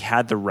 they already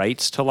had the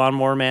rights to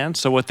Lawnmower Man.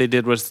 So what they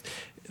did was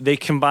they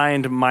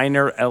combined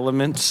minor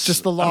elements.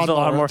 Just the of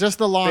lawnmower. Just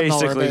the lawnmower,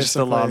 Basically, just the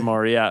basically.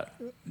 lawnmower, yeah.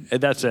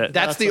 And that's it.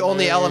 That's the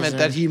only amazing. element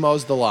that he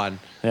mows the lawn.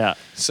 yeah.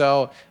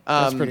 So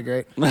That's pretty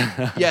great.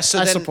 yeah. So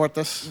I then, support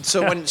this.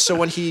 So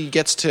when he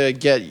gets to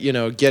get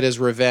his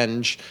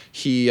revenge,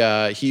 he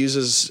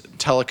uses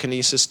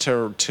telekinesis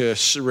to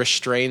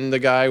restrain the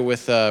guy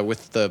with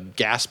the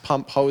gas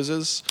pump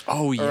hoses.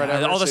 Oh, or yeah.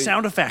 whatever. All the So-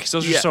 sound effects.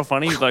 Those Yeah. are so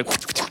funny. Like,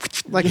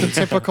 Like the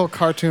typical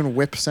cartoon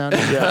whip sound,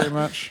 pretty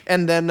much.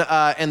 And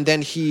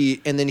then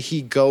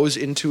he goes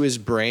into his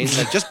brain,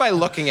 like, just by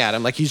looking at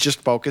him, like he's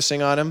just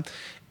focusing on him,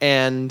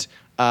 and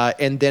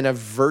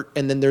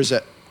then there's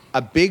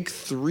a big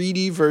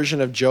 3D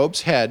version of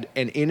Job's head,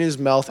 and in his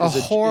mouth A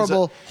is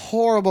horrible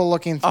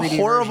looking 3D a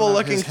horrible version of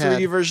looking his 3D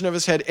head. version of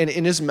his head, and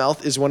in his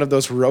mouth is one of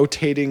those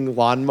rotating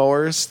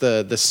lawnmowers,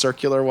 the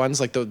circular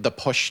ones, like the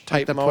push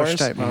type the mowers. push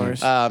type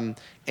mowers.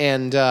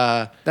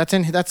 That's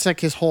That's like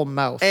his whole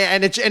mouth.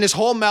 and his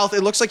whole mouth.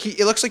 It looks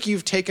like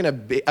you've taken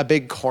a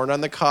big corn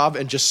on the cob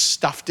and just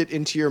stuffed it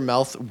into your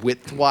mouth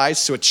widthwise,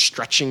 so it's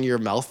stretching your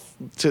mouth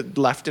to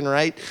left and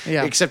right.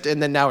 Yeah.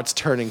 And then now it's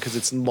turning because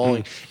it's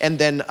mulling. And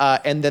then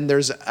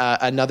there's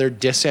another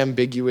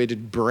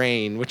disambiguated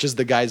brain, which is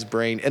the guy's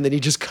brain. And then he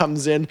just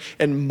comes in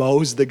and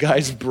mows the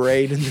guy's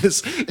brain in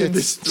this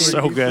 3D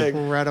so good.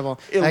 thing. Incredible.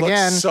 It Again,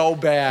 looks so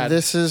bad.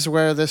 This is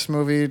where this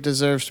movie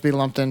deserves to be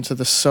lumped into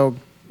the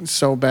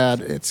so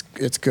bad it's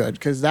good,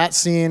 because that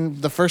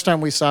scene, the first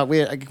time we saw it,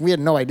 we had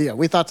no idea.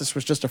 We thought this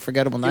was just a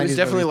forgettable 90s It was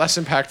definitely movie. less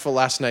impactful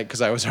last night because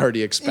I was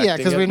already expecting Yeah,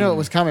 because we it. knew it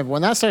was coming. But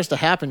when that starts to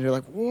happen, you're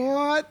like,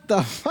 what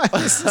the fuck?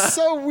 This is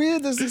so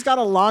weird. He's got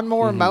a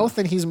lawnmower mouth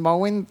and he's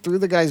mowing through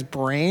the guy's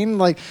brain.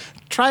 Like,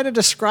 try to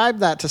describe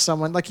that to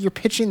someone. Like, you're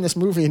pitching this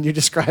movie and you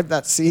describe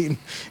that scene.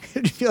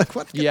 You'd be like,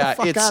 what? Get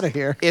the fuck out of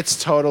here.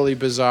 It's totally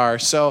bizarre.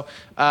 So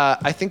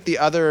I think the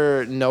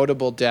other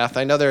notable death,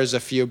 I know there's a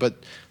few, but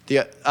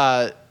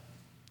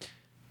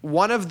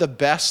one of the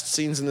best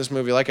scenes in this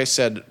movie, like I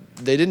said,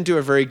 they didn't do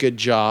a very good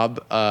job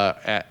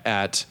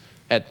at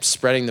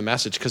spreading the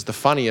message, because the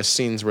funniest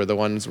scenes were the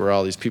ones where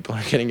all these people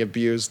are getting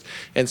abused.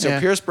 And so Yeah.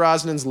 Pierce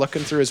Brosnan's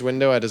looking through his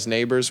window at his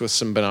neighbors with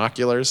some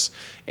binoculars,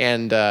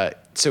 and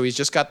so he's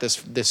just got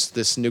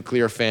this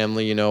nuclear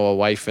family, a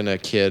wife and a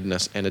kid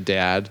and a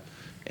dad.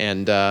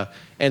 And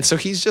And so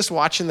he's just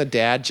watching the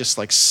dad just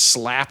like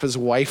slap his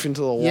wife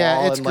into the wall.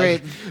 Yeah, it's and,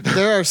 great. like,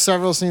 There are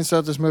several scenes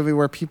throughout this movie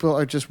where people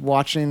are just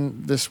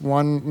watching this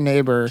one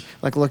neighbor,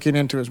 like looking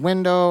into his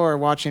window or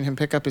watching him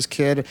pick up his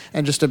kid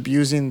and just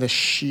abusing the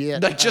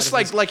shit. like out just of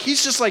like his- like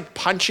he's just like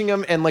punching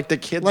him, and like the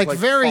kid's like like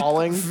very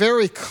falling.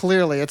 very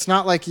clearly. It's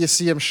not like you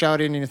see him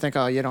shouting and you think,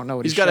 oh, you don't know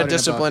what He's he's got to shouting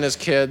discipline about. his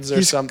kids or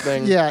He's-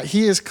 something. Yeah,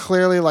 he is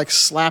clearly like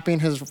slapping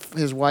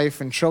his wife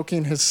and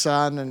choking his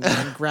son and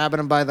grabbing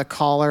him by the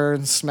collar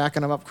and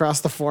smacking him up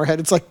across the forehead.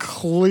 It's like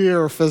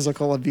clear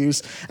physical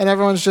abuse, and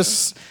everyone's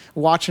just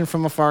watching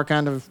from afar,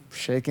 kind of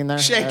shaking their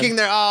Shaking head.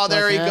 their, oh,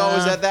 there Like, he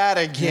goes "Yeah, at that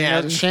you know,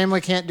 again. shame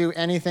we can't do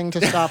anything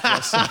to stop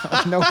this.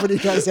 Nobody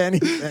does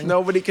anything.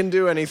 Nobody can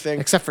do anything.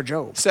 Except for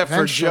Job. Except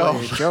for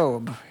Eventually,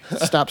 Job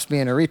stops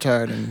being a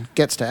retard and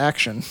gets to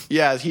action.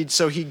 Yeah, he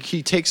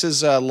takes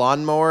his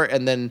lawnmower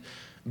and then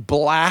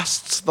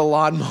blasts the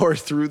lawnmower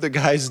through the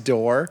guy's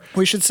door.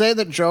 We should say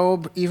that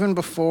Job, even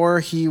before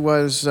he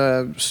was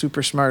a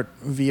super smart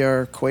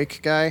VR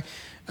Quake guy,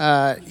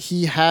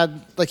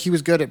 he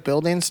was good at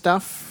building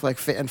stuff,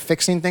 and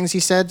fixing things. He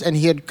said, and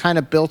he had kind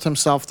of built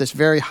himself this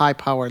very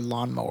high-powered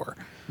lawnmower.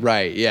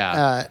 Right,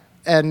 yeah.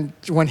 And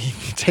when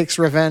he takes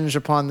revenge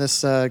upon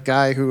this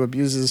guy who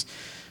abuses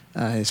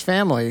his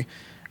family,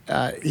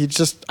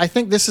 I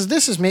think this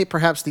is made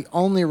perhaps the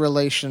only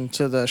relation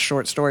to the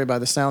short story by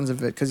the sounds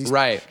of it, because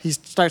he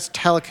starts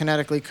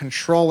telekinetically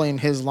controlling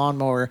his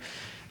lawnmower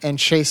and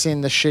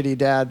chasing the shitty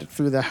dad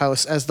through the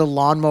house as the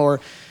lawnmower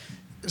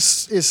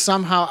is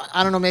somehow,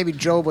 I don't know, maybe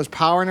Job was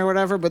powering or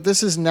whatever, but this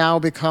has now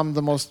become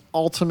the most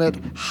ultimate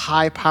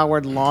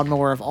high-powered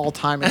lawnmower of all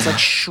time. It's like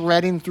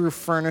shredding through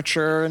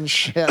furniture and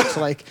shit.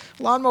 Like,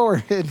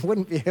 lawnmower, it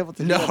wouldn't be able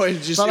to do No,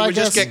 it. it But I would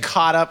just guess, get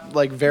caught up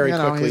like very you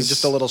know, quickly. he's-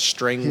 Just a little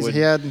string would.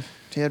 he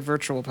had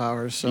virtual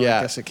powers, so Yeah.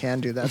 I guess it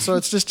can do that. So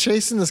it's just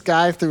chasing this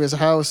guy through his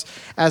house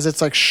as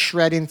it's like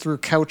shredding through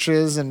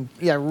couches and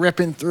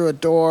ripping through a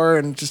door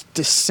and just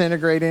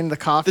disintegrating the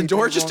coffee. The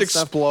door table just and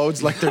stuff.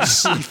 explodes like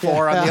there's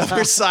C4 on the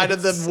other side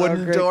of the It's so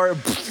wooden great. door.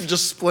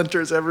 Just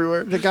splinters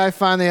everywhere. The guy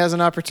finally has an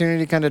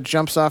opportunity, kind of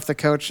jumps off the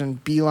couch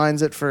and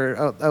beelines it for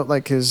out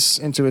like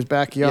into his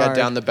backyard. Yeah,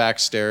 down the back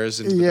stairs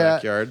into the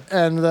backyard.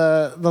 And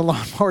the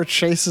lawnmower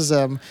chases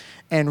him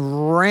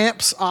and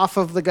ramps off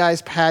of the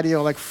guy's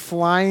patio, like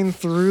flying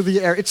through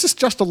the air. It's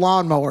just a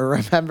lawnmower,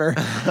 remember,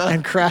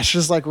 and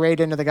crashes like right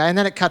into the guy. And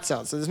then it cuts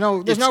out. So there's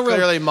no It's real.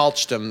 clearly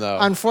mulched him though.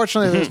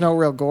 Unfortunately, there's no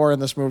real gore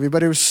in this movie,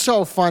 but it was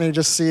so funny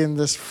just seeing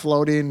this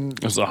floating.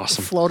 It was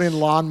awesome. Floating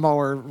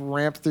lawnmower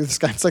ramp through the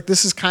sky. It's like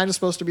this is kind of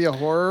supposed to be a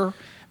horror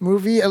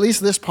movie. At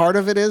least this part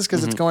of it is,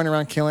 because it's going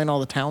around killing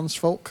all the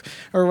townsfolk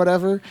or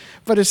whatever.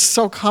 But it's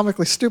so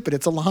comically stupid.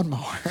 It's a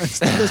lawnmower.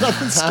 There's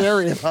nothing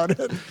scary about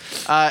it.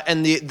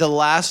 And the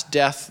last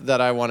death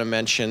that I want to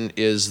mention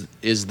is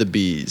the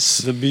bees.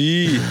 The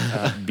bee.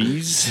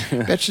 Bees.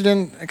 Bet you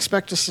didn't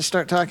expect us to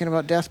start talking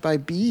about death by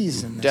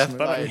bees in this Death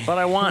movie. by But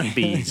I want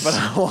bees. But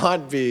I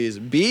want bees.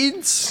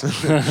 Beads?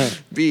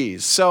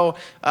 Bees. So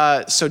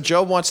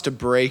Job wants to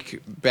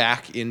break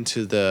back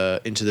into the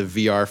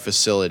VR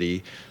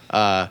facility,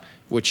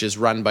 which is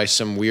run by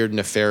some weird,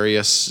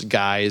 nefarious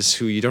guys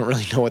who you don't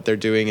really know what they're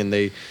doing, and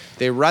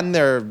they run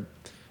their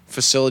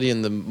facility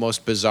in the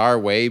most bizarre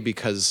way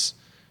because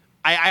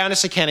I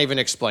honestly can't even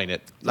explain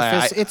it.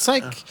 It's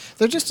like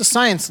they're just a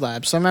science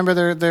lab. So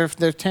remember,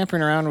 they're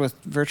tampering around with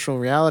virtual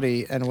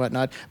reality and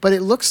whatnot. But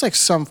it looks like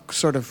some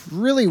sort of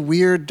really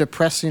weird,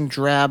 depressing,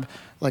 drab,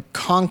 like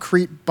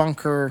concrete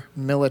bunker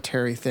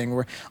military thing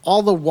where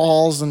all the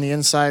walls and the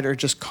inside are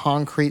just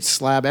concrete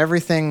slab.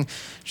 Everything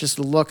just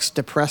looks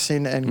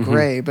depressing and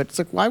gray. But it's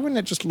like, why wouldn't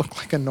it just look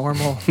like a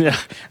normal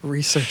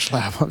research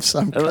lab of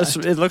some kind?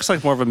 It looks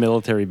like more of a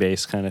military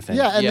base kind of thing.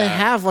 Yeah, and Yeah. they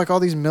have like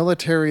all these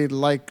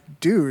military-like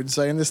dudes.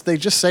 Like, and they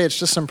just say it's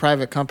just some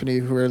private company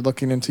who are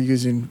looking into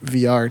using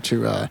VR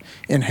to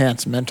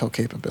enhance mental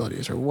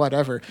capabilities or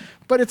whatever.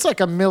 But it's like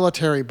a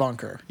military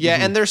bunker. Yeah,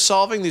 and they're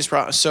solving these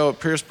problems. So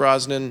Pierce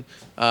Brosnan,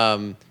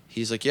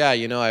 he's like, yeah,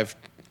 I've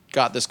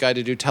got this guy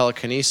to do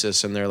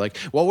telekinesis, and they're like,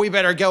 well, we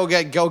better go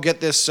get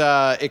this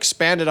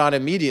expanded on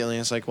immediately.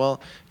 And it's like, well,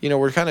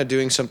 we're kind of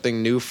doing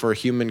something new for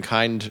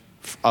humankind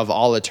of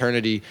all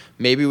eternity.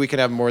 Maybe we can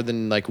have more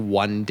than like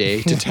 1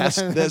 day to test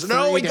this.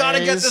 No, we 3 got to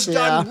get days, this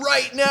done yeah.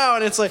 right now.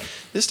 And it's like,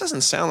 this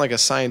doesn't sound like a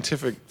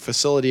scientific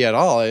facility at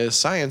all.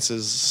 Science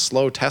is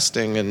slow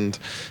testing and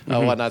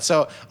whatnot.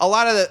 So a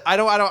lot of it,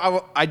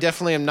 I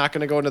definitely am not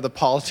going to go into the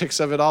politics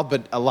of it all,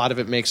 but a lot of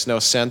it makes no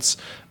sense.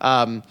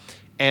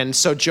 And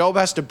so Job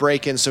has to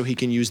break in so he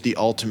can use the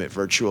ultimate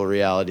virtual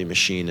reality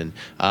machine.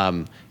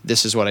 And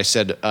this is what I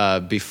said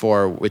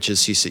before, which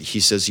is he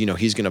says,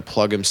 he's going to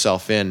plug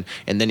himself in,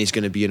 and then he's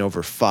going to be in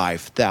over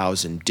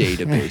 5,000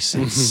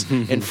 databases.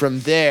 And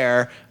from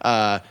there,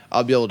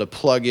 I'll be able to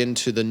plug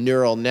into the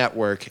neural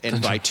network. And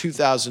by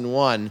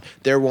 2001,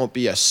 there won't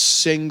be a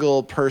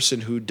single person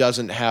who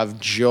doesn't have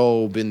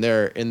Job in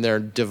their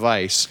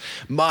device.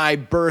 My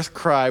birth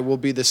cry will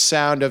be the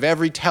sound of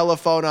every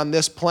telephone on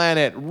this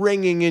planet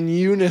ringing in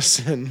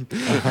unison.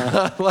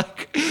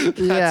 Like, that's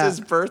Yeah. his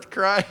birth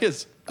cry.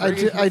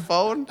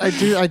 phone.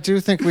 I do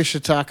think we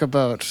should talk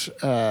about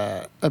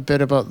a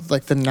bit about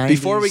like the 90s.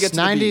 Before we get to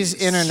the 90s bees.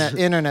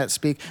 internet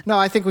speak. No,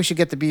 I think we should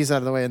get the bees out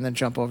of the way and then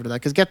jump over to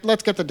that because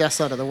let's get the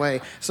deaths out of the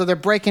way. So they're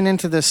breaking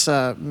into this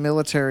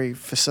military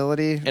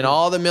facility, And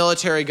all the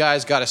military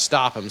guys got to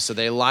stop them, so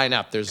they line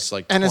up. There's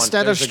like And 20, instead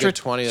of there's a good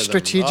 20 of them.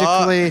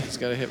 strategically- He's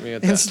going to hit me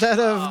at that. instead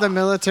of the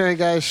military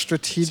guys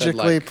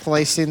strategically like-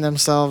 placing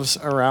themselves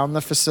around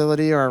the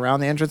facility or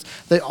around the entrance,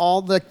 they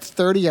all like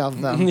 30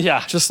 of them,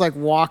 Yeah. just like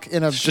walk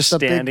in a Just a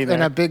big standing in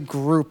there. a big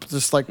group,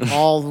 just like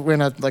all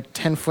in a like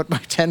 10 foot by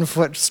 10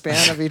 foot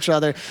span of each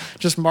other,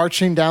 just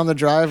marching down the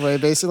driveway.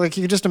 Basically, like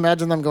you could just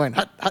imagine them going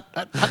hut hut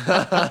hut hut,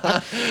 hut, hut,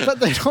 hut. But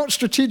they don't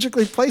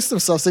strategically place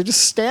themselves. They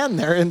just stand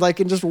there in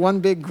just one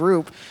big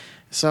group.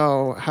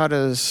 So how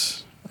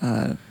does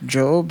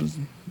Job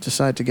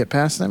decide to get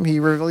past them? He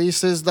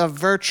releases the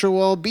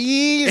virtual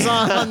bees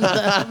on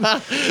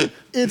them.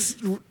 It's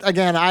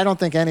again, I don't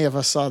think any of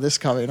us saw this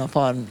coming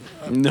upon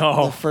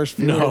No. the first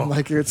viewing. No.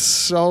 Like it's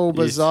so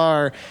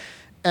bizarre.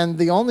 And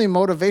the only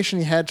motivation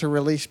he had to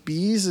release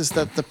bees is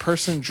that the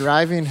person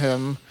driving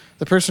him,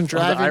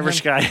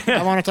 Irish guy.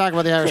 I want to talk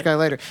about the Irish guy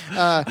later.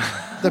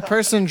 The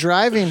person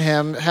driving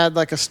him had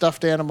like a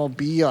stuffed animal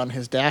bee on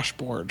his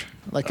dashboard,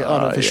 like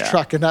out of his yeah.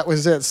 truck, and that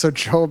was it. So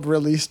Job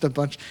released a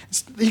bunch.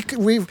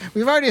 We've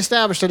already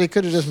established that he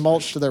could have just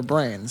mulched their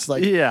brains.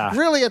 Like, Yeah.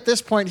 really, at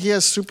this point, he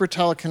has super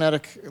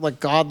telekinetic,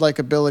 like godlike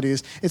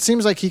abilities. It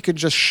seems like he could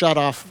just shut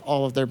off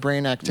all of their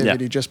brain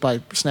activity Yeah. just by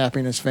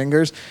snapping his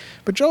fingers.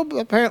 But Job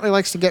apparently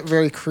likes to get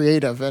very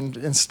creative and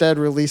instead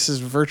releases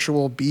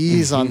virtual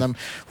bees on them,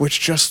 which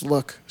just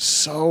look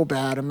so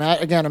bad.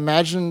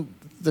 Imagine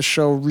the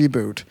show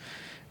Reboot,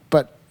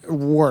 but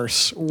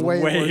worse,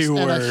 way Way worse. And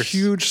a worse.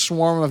 huge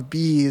swarm of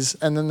bees,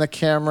 and then the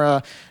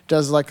camera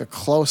does like a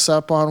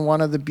close-up on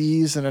one of the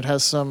bees, and it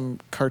has some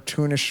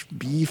cartoonish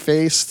bee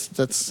face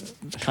that's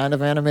kind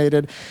of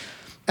animated.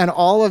 And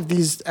all of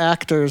these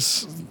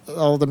actors,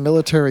 all the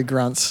military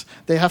grunts,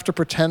 they have to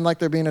pretend like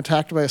they're being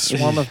attacked by a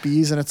swarm of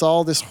bees, and it's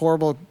all this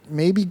horrible,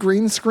 maybe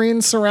green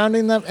screen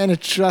surrounding them, and it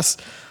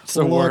just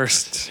the looks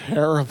worst.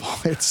 terrible.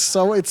 It's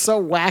so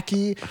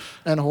wacky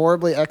and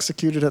horribly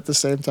executed at the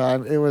same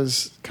time. It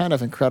was kind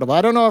of incredible.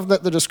 I don't know if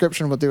the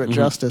description will do it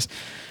justice,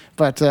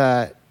 but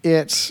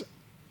it's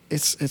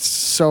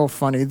so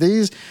funny.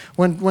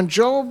 When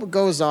Job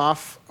goes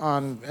off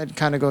on and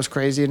kind of goes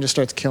crazy and just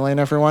starts killing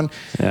everyone,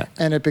 Yeah.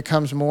 and it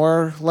becomes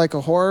more like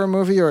a horror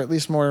movie, or at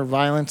least more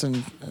violent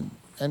and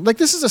like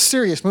this is a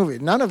serious movie.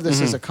 None of this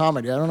is a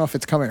comedy. I don't know if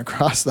it's coming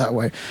across that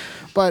way,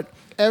 but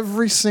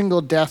every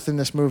single death in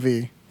this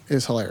movie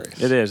is hilarious.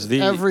 It is.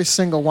 Every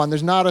single one.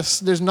 There's not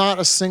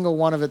a single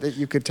one of it that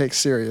you could take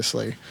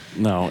seriously.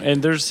 No,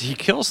 and he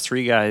kills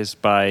 3 guys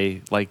by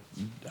like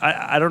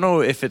I don't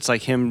know if it's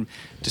like him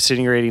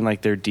disintegrating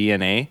like their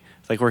DNA,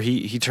 like where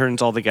he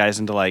turns all the guys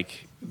into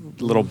like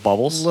little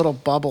bubbles. Little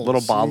bubbles.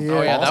 Little bob-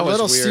 Oh, yeah, that was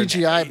little weird.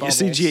 CGI bubbles.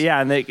 CG,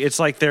 yeah, and it's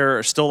like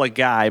they're still a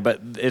guy,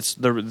 but it's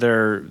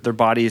their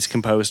body is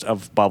composed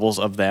of bubbles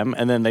of them,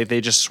 and then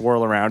they just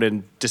swirl around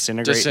and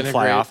disintegrate and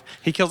fly Disintegrate. off.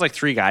 He kills like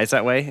 3 guys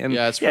that way, and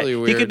Yeah, it's really He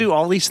weird. could do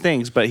all these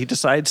things, but he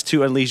decides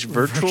to unleash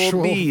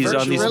virtual bees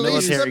on these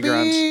Release the military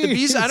grunts. The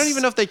bees, I don't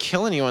even know if they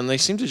kill anyone. They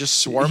seem to just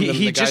swarm them.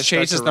 He The guys just start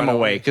chases to them run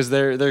away because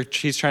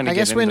he's trying to I get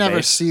guess into we the never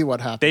base. see what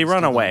happens. They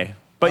run to them. away.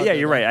 But yeah, Other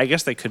you're than- right. I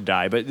guess they could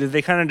die, but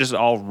they kind of just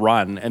all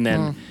run, and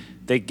then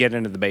they get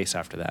into the base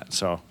after that.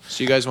 So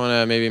So you guys want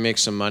to maybe make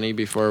some money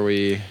before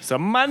we?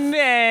 some money.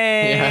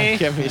 Yeah,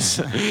 give me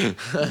some.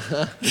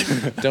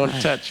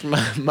 Don't touch my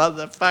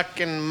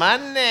motherfucking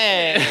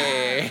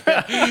money.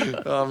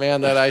 Oh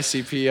man, that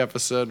ICP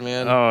episode,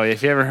 man. Oh,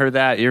 if you haven't heard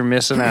that, you're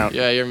missing out.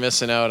 Yeah, you're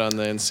missing out on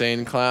the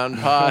Insane Clown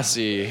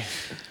Posse.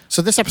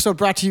 So this episode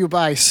brought to you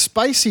by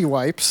Spicy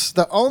Wipes,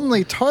 the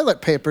only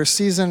toilet paper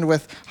seasoned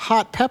with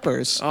hot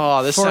peppers.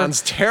 Oh, this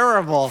sounds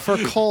terrible. for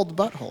cold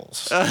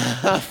buttholes.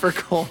 For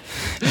cold.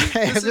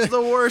 This is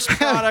the worst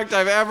product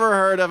I've ever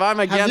heard of.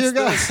 I'm against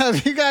this.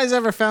 Have you guys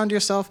ever found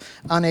yourself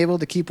unable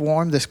to keep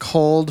warm this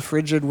cold,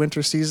 frigid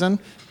winter season?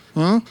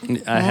 I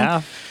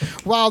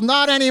have. Well,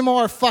 not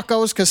anymore,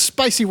 fuckos, because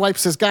Spicy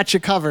Wipes has got you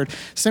covered.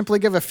 Simply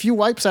give a few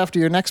wipes after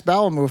your next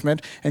bowel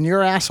movement, and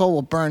your asshole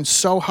will burn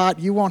so hot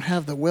you won't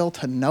have the will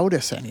to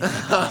notice anything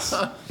else.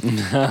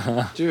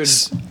 Dude,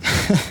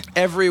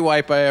 every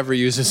wipe I ever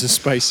use is a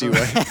spicy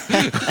wipe.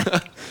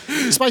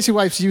 Spicy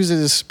Wipes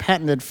uses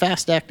patented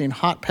fast-acting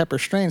hot pepper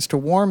strains to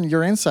warm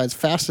your insides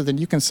faster than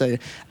you can say,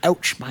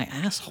 ouch, my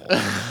asshole.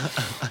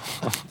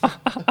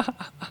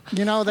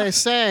 You know, they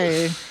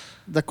say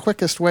the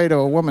quickest way to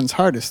a woman's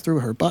heart is through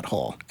her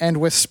butthole. And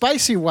with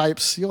Spicy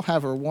Wipes, you'll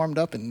have her warmed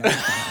up in no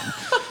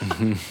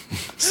time.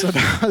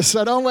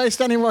 So don't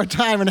waste any more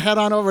time and head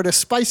on over to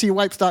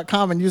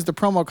spicywipes.com and use the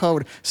promo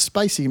code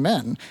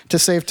SPICYMEN to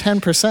save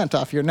 10%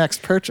 off your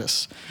next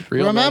purchase.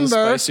 Real men's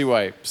Remember, spicy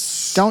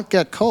wipes. don't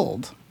get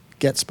cold.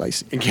 get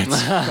spicy.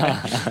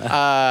 Yeah,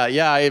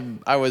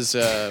 I was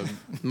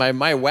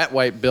my wet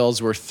wipe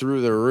bills were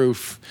through the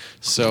roof,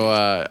 so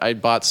I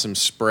bought some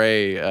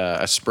spray,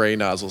 a spray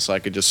nozzle, so I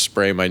could just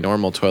spray my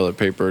normal toilet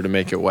paper to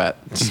make it wet.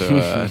 So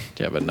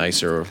you have a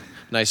nicer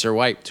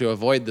wipe to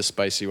avoid the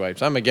spicy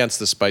wipes. I'm against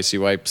the spicy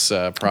wipes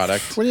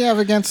product. What do you have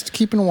against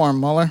keeping warm,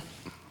 Mueller?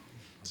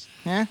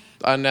 Yeah.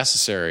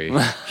 Unnecessary.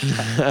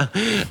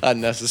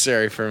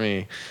 Unnecessary for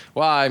me.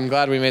 Well, I'm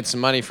glad we made some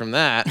money from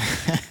that.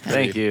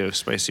 Thank you,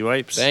 Spicy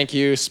Wipes. Thank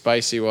you,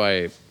 Spicy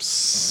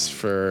Wipes,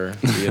 for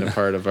being a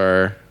part of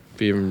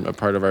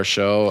our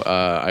show.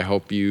 I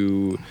hope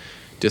you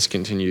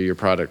discontinue your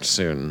product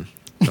soon.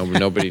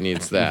 Nobody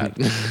needs that.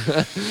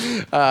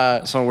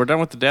 So we're done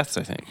with the deaths,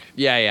 I think.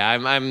 Yeah. I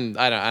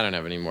don't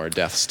have any more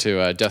deaths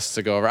to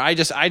go over. I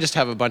just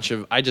have a bunch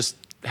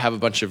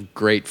of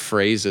great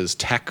phrases,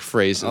 tech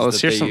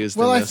phrases that they use.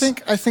 Well, in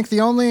I think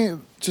the only,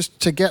 just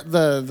to get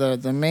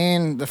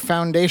the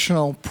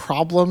foundational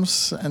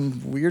problems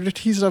and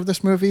weirdities of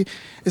this movie,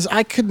 is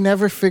I could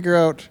never figure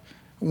out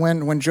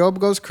when Job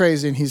goes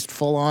crazy and he's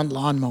full on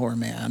lawnmower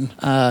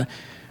man.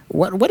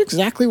 What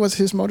exactly was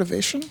his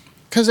motivation?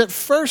 Because at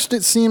first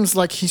it seems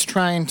like he's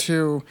trying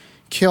to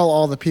kill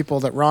all the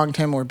people that wronged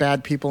him or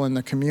bad people in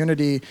the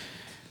community.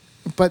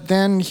 But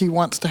then he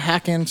wants to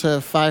hack into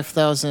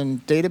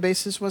 5,000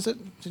 databases, was it?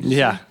 Did you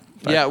say?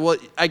 Yeah, well,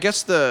 I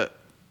guess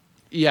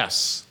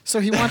yes. So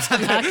he wants to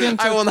hack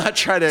into I will not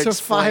try to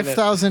explain it.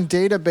 5,000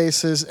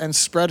 databases and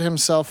spread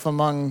himself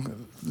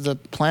among the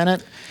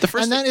planet.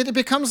 And then it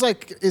becomes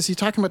like, is he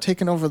talking about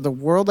taking over the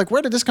world? Like,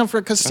 where did this come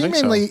from? Because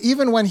seemingly,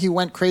 even when he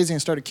went crazy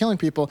and started killing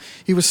people,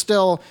 he was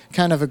still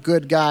kind of a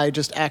good guy,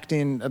 just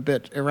acting a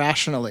bit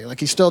irrationally. Like,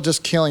 he's still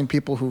just killing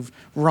people who've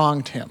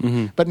wronged him.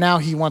 Mm-hmm. But now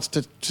he wants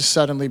to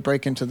suddenly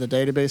break into the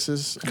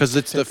databases. Because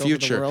it's the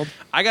future.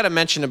 I got to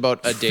mention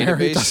about a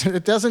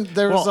database.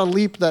 There was a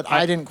leap that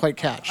I didn't quite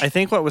catch. I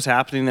think what was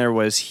happening there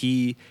was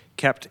he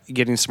kept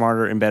getting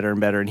smarter and better,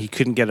 and he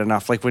couldn't get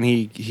enough. Like when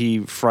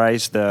he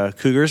fries the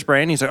cougar's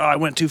brain, he's like, oh, I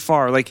went too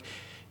far. Like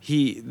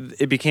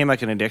it became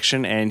like an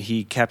addiction, and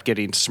he kept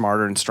getting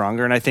smarter and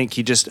stronger. And I think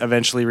he just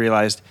eventually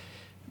realized,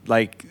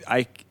 like,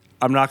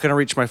 I'm not going to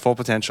reach my full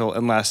potential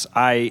unless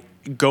I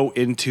go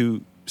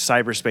into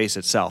cyberspace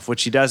itself,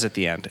 which he does at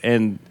the end.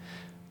 And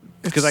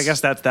because I guess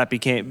that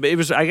became, it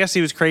was, I guess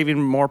he was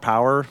craving more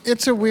power.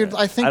 It's a weird,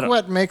 I think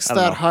what makes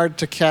that hard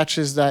to catch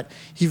is that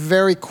he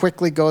very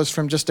quickly goes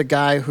from just a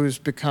guy who's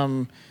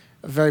become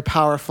very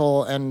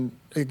powerful and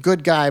a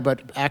good guy,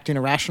 but acting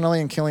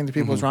irrationally and killing the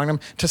people who's wronged him,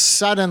 to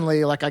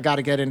suddenly, like, I got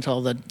to get into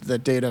all the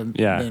data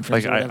mainframes.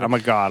 Like I'm a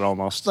god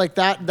almost. Like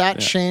that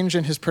change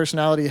in his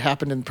personality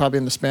happened probably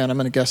in the span, I'm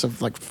going to guess,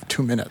 of like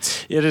 2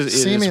 minutes. It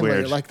is seemingly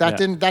weird. Like that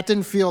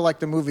didn't feel like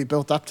the movie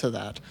built up to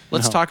that.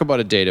 Let's talk about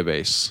a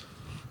database.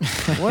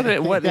 What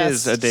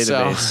is a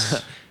database? So,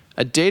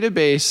 a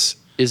database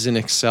is an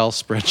Excel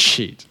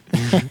spreadsheet.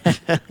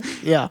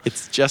 Yeah.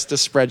 It's just a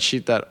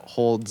spreadsheet that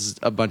holds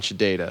a bunch of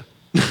data.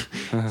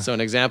 So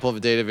an example of a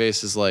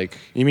database is like...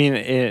 You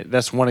mean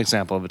that's one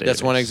example of a database?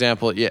 That's one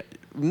example, yeah.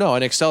 No,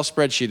 an Excel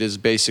spreadsheet is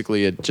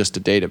basically just a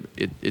data...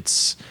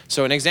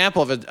 So an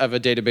example of a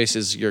database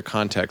is your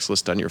contacts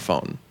list on your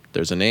phone.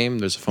 There's a name,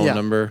 there's a phone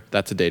number,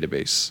 that's a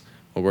database.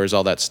 Well, where's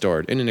all that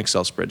stored? In an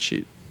Excel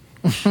spreadsheet.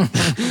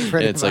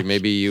 And it's like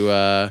maybe you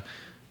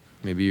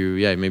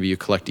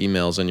collect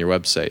emails on your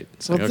website.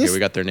 It's like, okay, we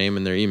got their name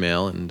and their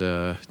email, and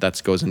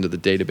that goes into the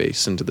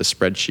database, into the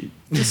spreadsheet.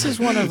 This is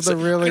one of the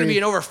really... going to be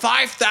in over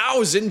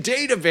 5,000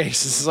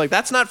 databases. It's like,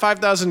 that's not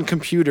 5,000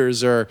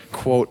 computers or,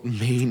 quote,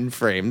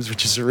 mainframes,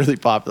 which is a really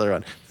popular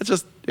one. That's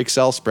just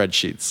Excel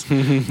spreadsheets.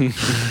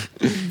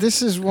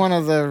 This is one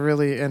of the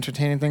really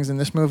entertaining things in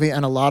this movie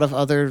and a lot of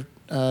other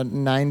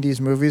 90s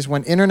movies,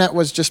 when internet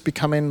was just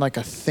becoming like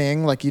a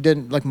thing.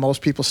 Like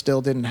most people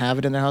still didn't have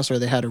it in their house, or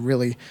they had a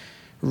really,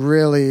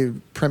 really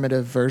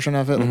primitive version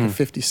of it, like a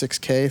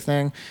 56K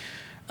thing.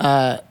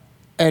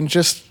 And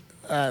just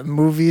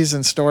movies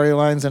and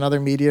storylines and other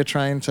media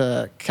trying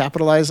to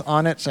capitalize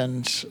on it,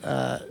 and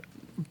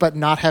but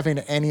not having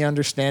any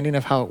understanding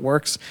of how it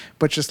works,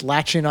 but just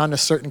latching on to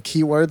certain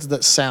keywords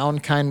that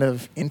sound kind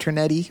of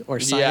internet-y or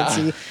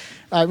sciencey. Yeah.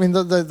 I mean,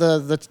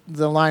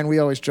 the line we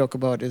always joke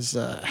about is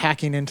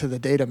hacking into the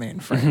data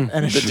mainframe.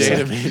 And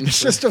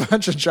it's just a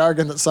bunch of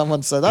jargon that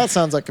someone said, that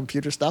sounds like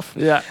computer stuff.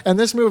 Yeah. And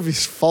this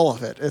movie's full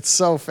of it. It's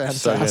so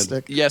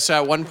fantastic. So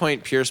at one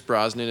point, Pierce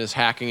Brosnan is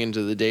hacking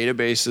into the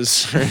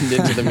databases and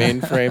into the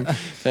mainframe.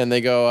 And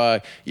they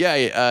go,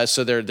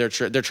 so they're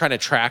trying to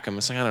track him.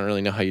 It's like, I don't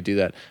really know how you do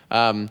that.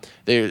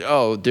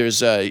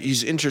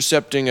 He's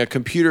intercepting a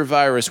computer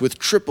virus with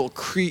triple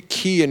key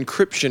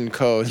encryption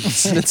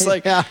codes. And it's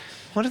like... Yeah.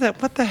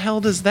 What the hell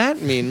does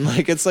that mean?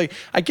 Like, it's like,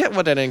 I get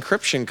what an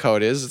encryption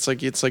code is. It's like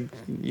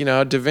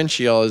Da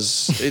Vinci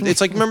it's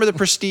like, remember the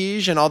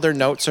Prestige, and all their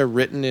notes are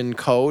written in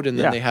code, and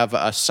then they have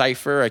a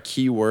cipher, a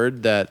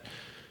keyword that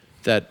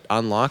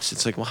unlocks.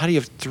 It's like, well, how do you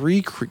have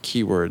 3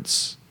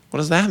 keywords? What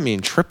does that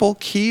mean? Triple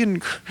key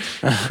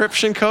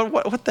encryption code?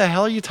 What the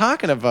hell are you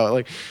talking about?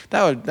 Like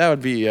that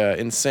would be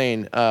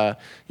insane.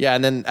 Yeah,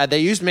 and then they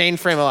used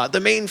mainframe a lot. The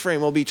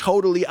mainframe will be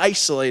totally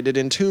isolated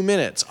in 2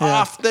 minutes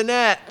off the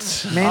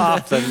net.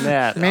 Off the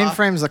net.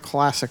 Mainframe's a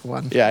classic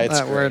one. Yeah, it's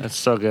that great. word. That's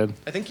so good.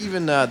 I think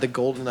even the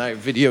GoldenEye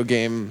video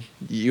game,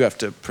 you have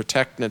to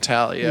protect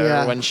Natalia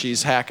Yeah. when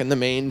she's hacking the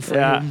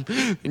mainframe.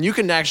 Yeah. And you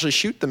can actually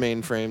shoot the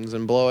mainframes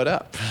and blow it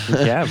up.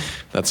 Yeah.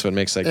 That's what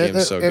makes that game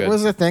so good. It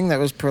was a thing that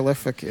was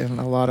prolific in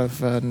a lot of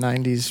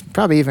 90s,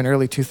 probably even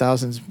early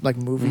 2000s, like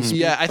movies.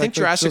 Yeah, I think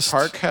Jurassic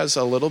Park has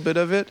a little bit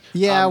of it.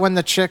 Yeah, when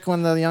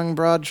the young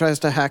broad tries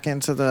to hack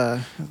into the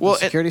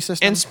security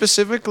system. And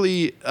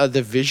specifically,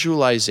 the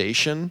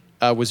visualization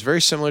was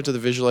very similar to the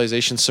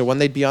visualization. So when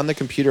they'd be on the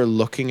computer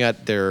looking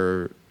at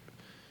their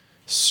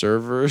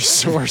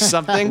servers or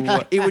something,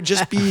 it would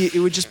just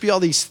be all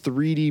these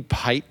 3D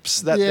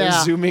pipes that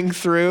they're zooming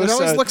through. It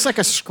always looks like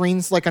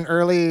like an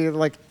early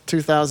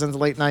 2000s,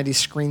 late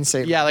 90s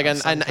screensaver. Yeah, like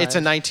it's a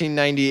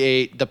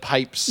 1998 the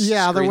pipes.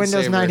 Yeah, the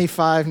Windows screensaver.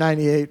 95,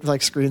 98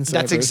 screensavers.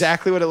 That's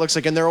exactly what it looks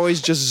like, and they're always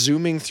just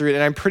zooming through it.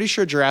 And I'm pretty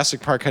sure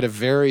Jurassic Park had a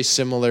very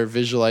similar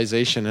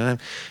visualization.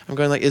 And I'm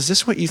going like, is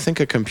this what you think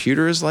a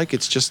computer is like?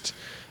 It's just,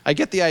 I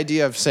get the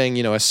idea of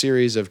saying a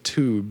series of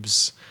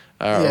tubes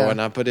or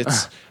whatnot, but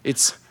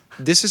it's.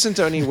 This isn't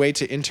any way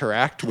to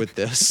interact with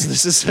this.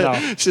 This is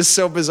it's just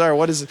so bizarre.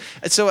 What is it?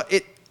 So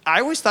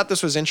I always thought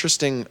this was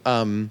interesting.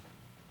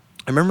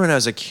 I remember when I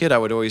was a kid, I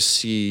would always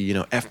see,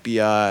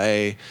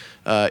 FBI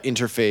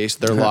interface,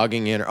 they're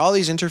logging in, or all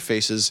these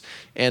interfaces.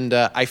 And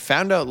I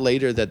found out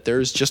later that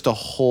there's just a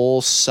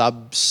whole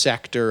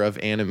subsector of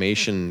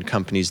animation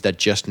companies that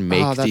just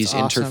make these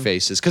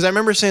interfaces. Because I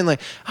remember saying,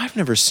 I've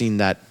never seen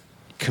that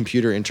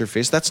computer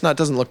interface.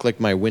 Doesn't look like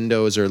my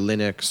Windows or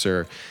Linux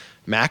or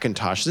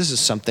Macintosh. This is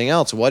something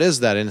else. What is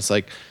that? And it's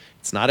like,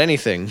 it's not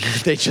anything.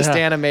 They just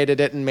animated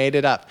it and made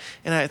it up.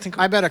 And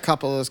I bet a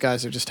couple of those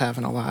guys are just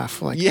having a laugh.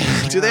 Do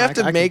they have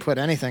to I could put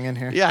anything in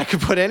here? Yeah, I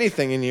could put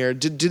anything in here.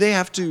 Do they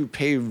have to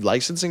pay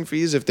licensing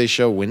fees if they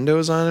show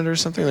Windows on it or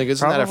something?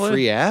 Isn't that a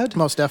free ad?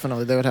 Most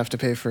definitely, they would have to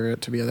pay for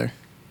it to be there.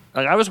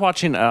 I was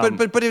watching,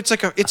 but it's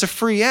it's a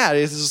free ad.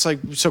 It's just like,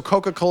 so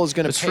Coca-Cola is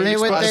going to pay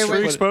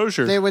free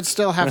exposure. They would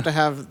still have to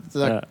have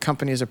the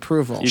company's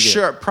approval.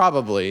 Sure,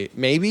 probably,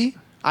 maybe.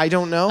 I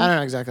don't know. I don't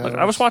know exactly.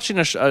 I was watching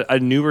a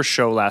newer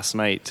show last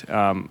night,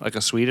 like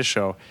a Swedish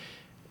show,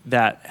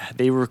 that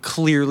they were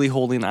clearly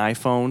holding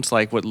iPhones,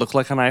 like what looked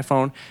like an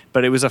iPhone,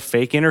 but it was a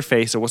fake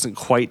interface. It wasn't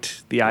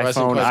quite the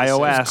iPhone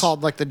iOS. It was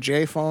called the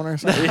J phone or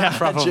something. Yeah,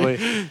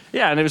 probably.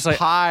 Yeah, and it was like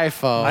Pi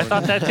phone. I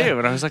thought that too,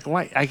 and I was like,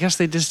 why? I guess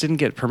they just didn't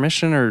get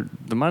permission or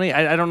the money.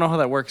 I don't know how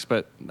that works,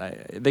 but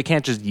they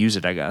can't just use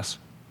it. I guess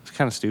it's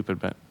kind of stupid,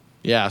 but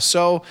yeah.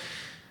 So.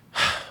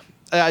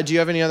 Do you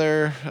have any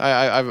other?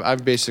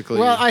 I've basically.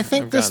 Well, I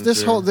think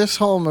this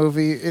whole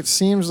movie. It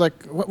seems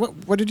like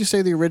what did you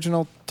say the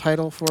original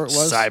title for it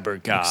was?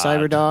 Cyberdog.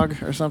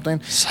 Cyberdog or something.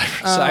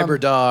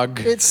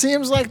 Cyberdog. It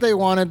seems like they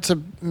wanted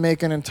to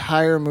make an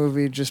entire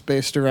movie just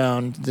based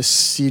around the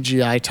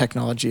CGI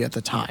technology at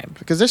the time,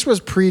 because this was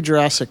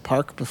pre-Jurassic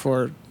Park,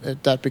 before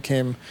that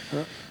became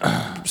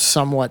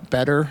somewhat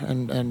better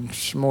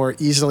and more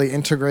easily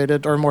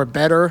integrated, or more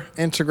better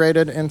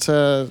integrated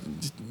into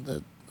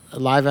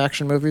live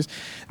action movies.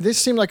 This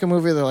seemed like a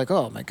movie they're like,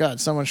 oh my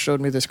god, someone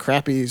showed me this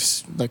crappy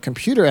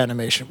computer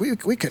animation.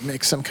 We could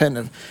make some kind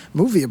of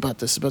movie about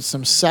this, about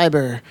some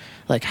cyber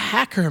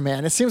hacker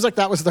man. It seems like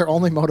that was their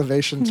only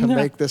motivation to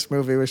make this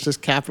movie, was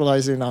just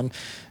capitalizing on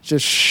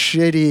just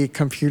shitty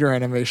computer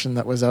animation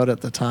that was out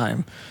at the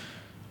time.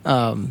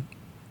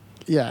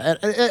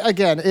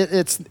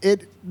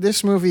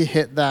 This movie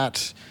hit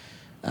that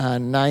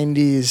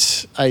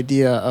 90s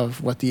idea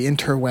of what the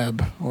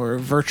interweb or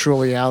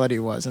virtual reality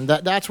was, and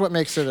that's what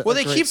makes it. Well,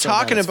 they keep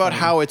talking about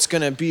how it's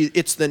going to be.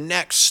 It's the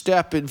next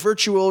step, and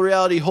virtual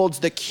reality holds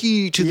the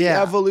key to the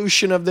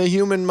evolution of the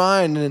human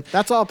mind, and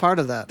that's all part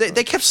of that.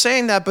 They kept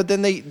saying that, but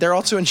then they're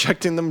also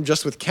injecting them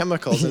just with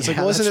chemicals. It's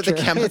isn't it the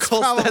chemicals? It's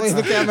probably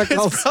the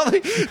chemicals. It's probably,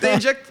 they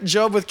inject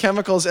Job with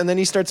chemicals, and then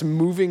he starts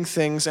moving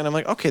things, and I'm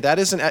like, okay, that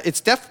isn't.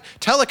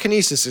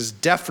 Telekinesis is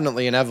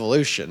definitely an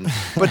evolution,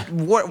 but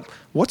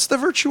what's the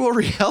virtual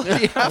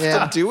reality have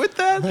to do with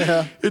that?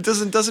 Yeah. It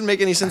doesn't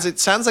make any sense. It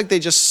sounds like they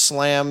just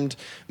slammed.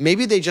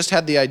 Maybe they just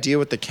had the idea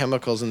with the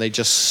chemicals and they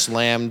just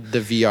slammed the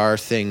VR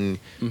thing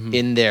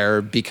in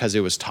there because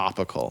it was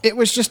topical. It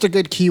was just a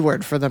good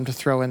keyword for them to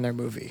throw in their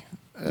movie.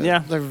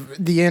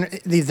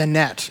 The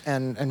net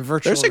and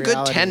virtual reality. There's a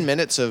good 10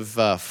 minutes of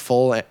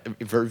full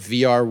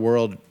VR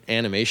world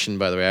animation,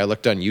 by the way. I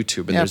looked on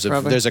YouTube, and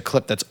there's a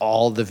clip that's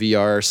all the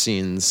VR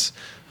scenes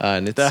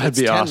and it's That'd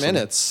be 10 awesome.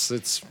 minutes.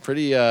 It's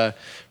pretty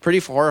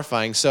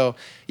horrifying. So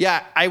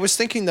yeah, I was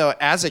thinking though,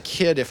 as a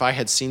kid, if I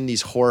had seen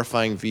these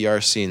horrifying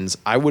VR scenes,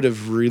 I would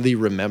have really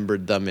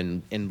remembered them,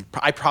 and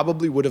I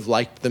probably would have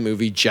liked the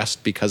movie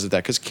just because of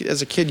that. Because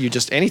as a kid, you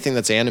just anything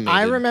that's animated.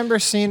 I remember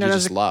seeing it you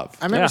as just a, love.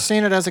 I remember Yeah.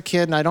 seeing it as a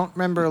kid, and I don't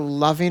remember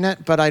loving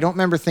it, but I don't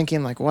remember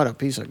thinking like, "What a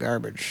piece of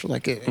garbage!"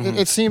 Like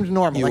it seemed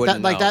normal. You Like that,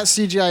 wouldn't like know. that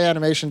CGI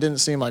animation didn't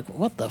seem like,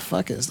 "What the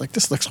fuck is like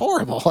this? Looks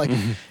horrible." Like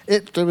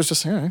it was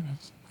just,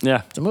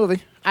 Yeah. it's a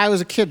movie. I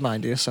was a kid,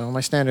 mind you, so my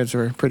standards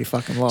were pretty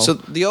fucking low. So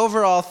the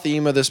overall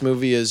theme of this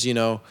movie is,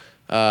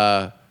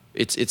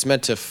 it's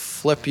meant to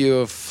flip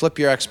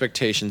your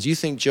expectations. You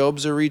think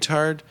Job's a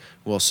retard?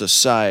 Well,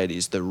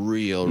 society's the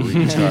real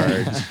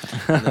retard.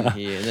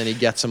 and then he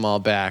gets them all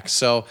back.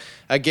 So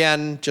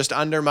again, just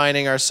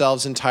undermining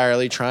ourselves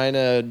entirely, trying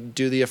to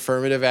do the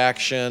affirmative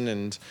action,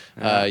 and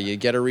you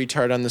get a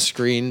retard on the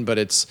screen, but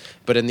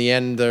in the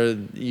end,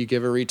 you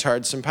give a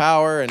retard some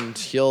power, and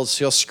he'll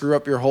screw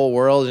up your whole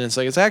world, and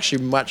it's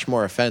actually much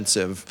more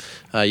offensive.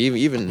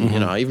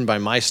 Even by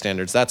my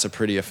standards, that's a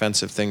pretty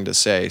offensive thing to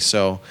say.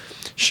 So,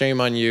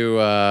 shame on you,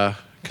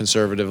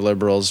 conservative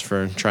liberals,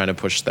 for trying to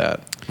push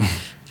that.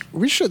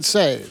 we should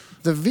say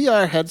the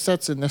VR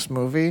headsets in this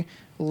movie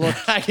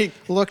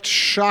looked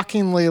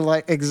shockingly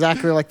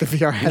exactly like the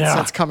VR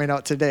headsets coming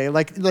out today.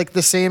 Like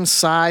the same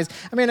size.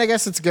 I mean, I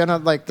guess they're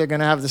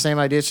gonna have the same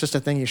idea. It's just a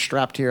thing you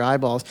strap to your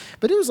eyeballs.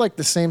 But it was like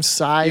the same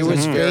size. It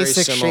was and very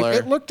basic similar.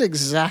 shape. It looked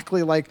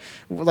exactly like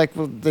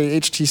the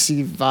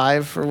HTC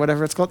Vive or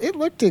whatever it's called. It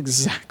looked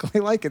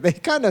exactly like it. They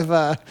kind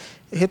of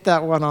hit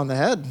that one on the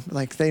head.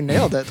 Like they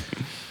nailed it.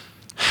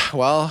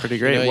 Well, Pretty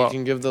great. You Well-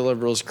 can give the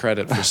liberals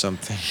credit for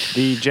something.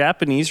 The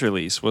Japanese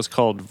release was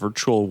called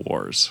Virtual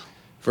Wars.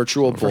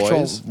 Virtual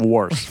boys.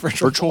 Wars.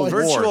 Virtual Wars.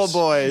 Virtual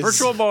boys.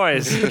 Virtual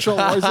boys. Virtual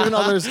Wars, even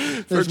though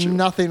there's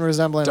nothing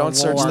resembling Don't a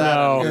search war that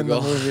on in the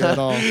Google. movie at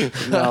all.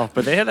 No,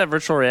 but they had that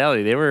virtual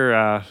reality. They were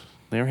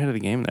ahead of the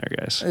game there,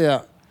 guys.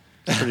 Yeah.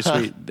 Pretty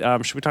sweet.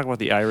 Should we talk about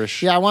the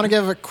Irish? Yeah, I want to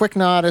give a quick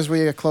nod as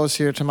we close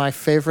here to my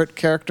favorite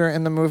character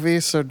in the movie.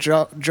 So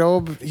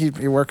Job, he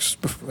works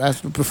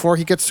before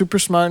he gets super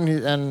smart,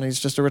 and he's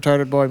just a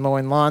retarded boy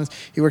mowing lawns.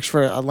 He works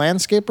for a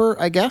landscaper,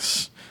 I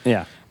guess.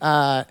 Yeah.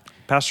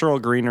 Pastoral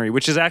Greenery,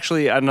 which is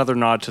actually another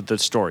nod to the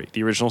story,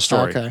 the original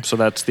story. Okay. So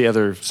that's the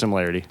other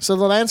similarity. So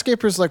the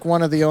landscaper is like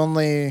one of the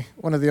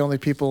only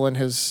people in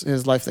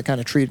his life that kind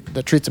of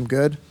treats him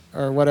good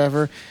or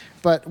whatever.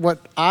 But what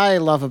I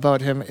love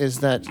about him is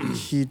that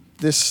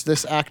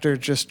this actor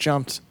just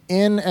jumped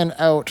in and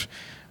out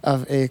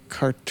of a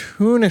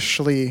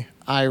cartoonishly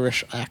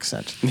Irish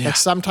accent. Yeah. Like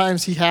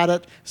sometimes he had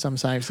it,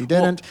 sometimes he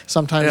didn't.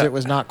 Sometimes yeah. it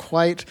was not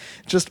quite.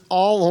 Just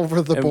all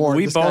over the And board.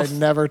 we This both- guy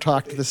never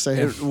talked the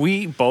same.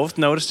 We both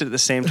noticed it at the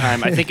same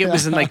time. I think it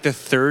was in like the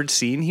third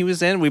scene he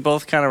was in. We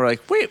both kind of were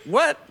like, wait,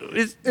 what?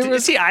 Is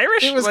he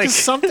Irish? It was like, because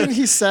something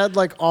he said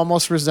like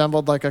almost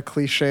resembled like a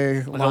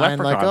cliche line,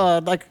 like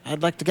leprechaun.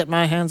 I'd like to get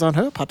my hands on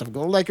her pot of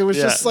gold. Like it was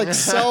Yeah. just like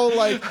so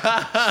like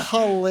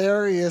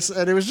hilarious,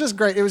 and it was just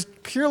great. It was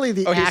purely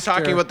the Oh, he's actor.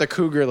 talking about the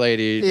cougar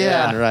lady,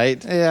 Yeah. Anne,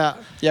 right? Yeah.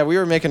 Yeah, we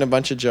were making a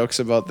bunch of jokes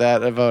about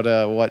that, about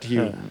what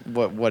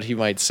he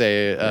might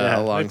say like to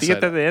alongside.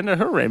 get to the end of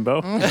her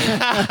rainbow.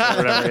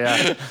 Whatever,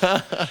 yeah.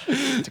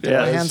 Get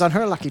my hands on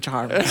her Lucky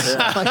Charms.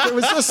 Like it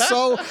was just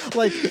so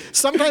like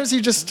sometimes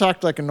he just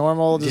talked like a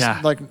normal, just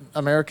Yeah. like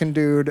American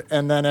dude,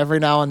 and then every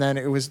now and then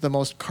it was the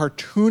most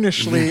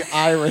cartoonishly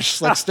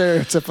Irish, like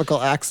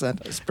stereotypical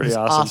accent. It's pretty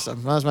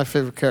awesome. That was my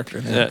favorite character.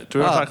 In Yeah. Do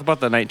we want to talk about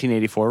the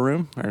 1984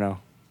 room or no?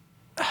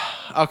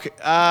 Okay.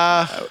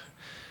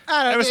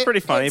 It was pretty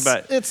funny,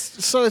 but-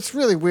 it's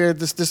really weird.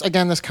 This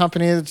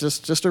company is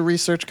just a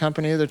research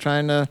company. They're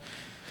trying to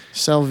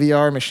sell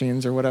VR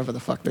machines or whatever the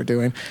fuck they're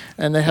doing,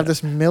 and they have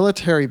this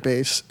military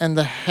base. And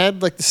the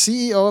head, like the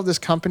CEO of this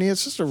company,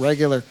 it's just a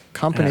regular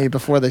company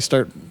before they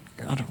start,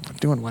 I don't know,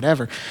 doing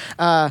whatever.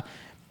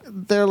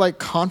 Their like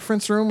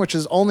conference room, which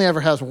is only ever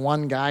has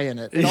one guy in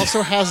it. It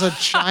also has a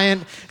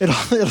giant. It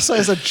also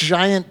has a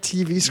giant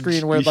TV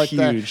screen where like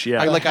Huge,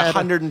 yeah. like head-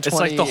 120. It's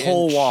like the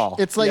whole inch. wall.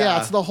 It's like Yeah.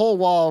 it's the whole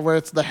wall where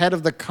it's the head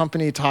of the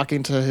company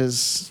talking to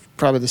his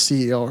probably the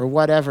CEO or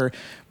whatever.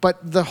 But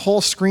the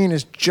whole screen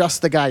is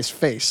just the guy's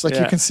face. Like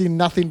you Yeah. can see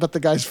nothing but the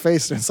guy's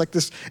face. And it's like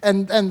this,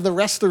 and the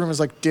rest of the room is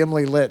like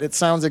dimly lit. It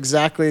sounds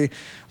exactly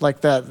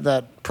like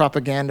that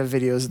propaganda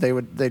videos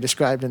they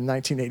described in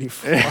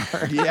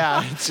 1984.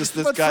 Yeah, it's just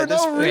this But guy, for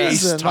this no face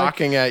reason, like-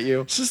 talking at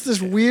you. It's just this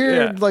weird,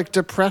 Yeah. like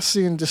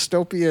depressing,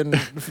 dystopian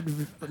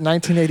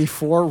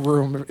 1984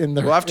 room in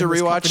the. We'll have to in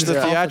this rewatch company's the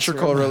office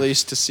theatrical room.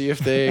 release to see if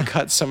they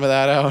cut some of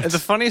that out. And the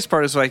funniest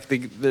part is like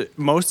the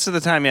most of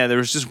the time, yeah, there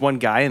was just one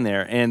guy in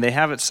there, and they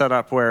have it set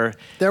up where where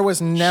There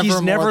was never he's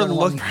more never than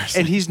one person.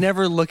 and he's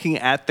never looking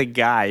at the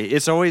guy.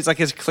 It's always like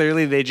it's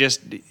clearly they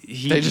just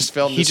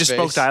filmed he his just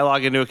spoke face.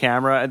 dialogue into a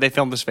camera and they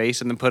filmed his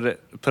face and then put it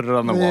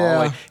on the Yeah.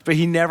 wall. Like, but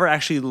he never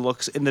actually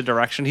looks in the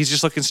direction. He's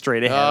just looking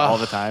straight ahead all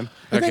the time.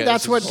 I think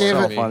that's what gave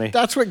so it. funny.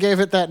 That's what gave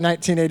it that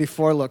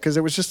 1984 look, because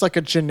it was just like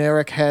a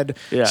generic head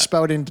Yeah.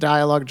 spouting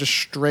dialogue just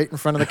straight in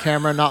front of the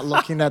camera, not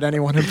looking at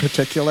anyone in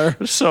particular.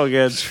 It's so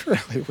good.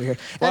 Really weird.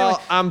 Well,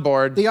 Anyway, I'm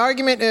bored. the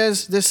argument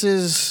is this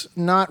is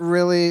not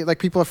really like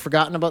people have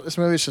forgotten about this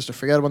movie. It's just a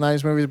forgettable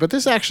 90s movie, but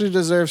this actually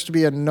deserves to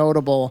be a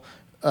notable,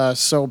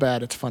 so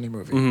bad it's funny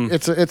movie.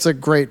 It's a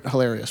great,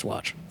 hilarious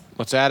watch.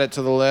 Let's add it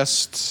to the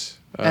list.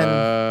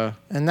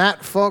 And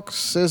that,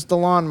 folks, is The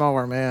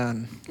Lawnmower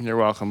Man. You're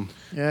welcome.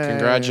 Yeah.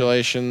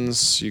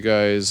 Congratulations, you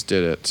guys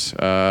did it.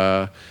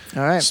 All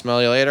right.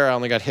 Smell you later. I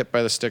only got hit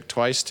by the stick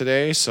twice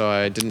today, so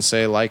I didn't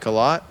say like a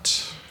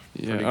lot.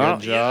 Pretty Oh,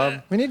 good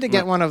job. We need to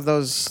get one of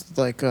those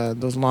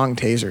those long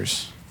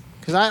tasers.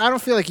 Because I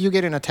don't feel like you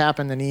getting a tap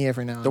in the knee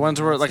every now and then. The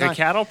ones where like a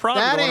cattle prod, or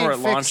That the one where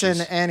ain't it fixing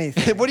launches.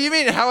 anything. What do you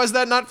mean? How is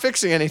that not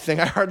fixing anything?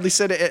 I hardly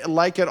said it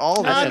like at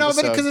all. this No, but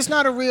episode. because it's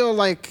not a real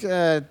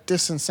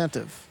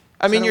disincentive.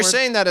 I mean, that a you're word?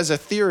 saying that as a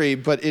theory,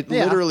 but it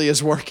Yeah. literally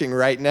is working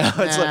right now.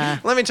 It's Nah.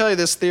 like, let me tell you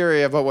this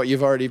theory about what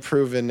you've already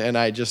proven, and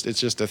it's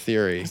just a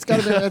theory. It's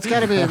got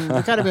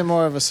to be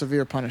more of a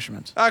severe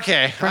punishment.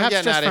 Okay, I'm Perhaps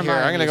getting just out of for here.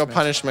 my I'm gonna go amusement.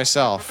 punish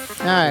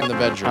myself All right. in the On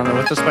bedroom. the,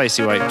 with the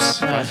spicy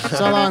wipes. All right.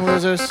 So long,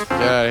 losers. Get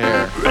out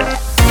of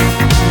here.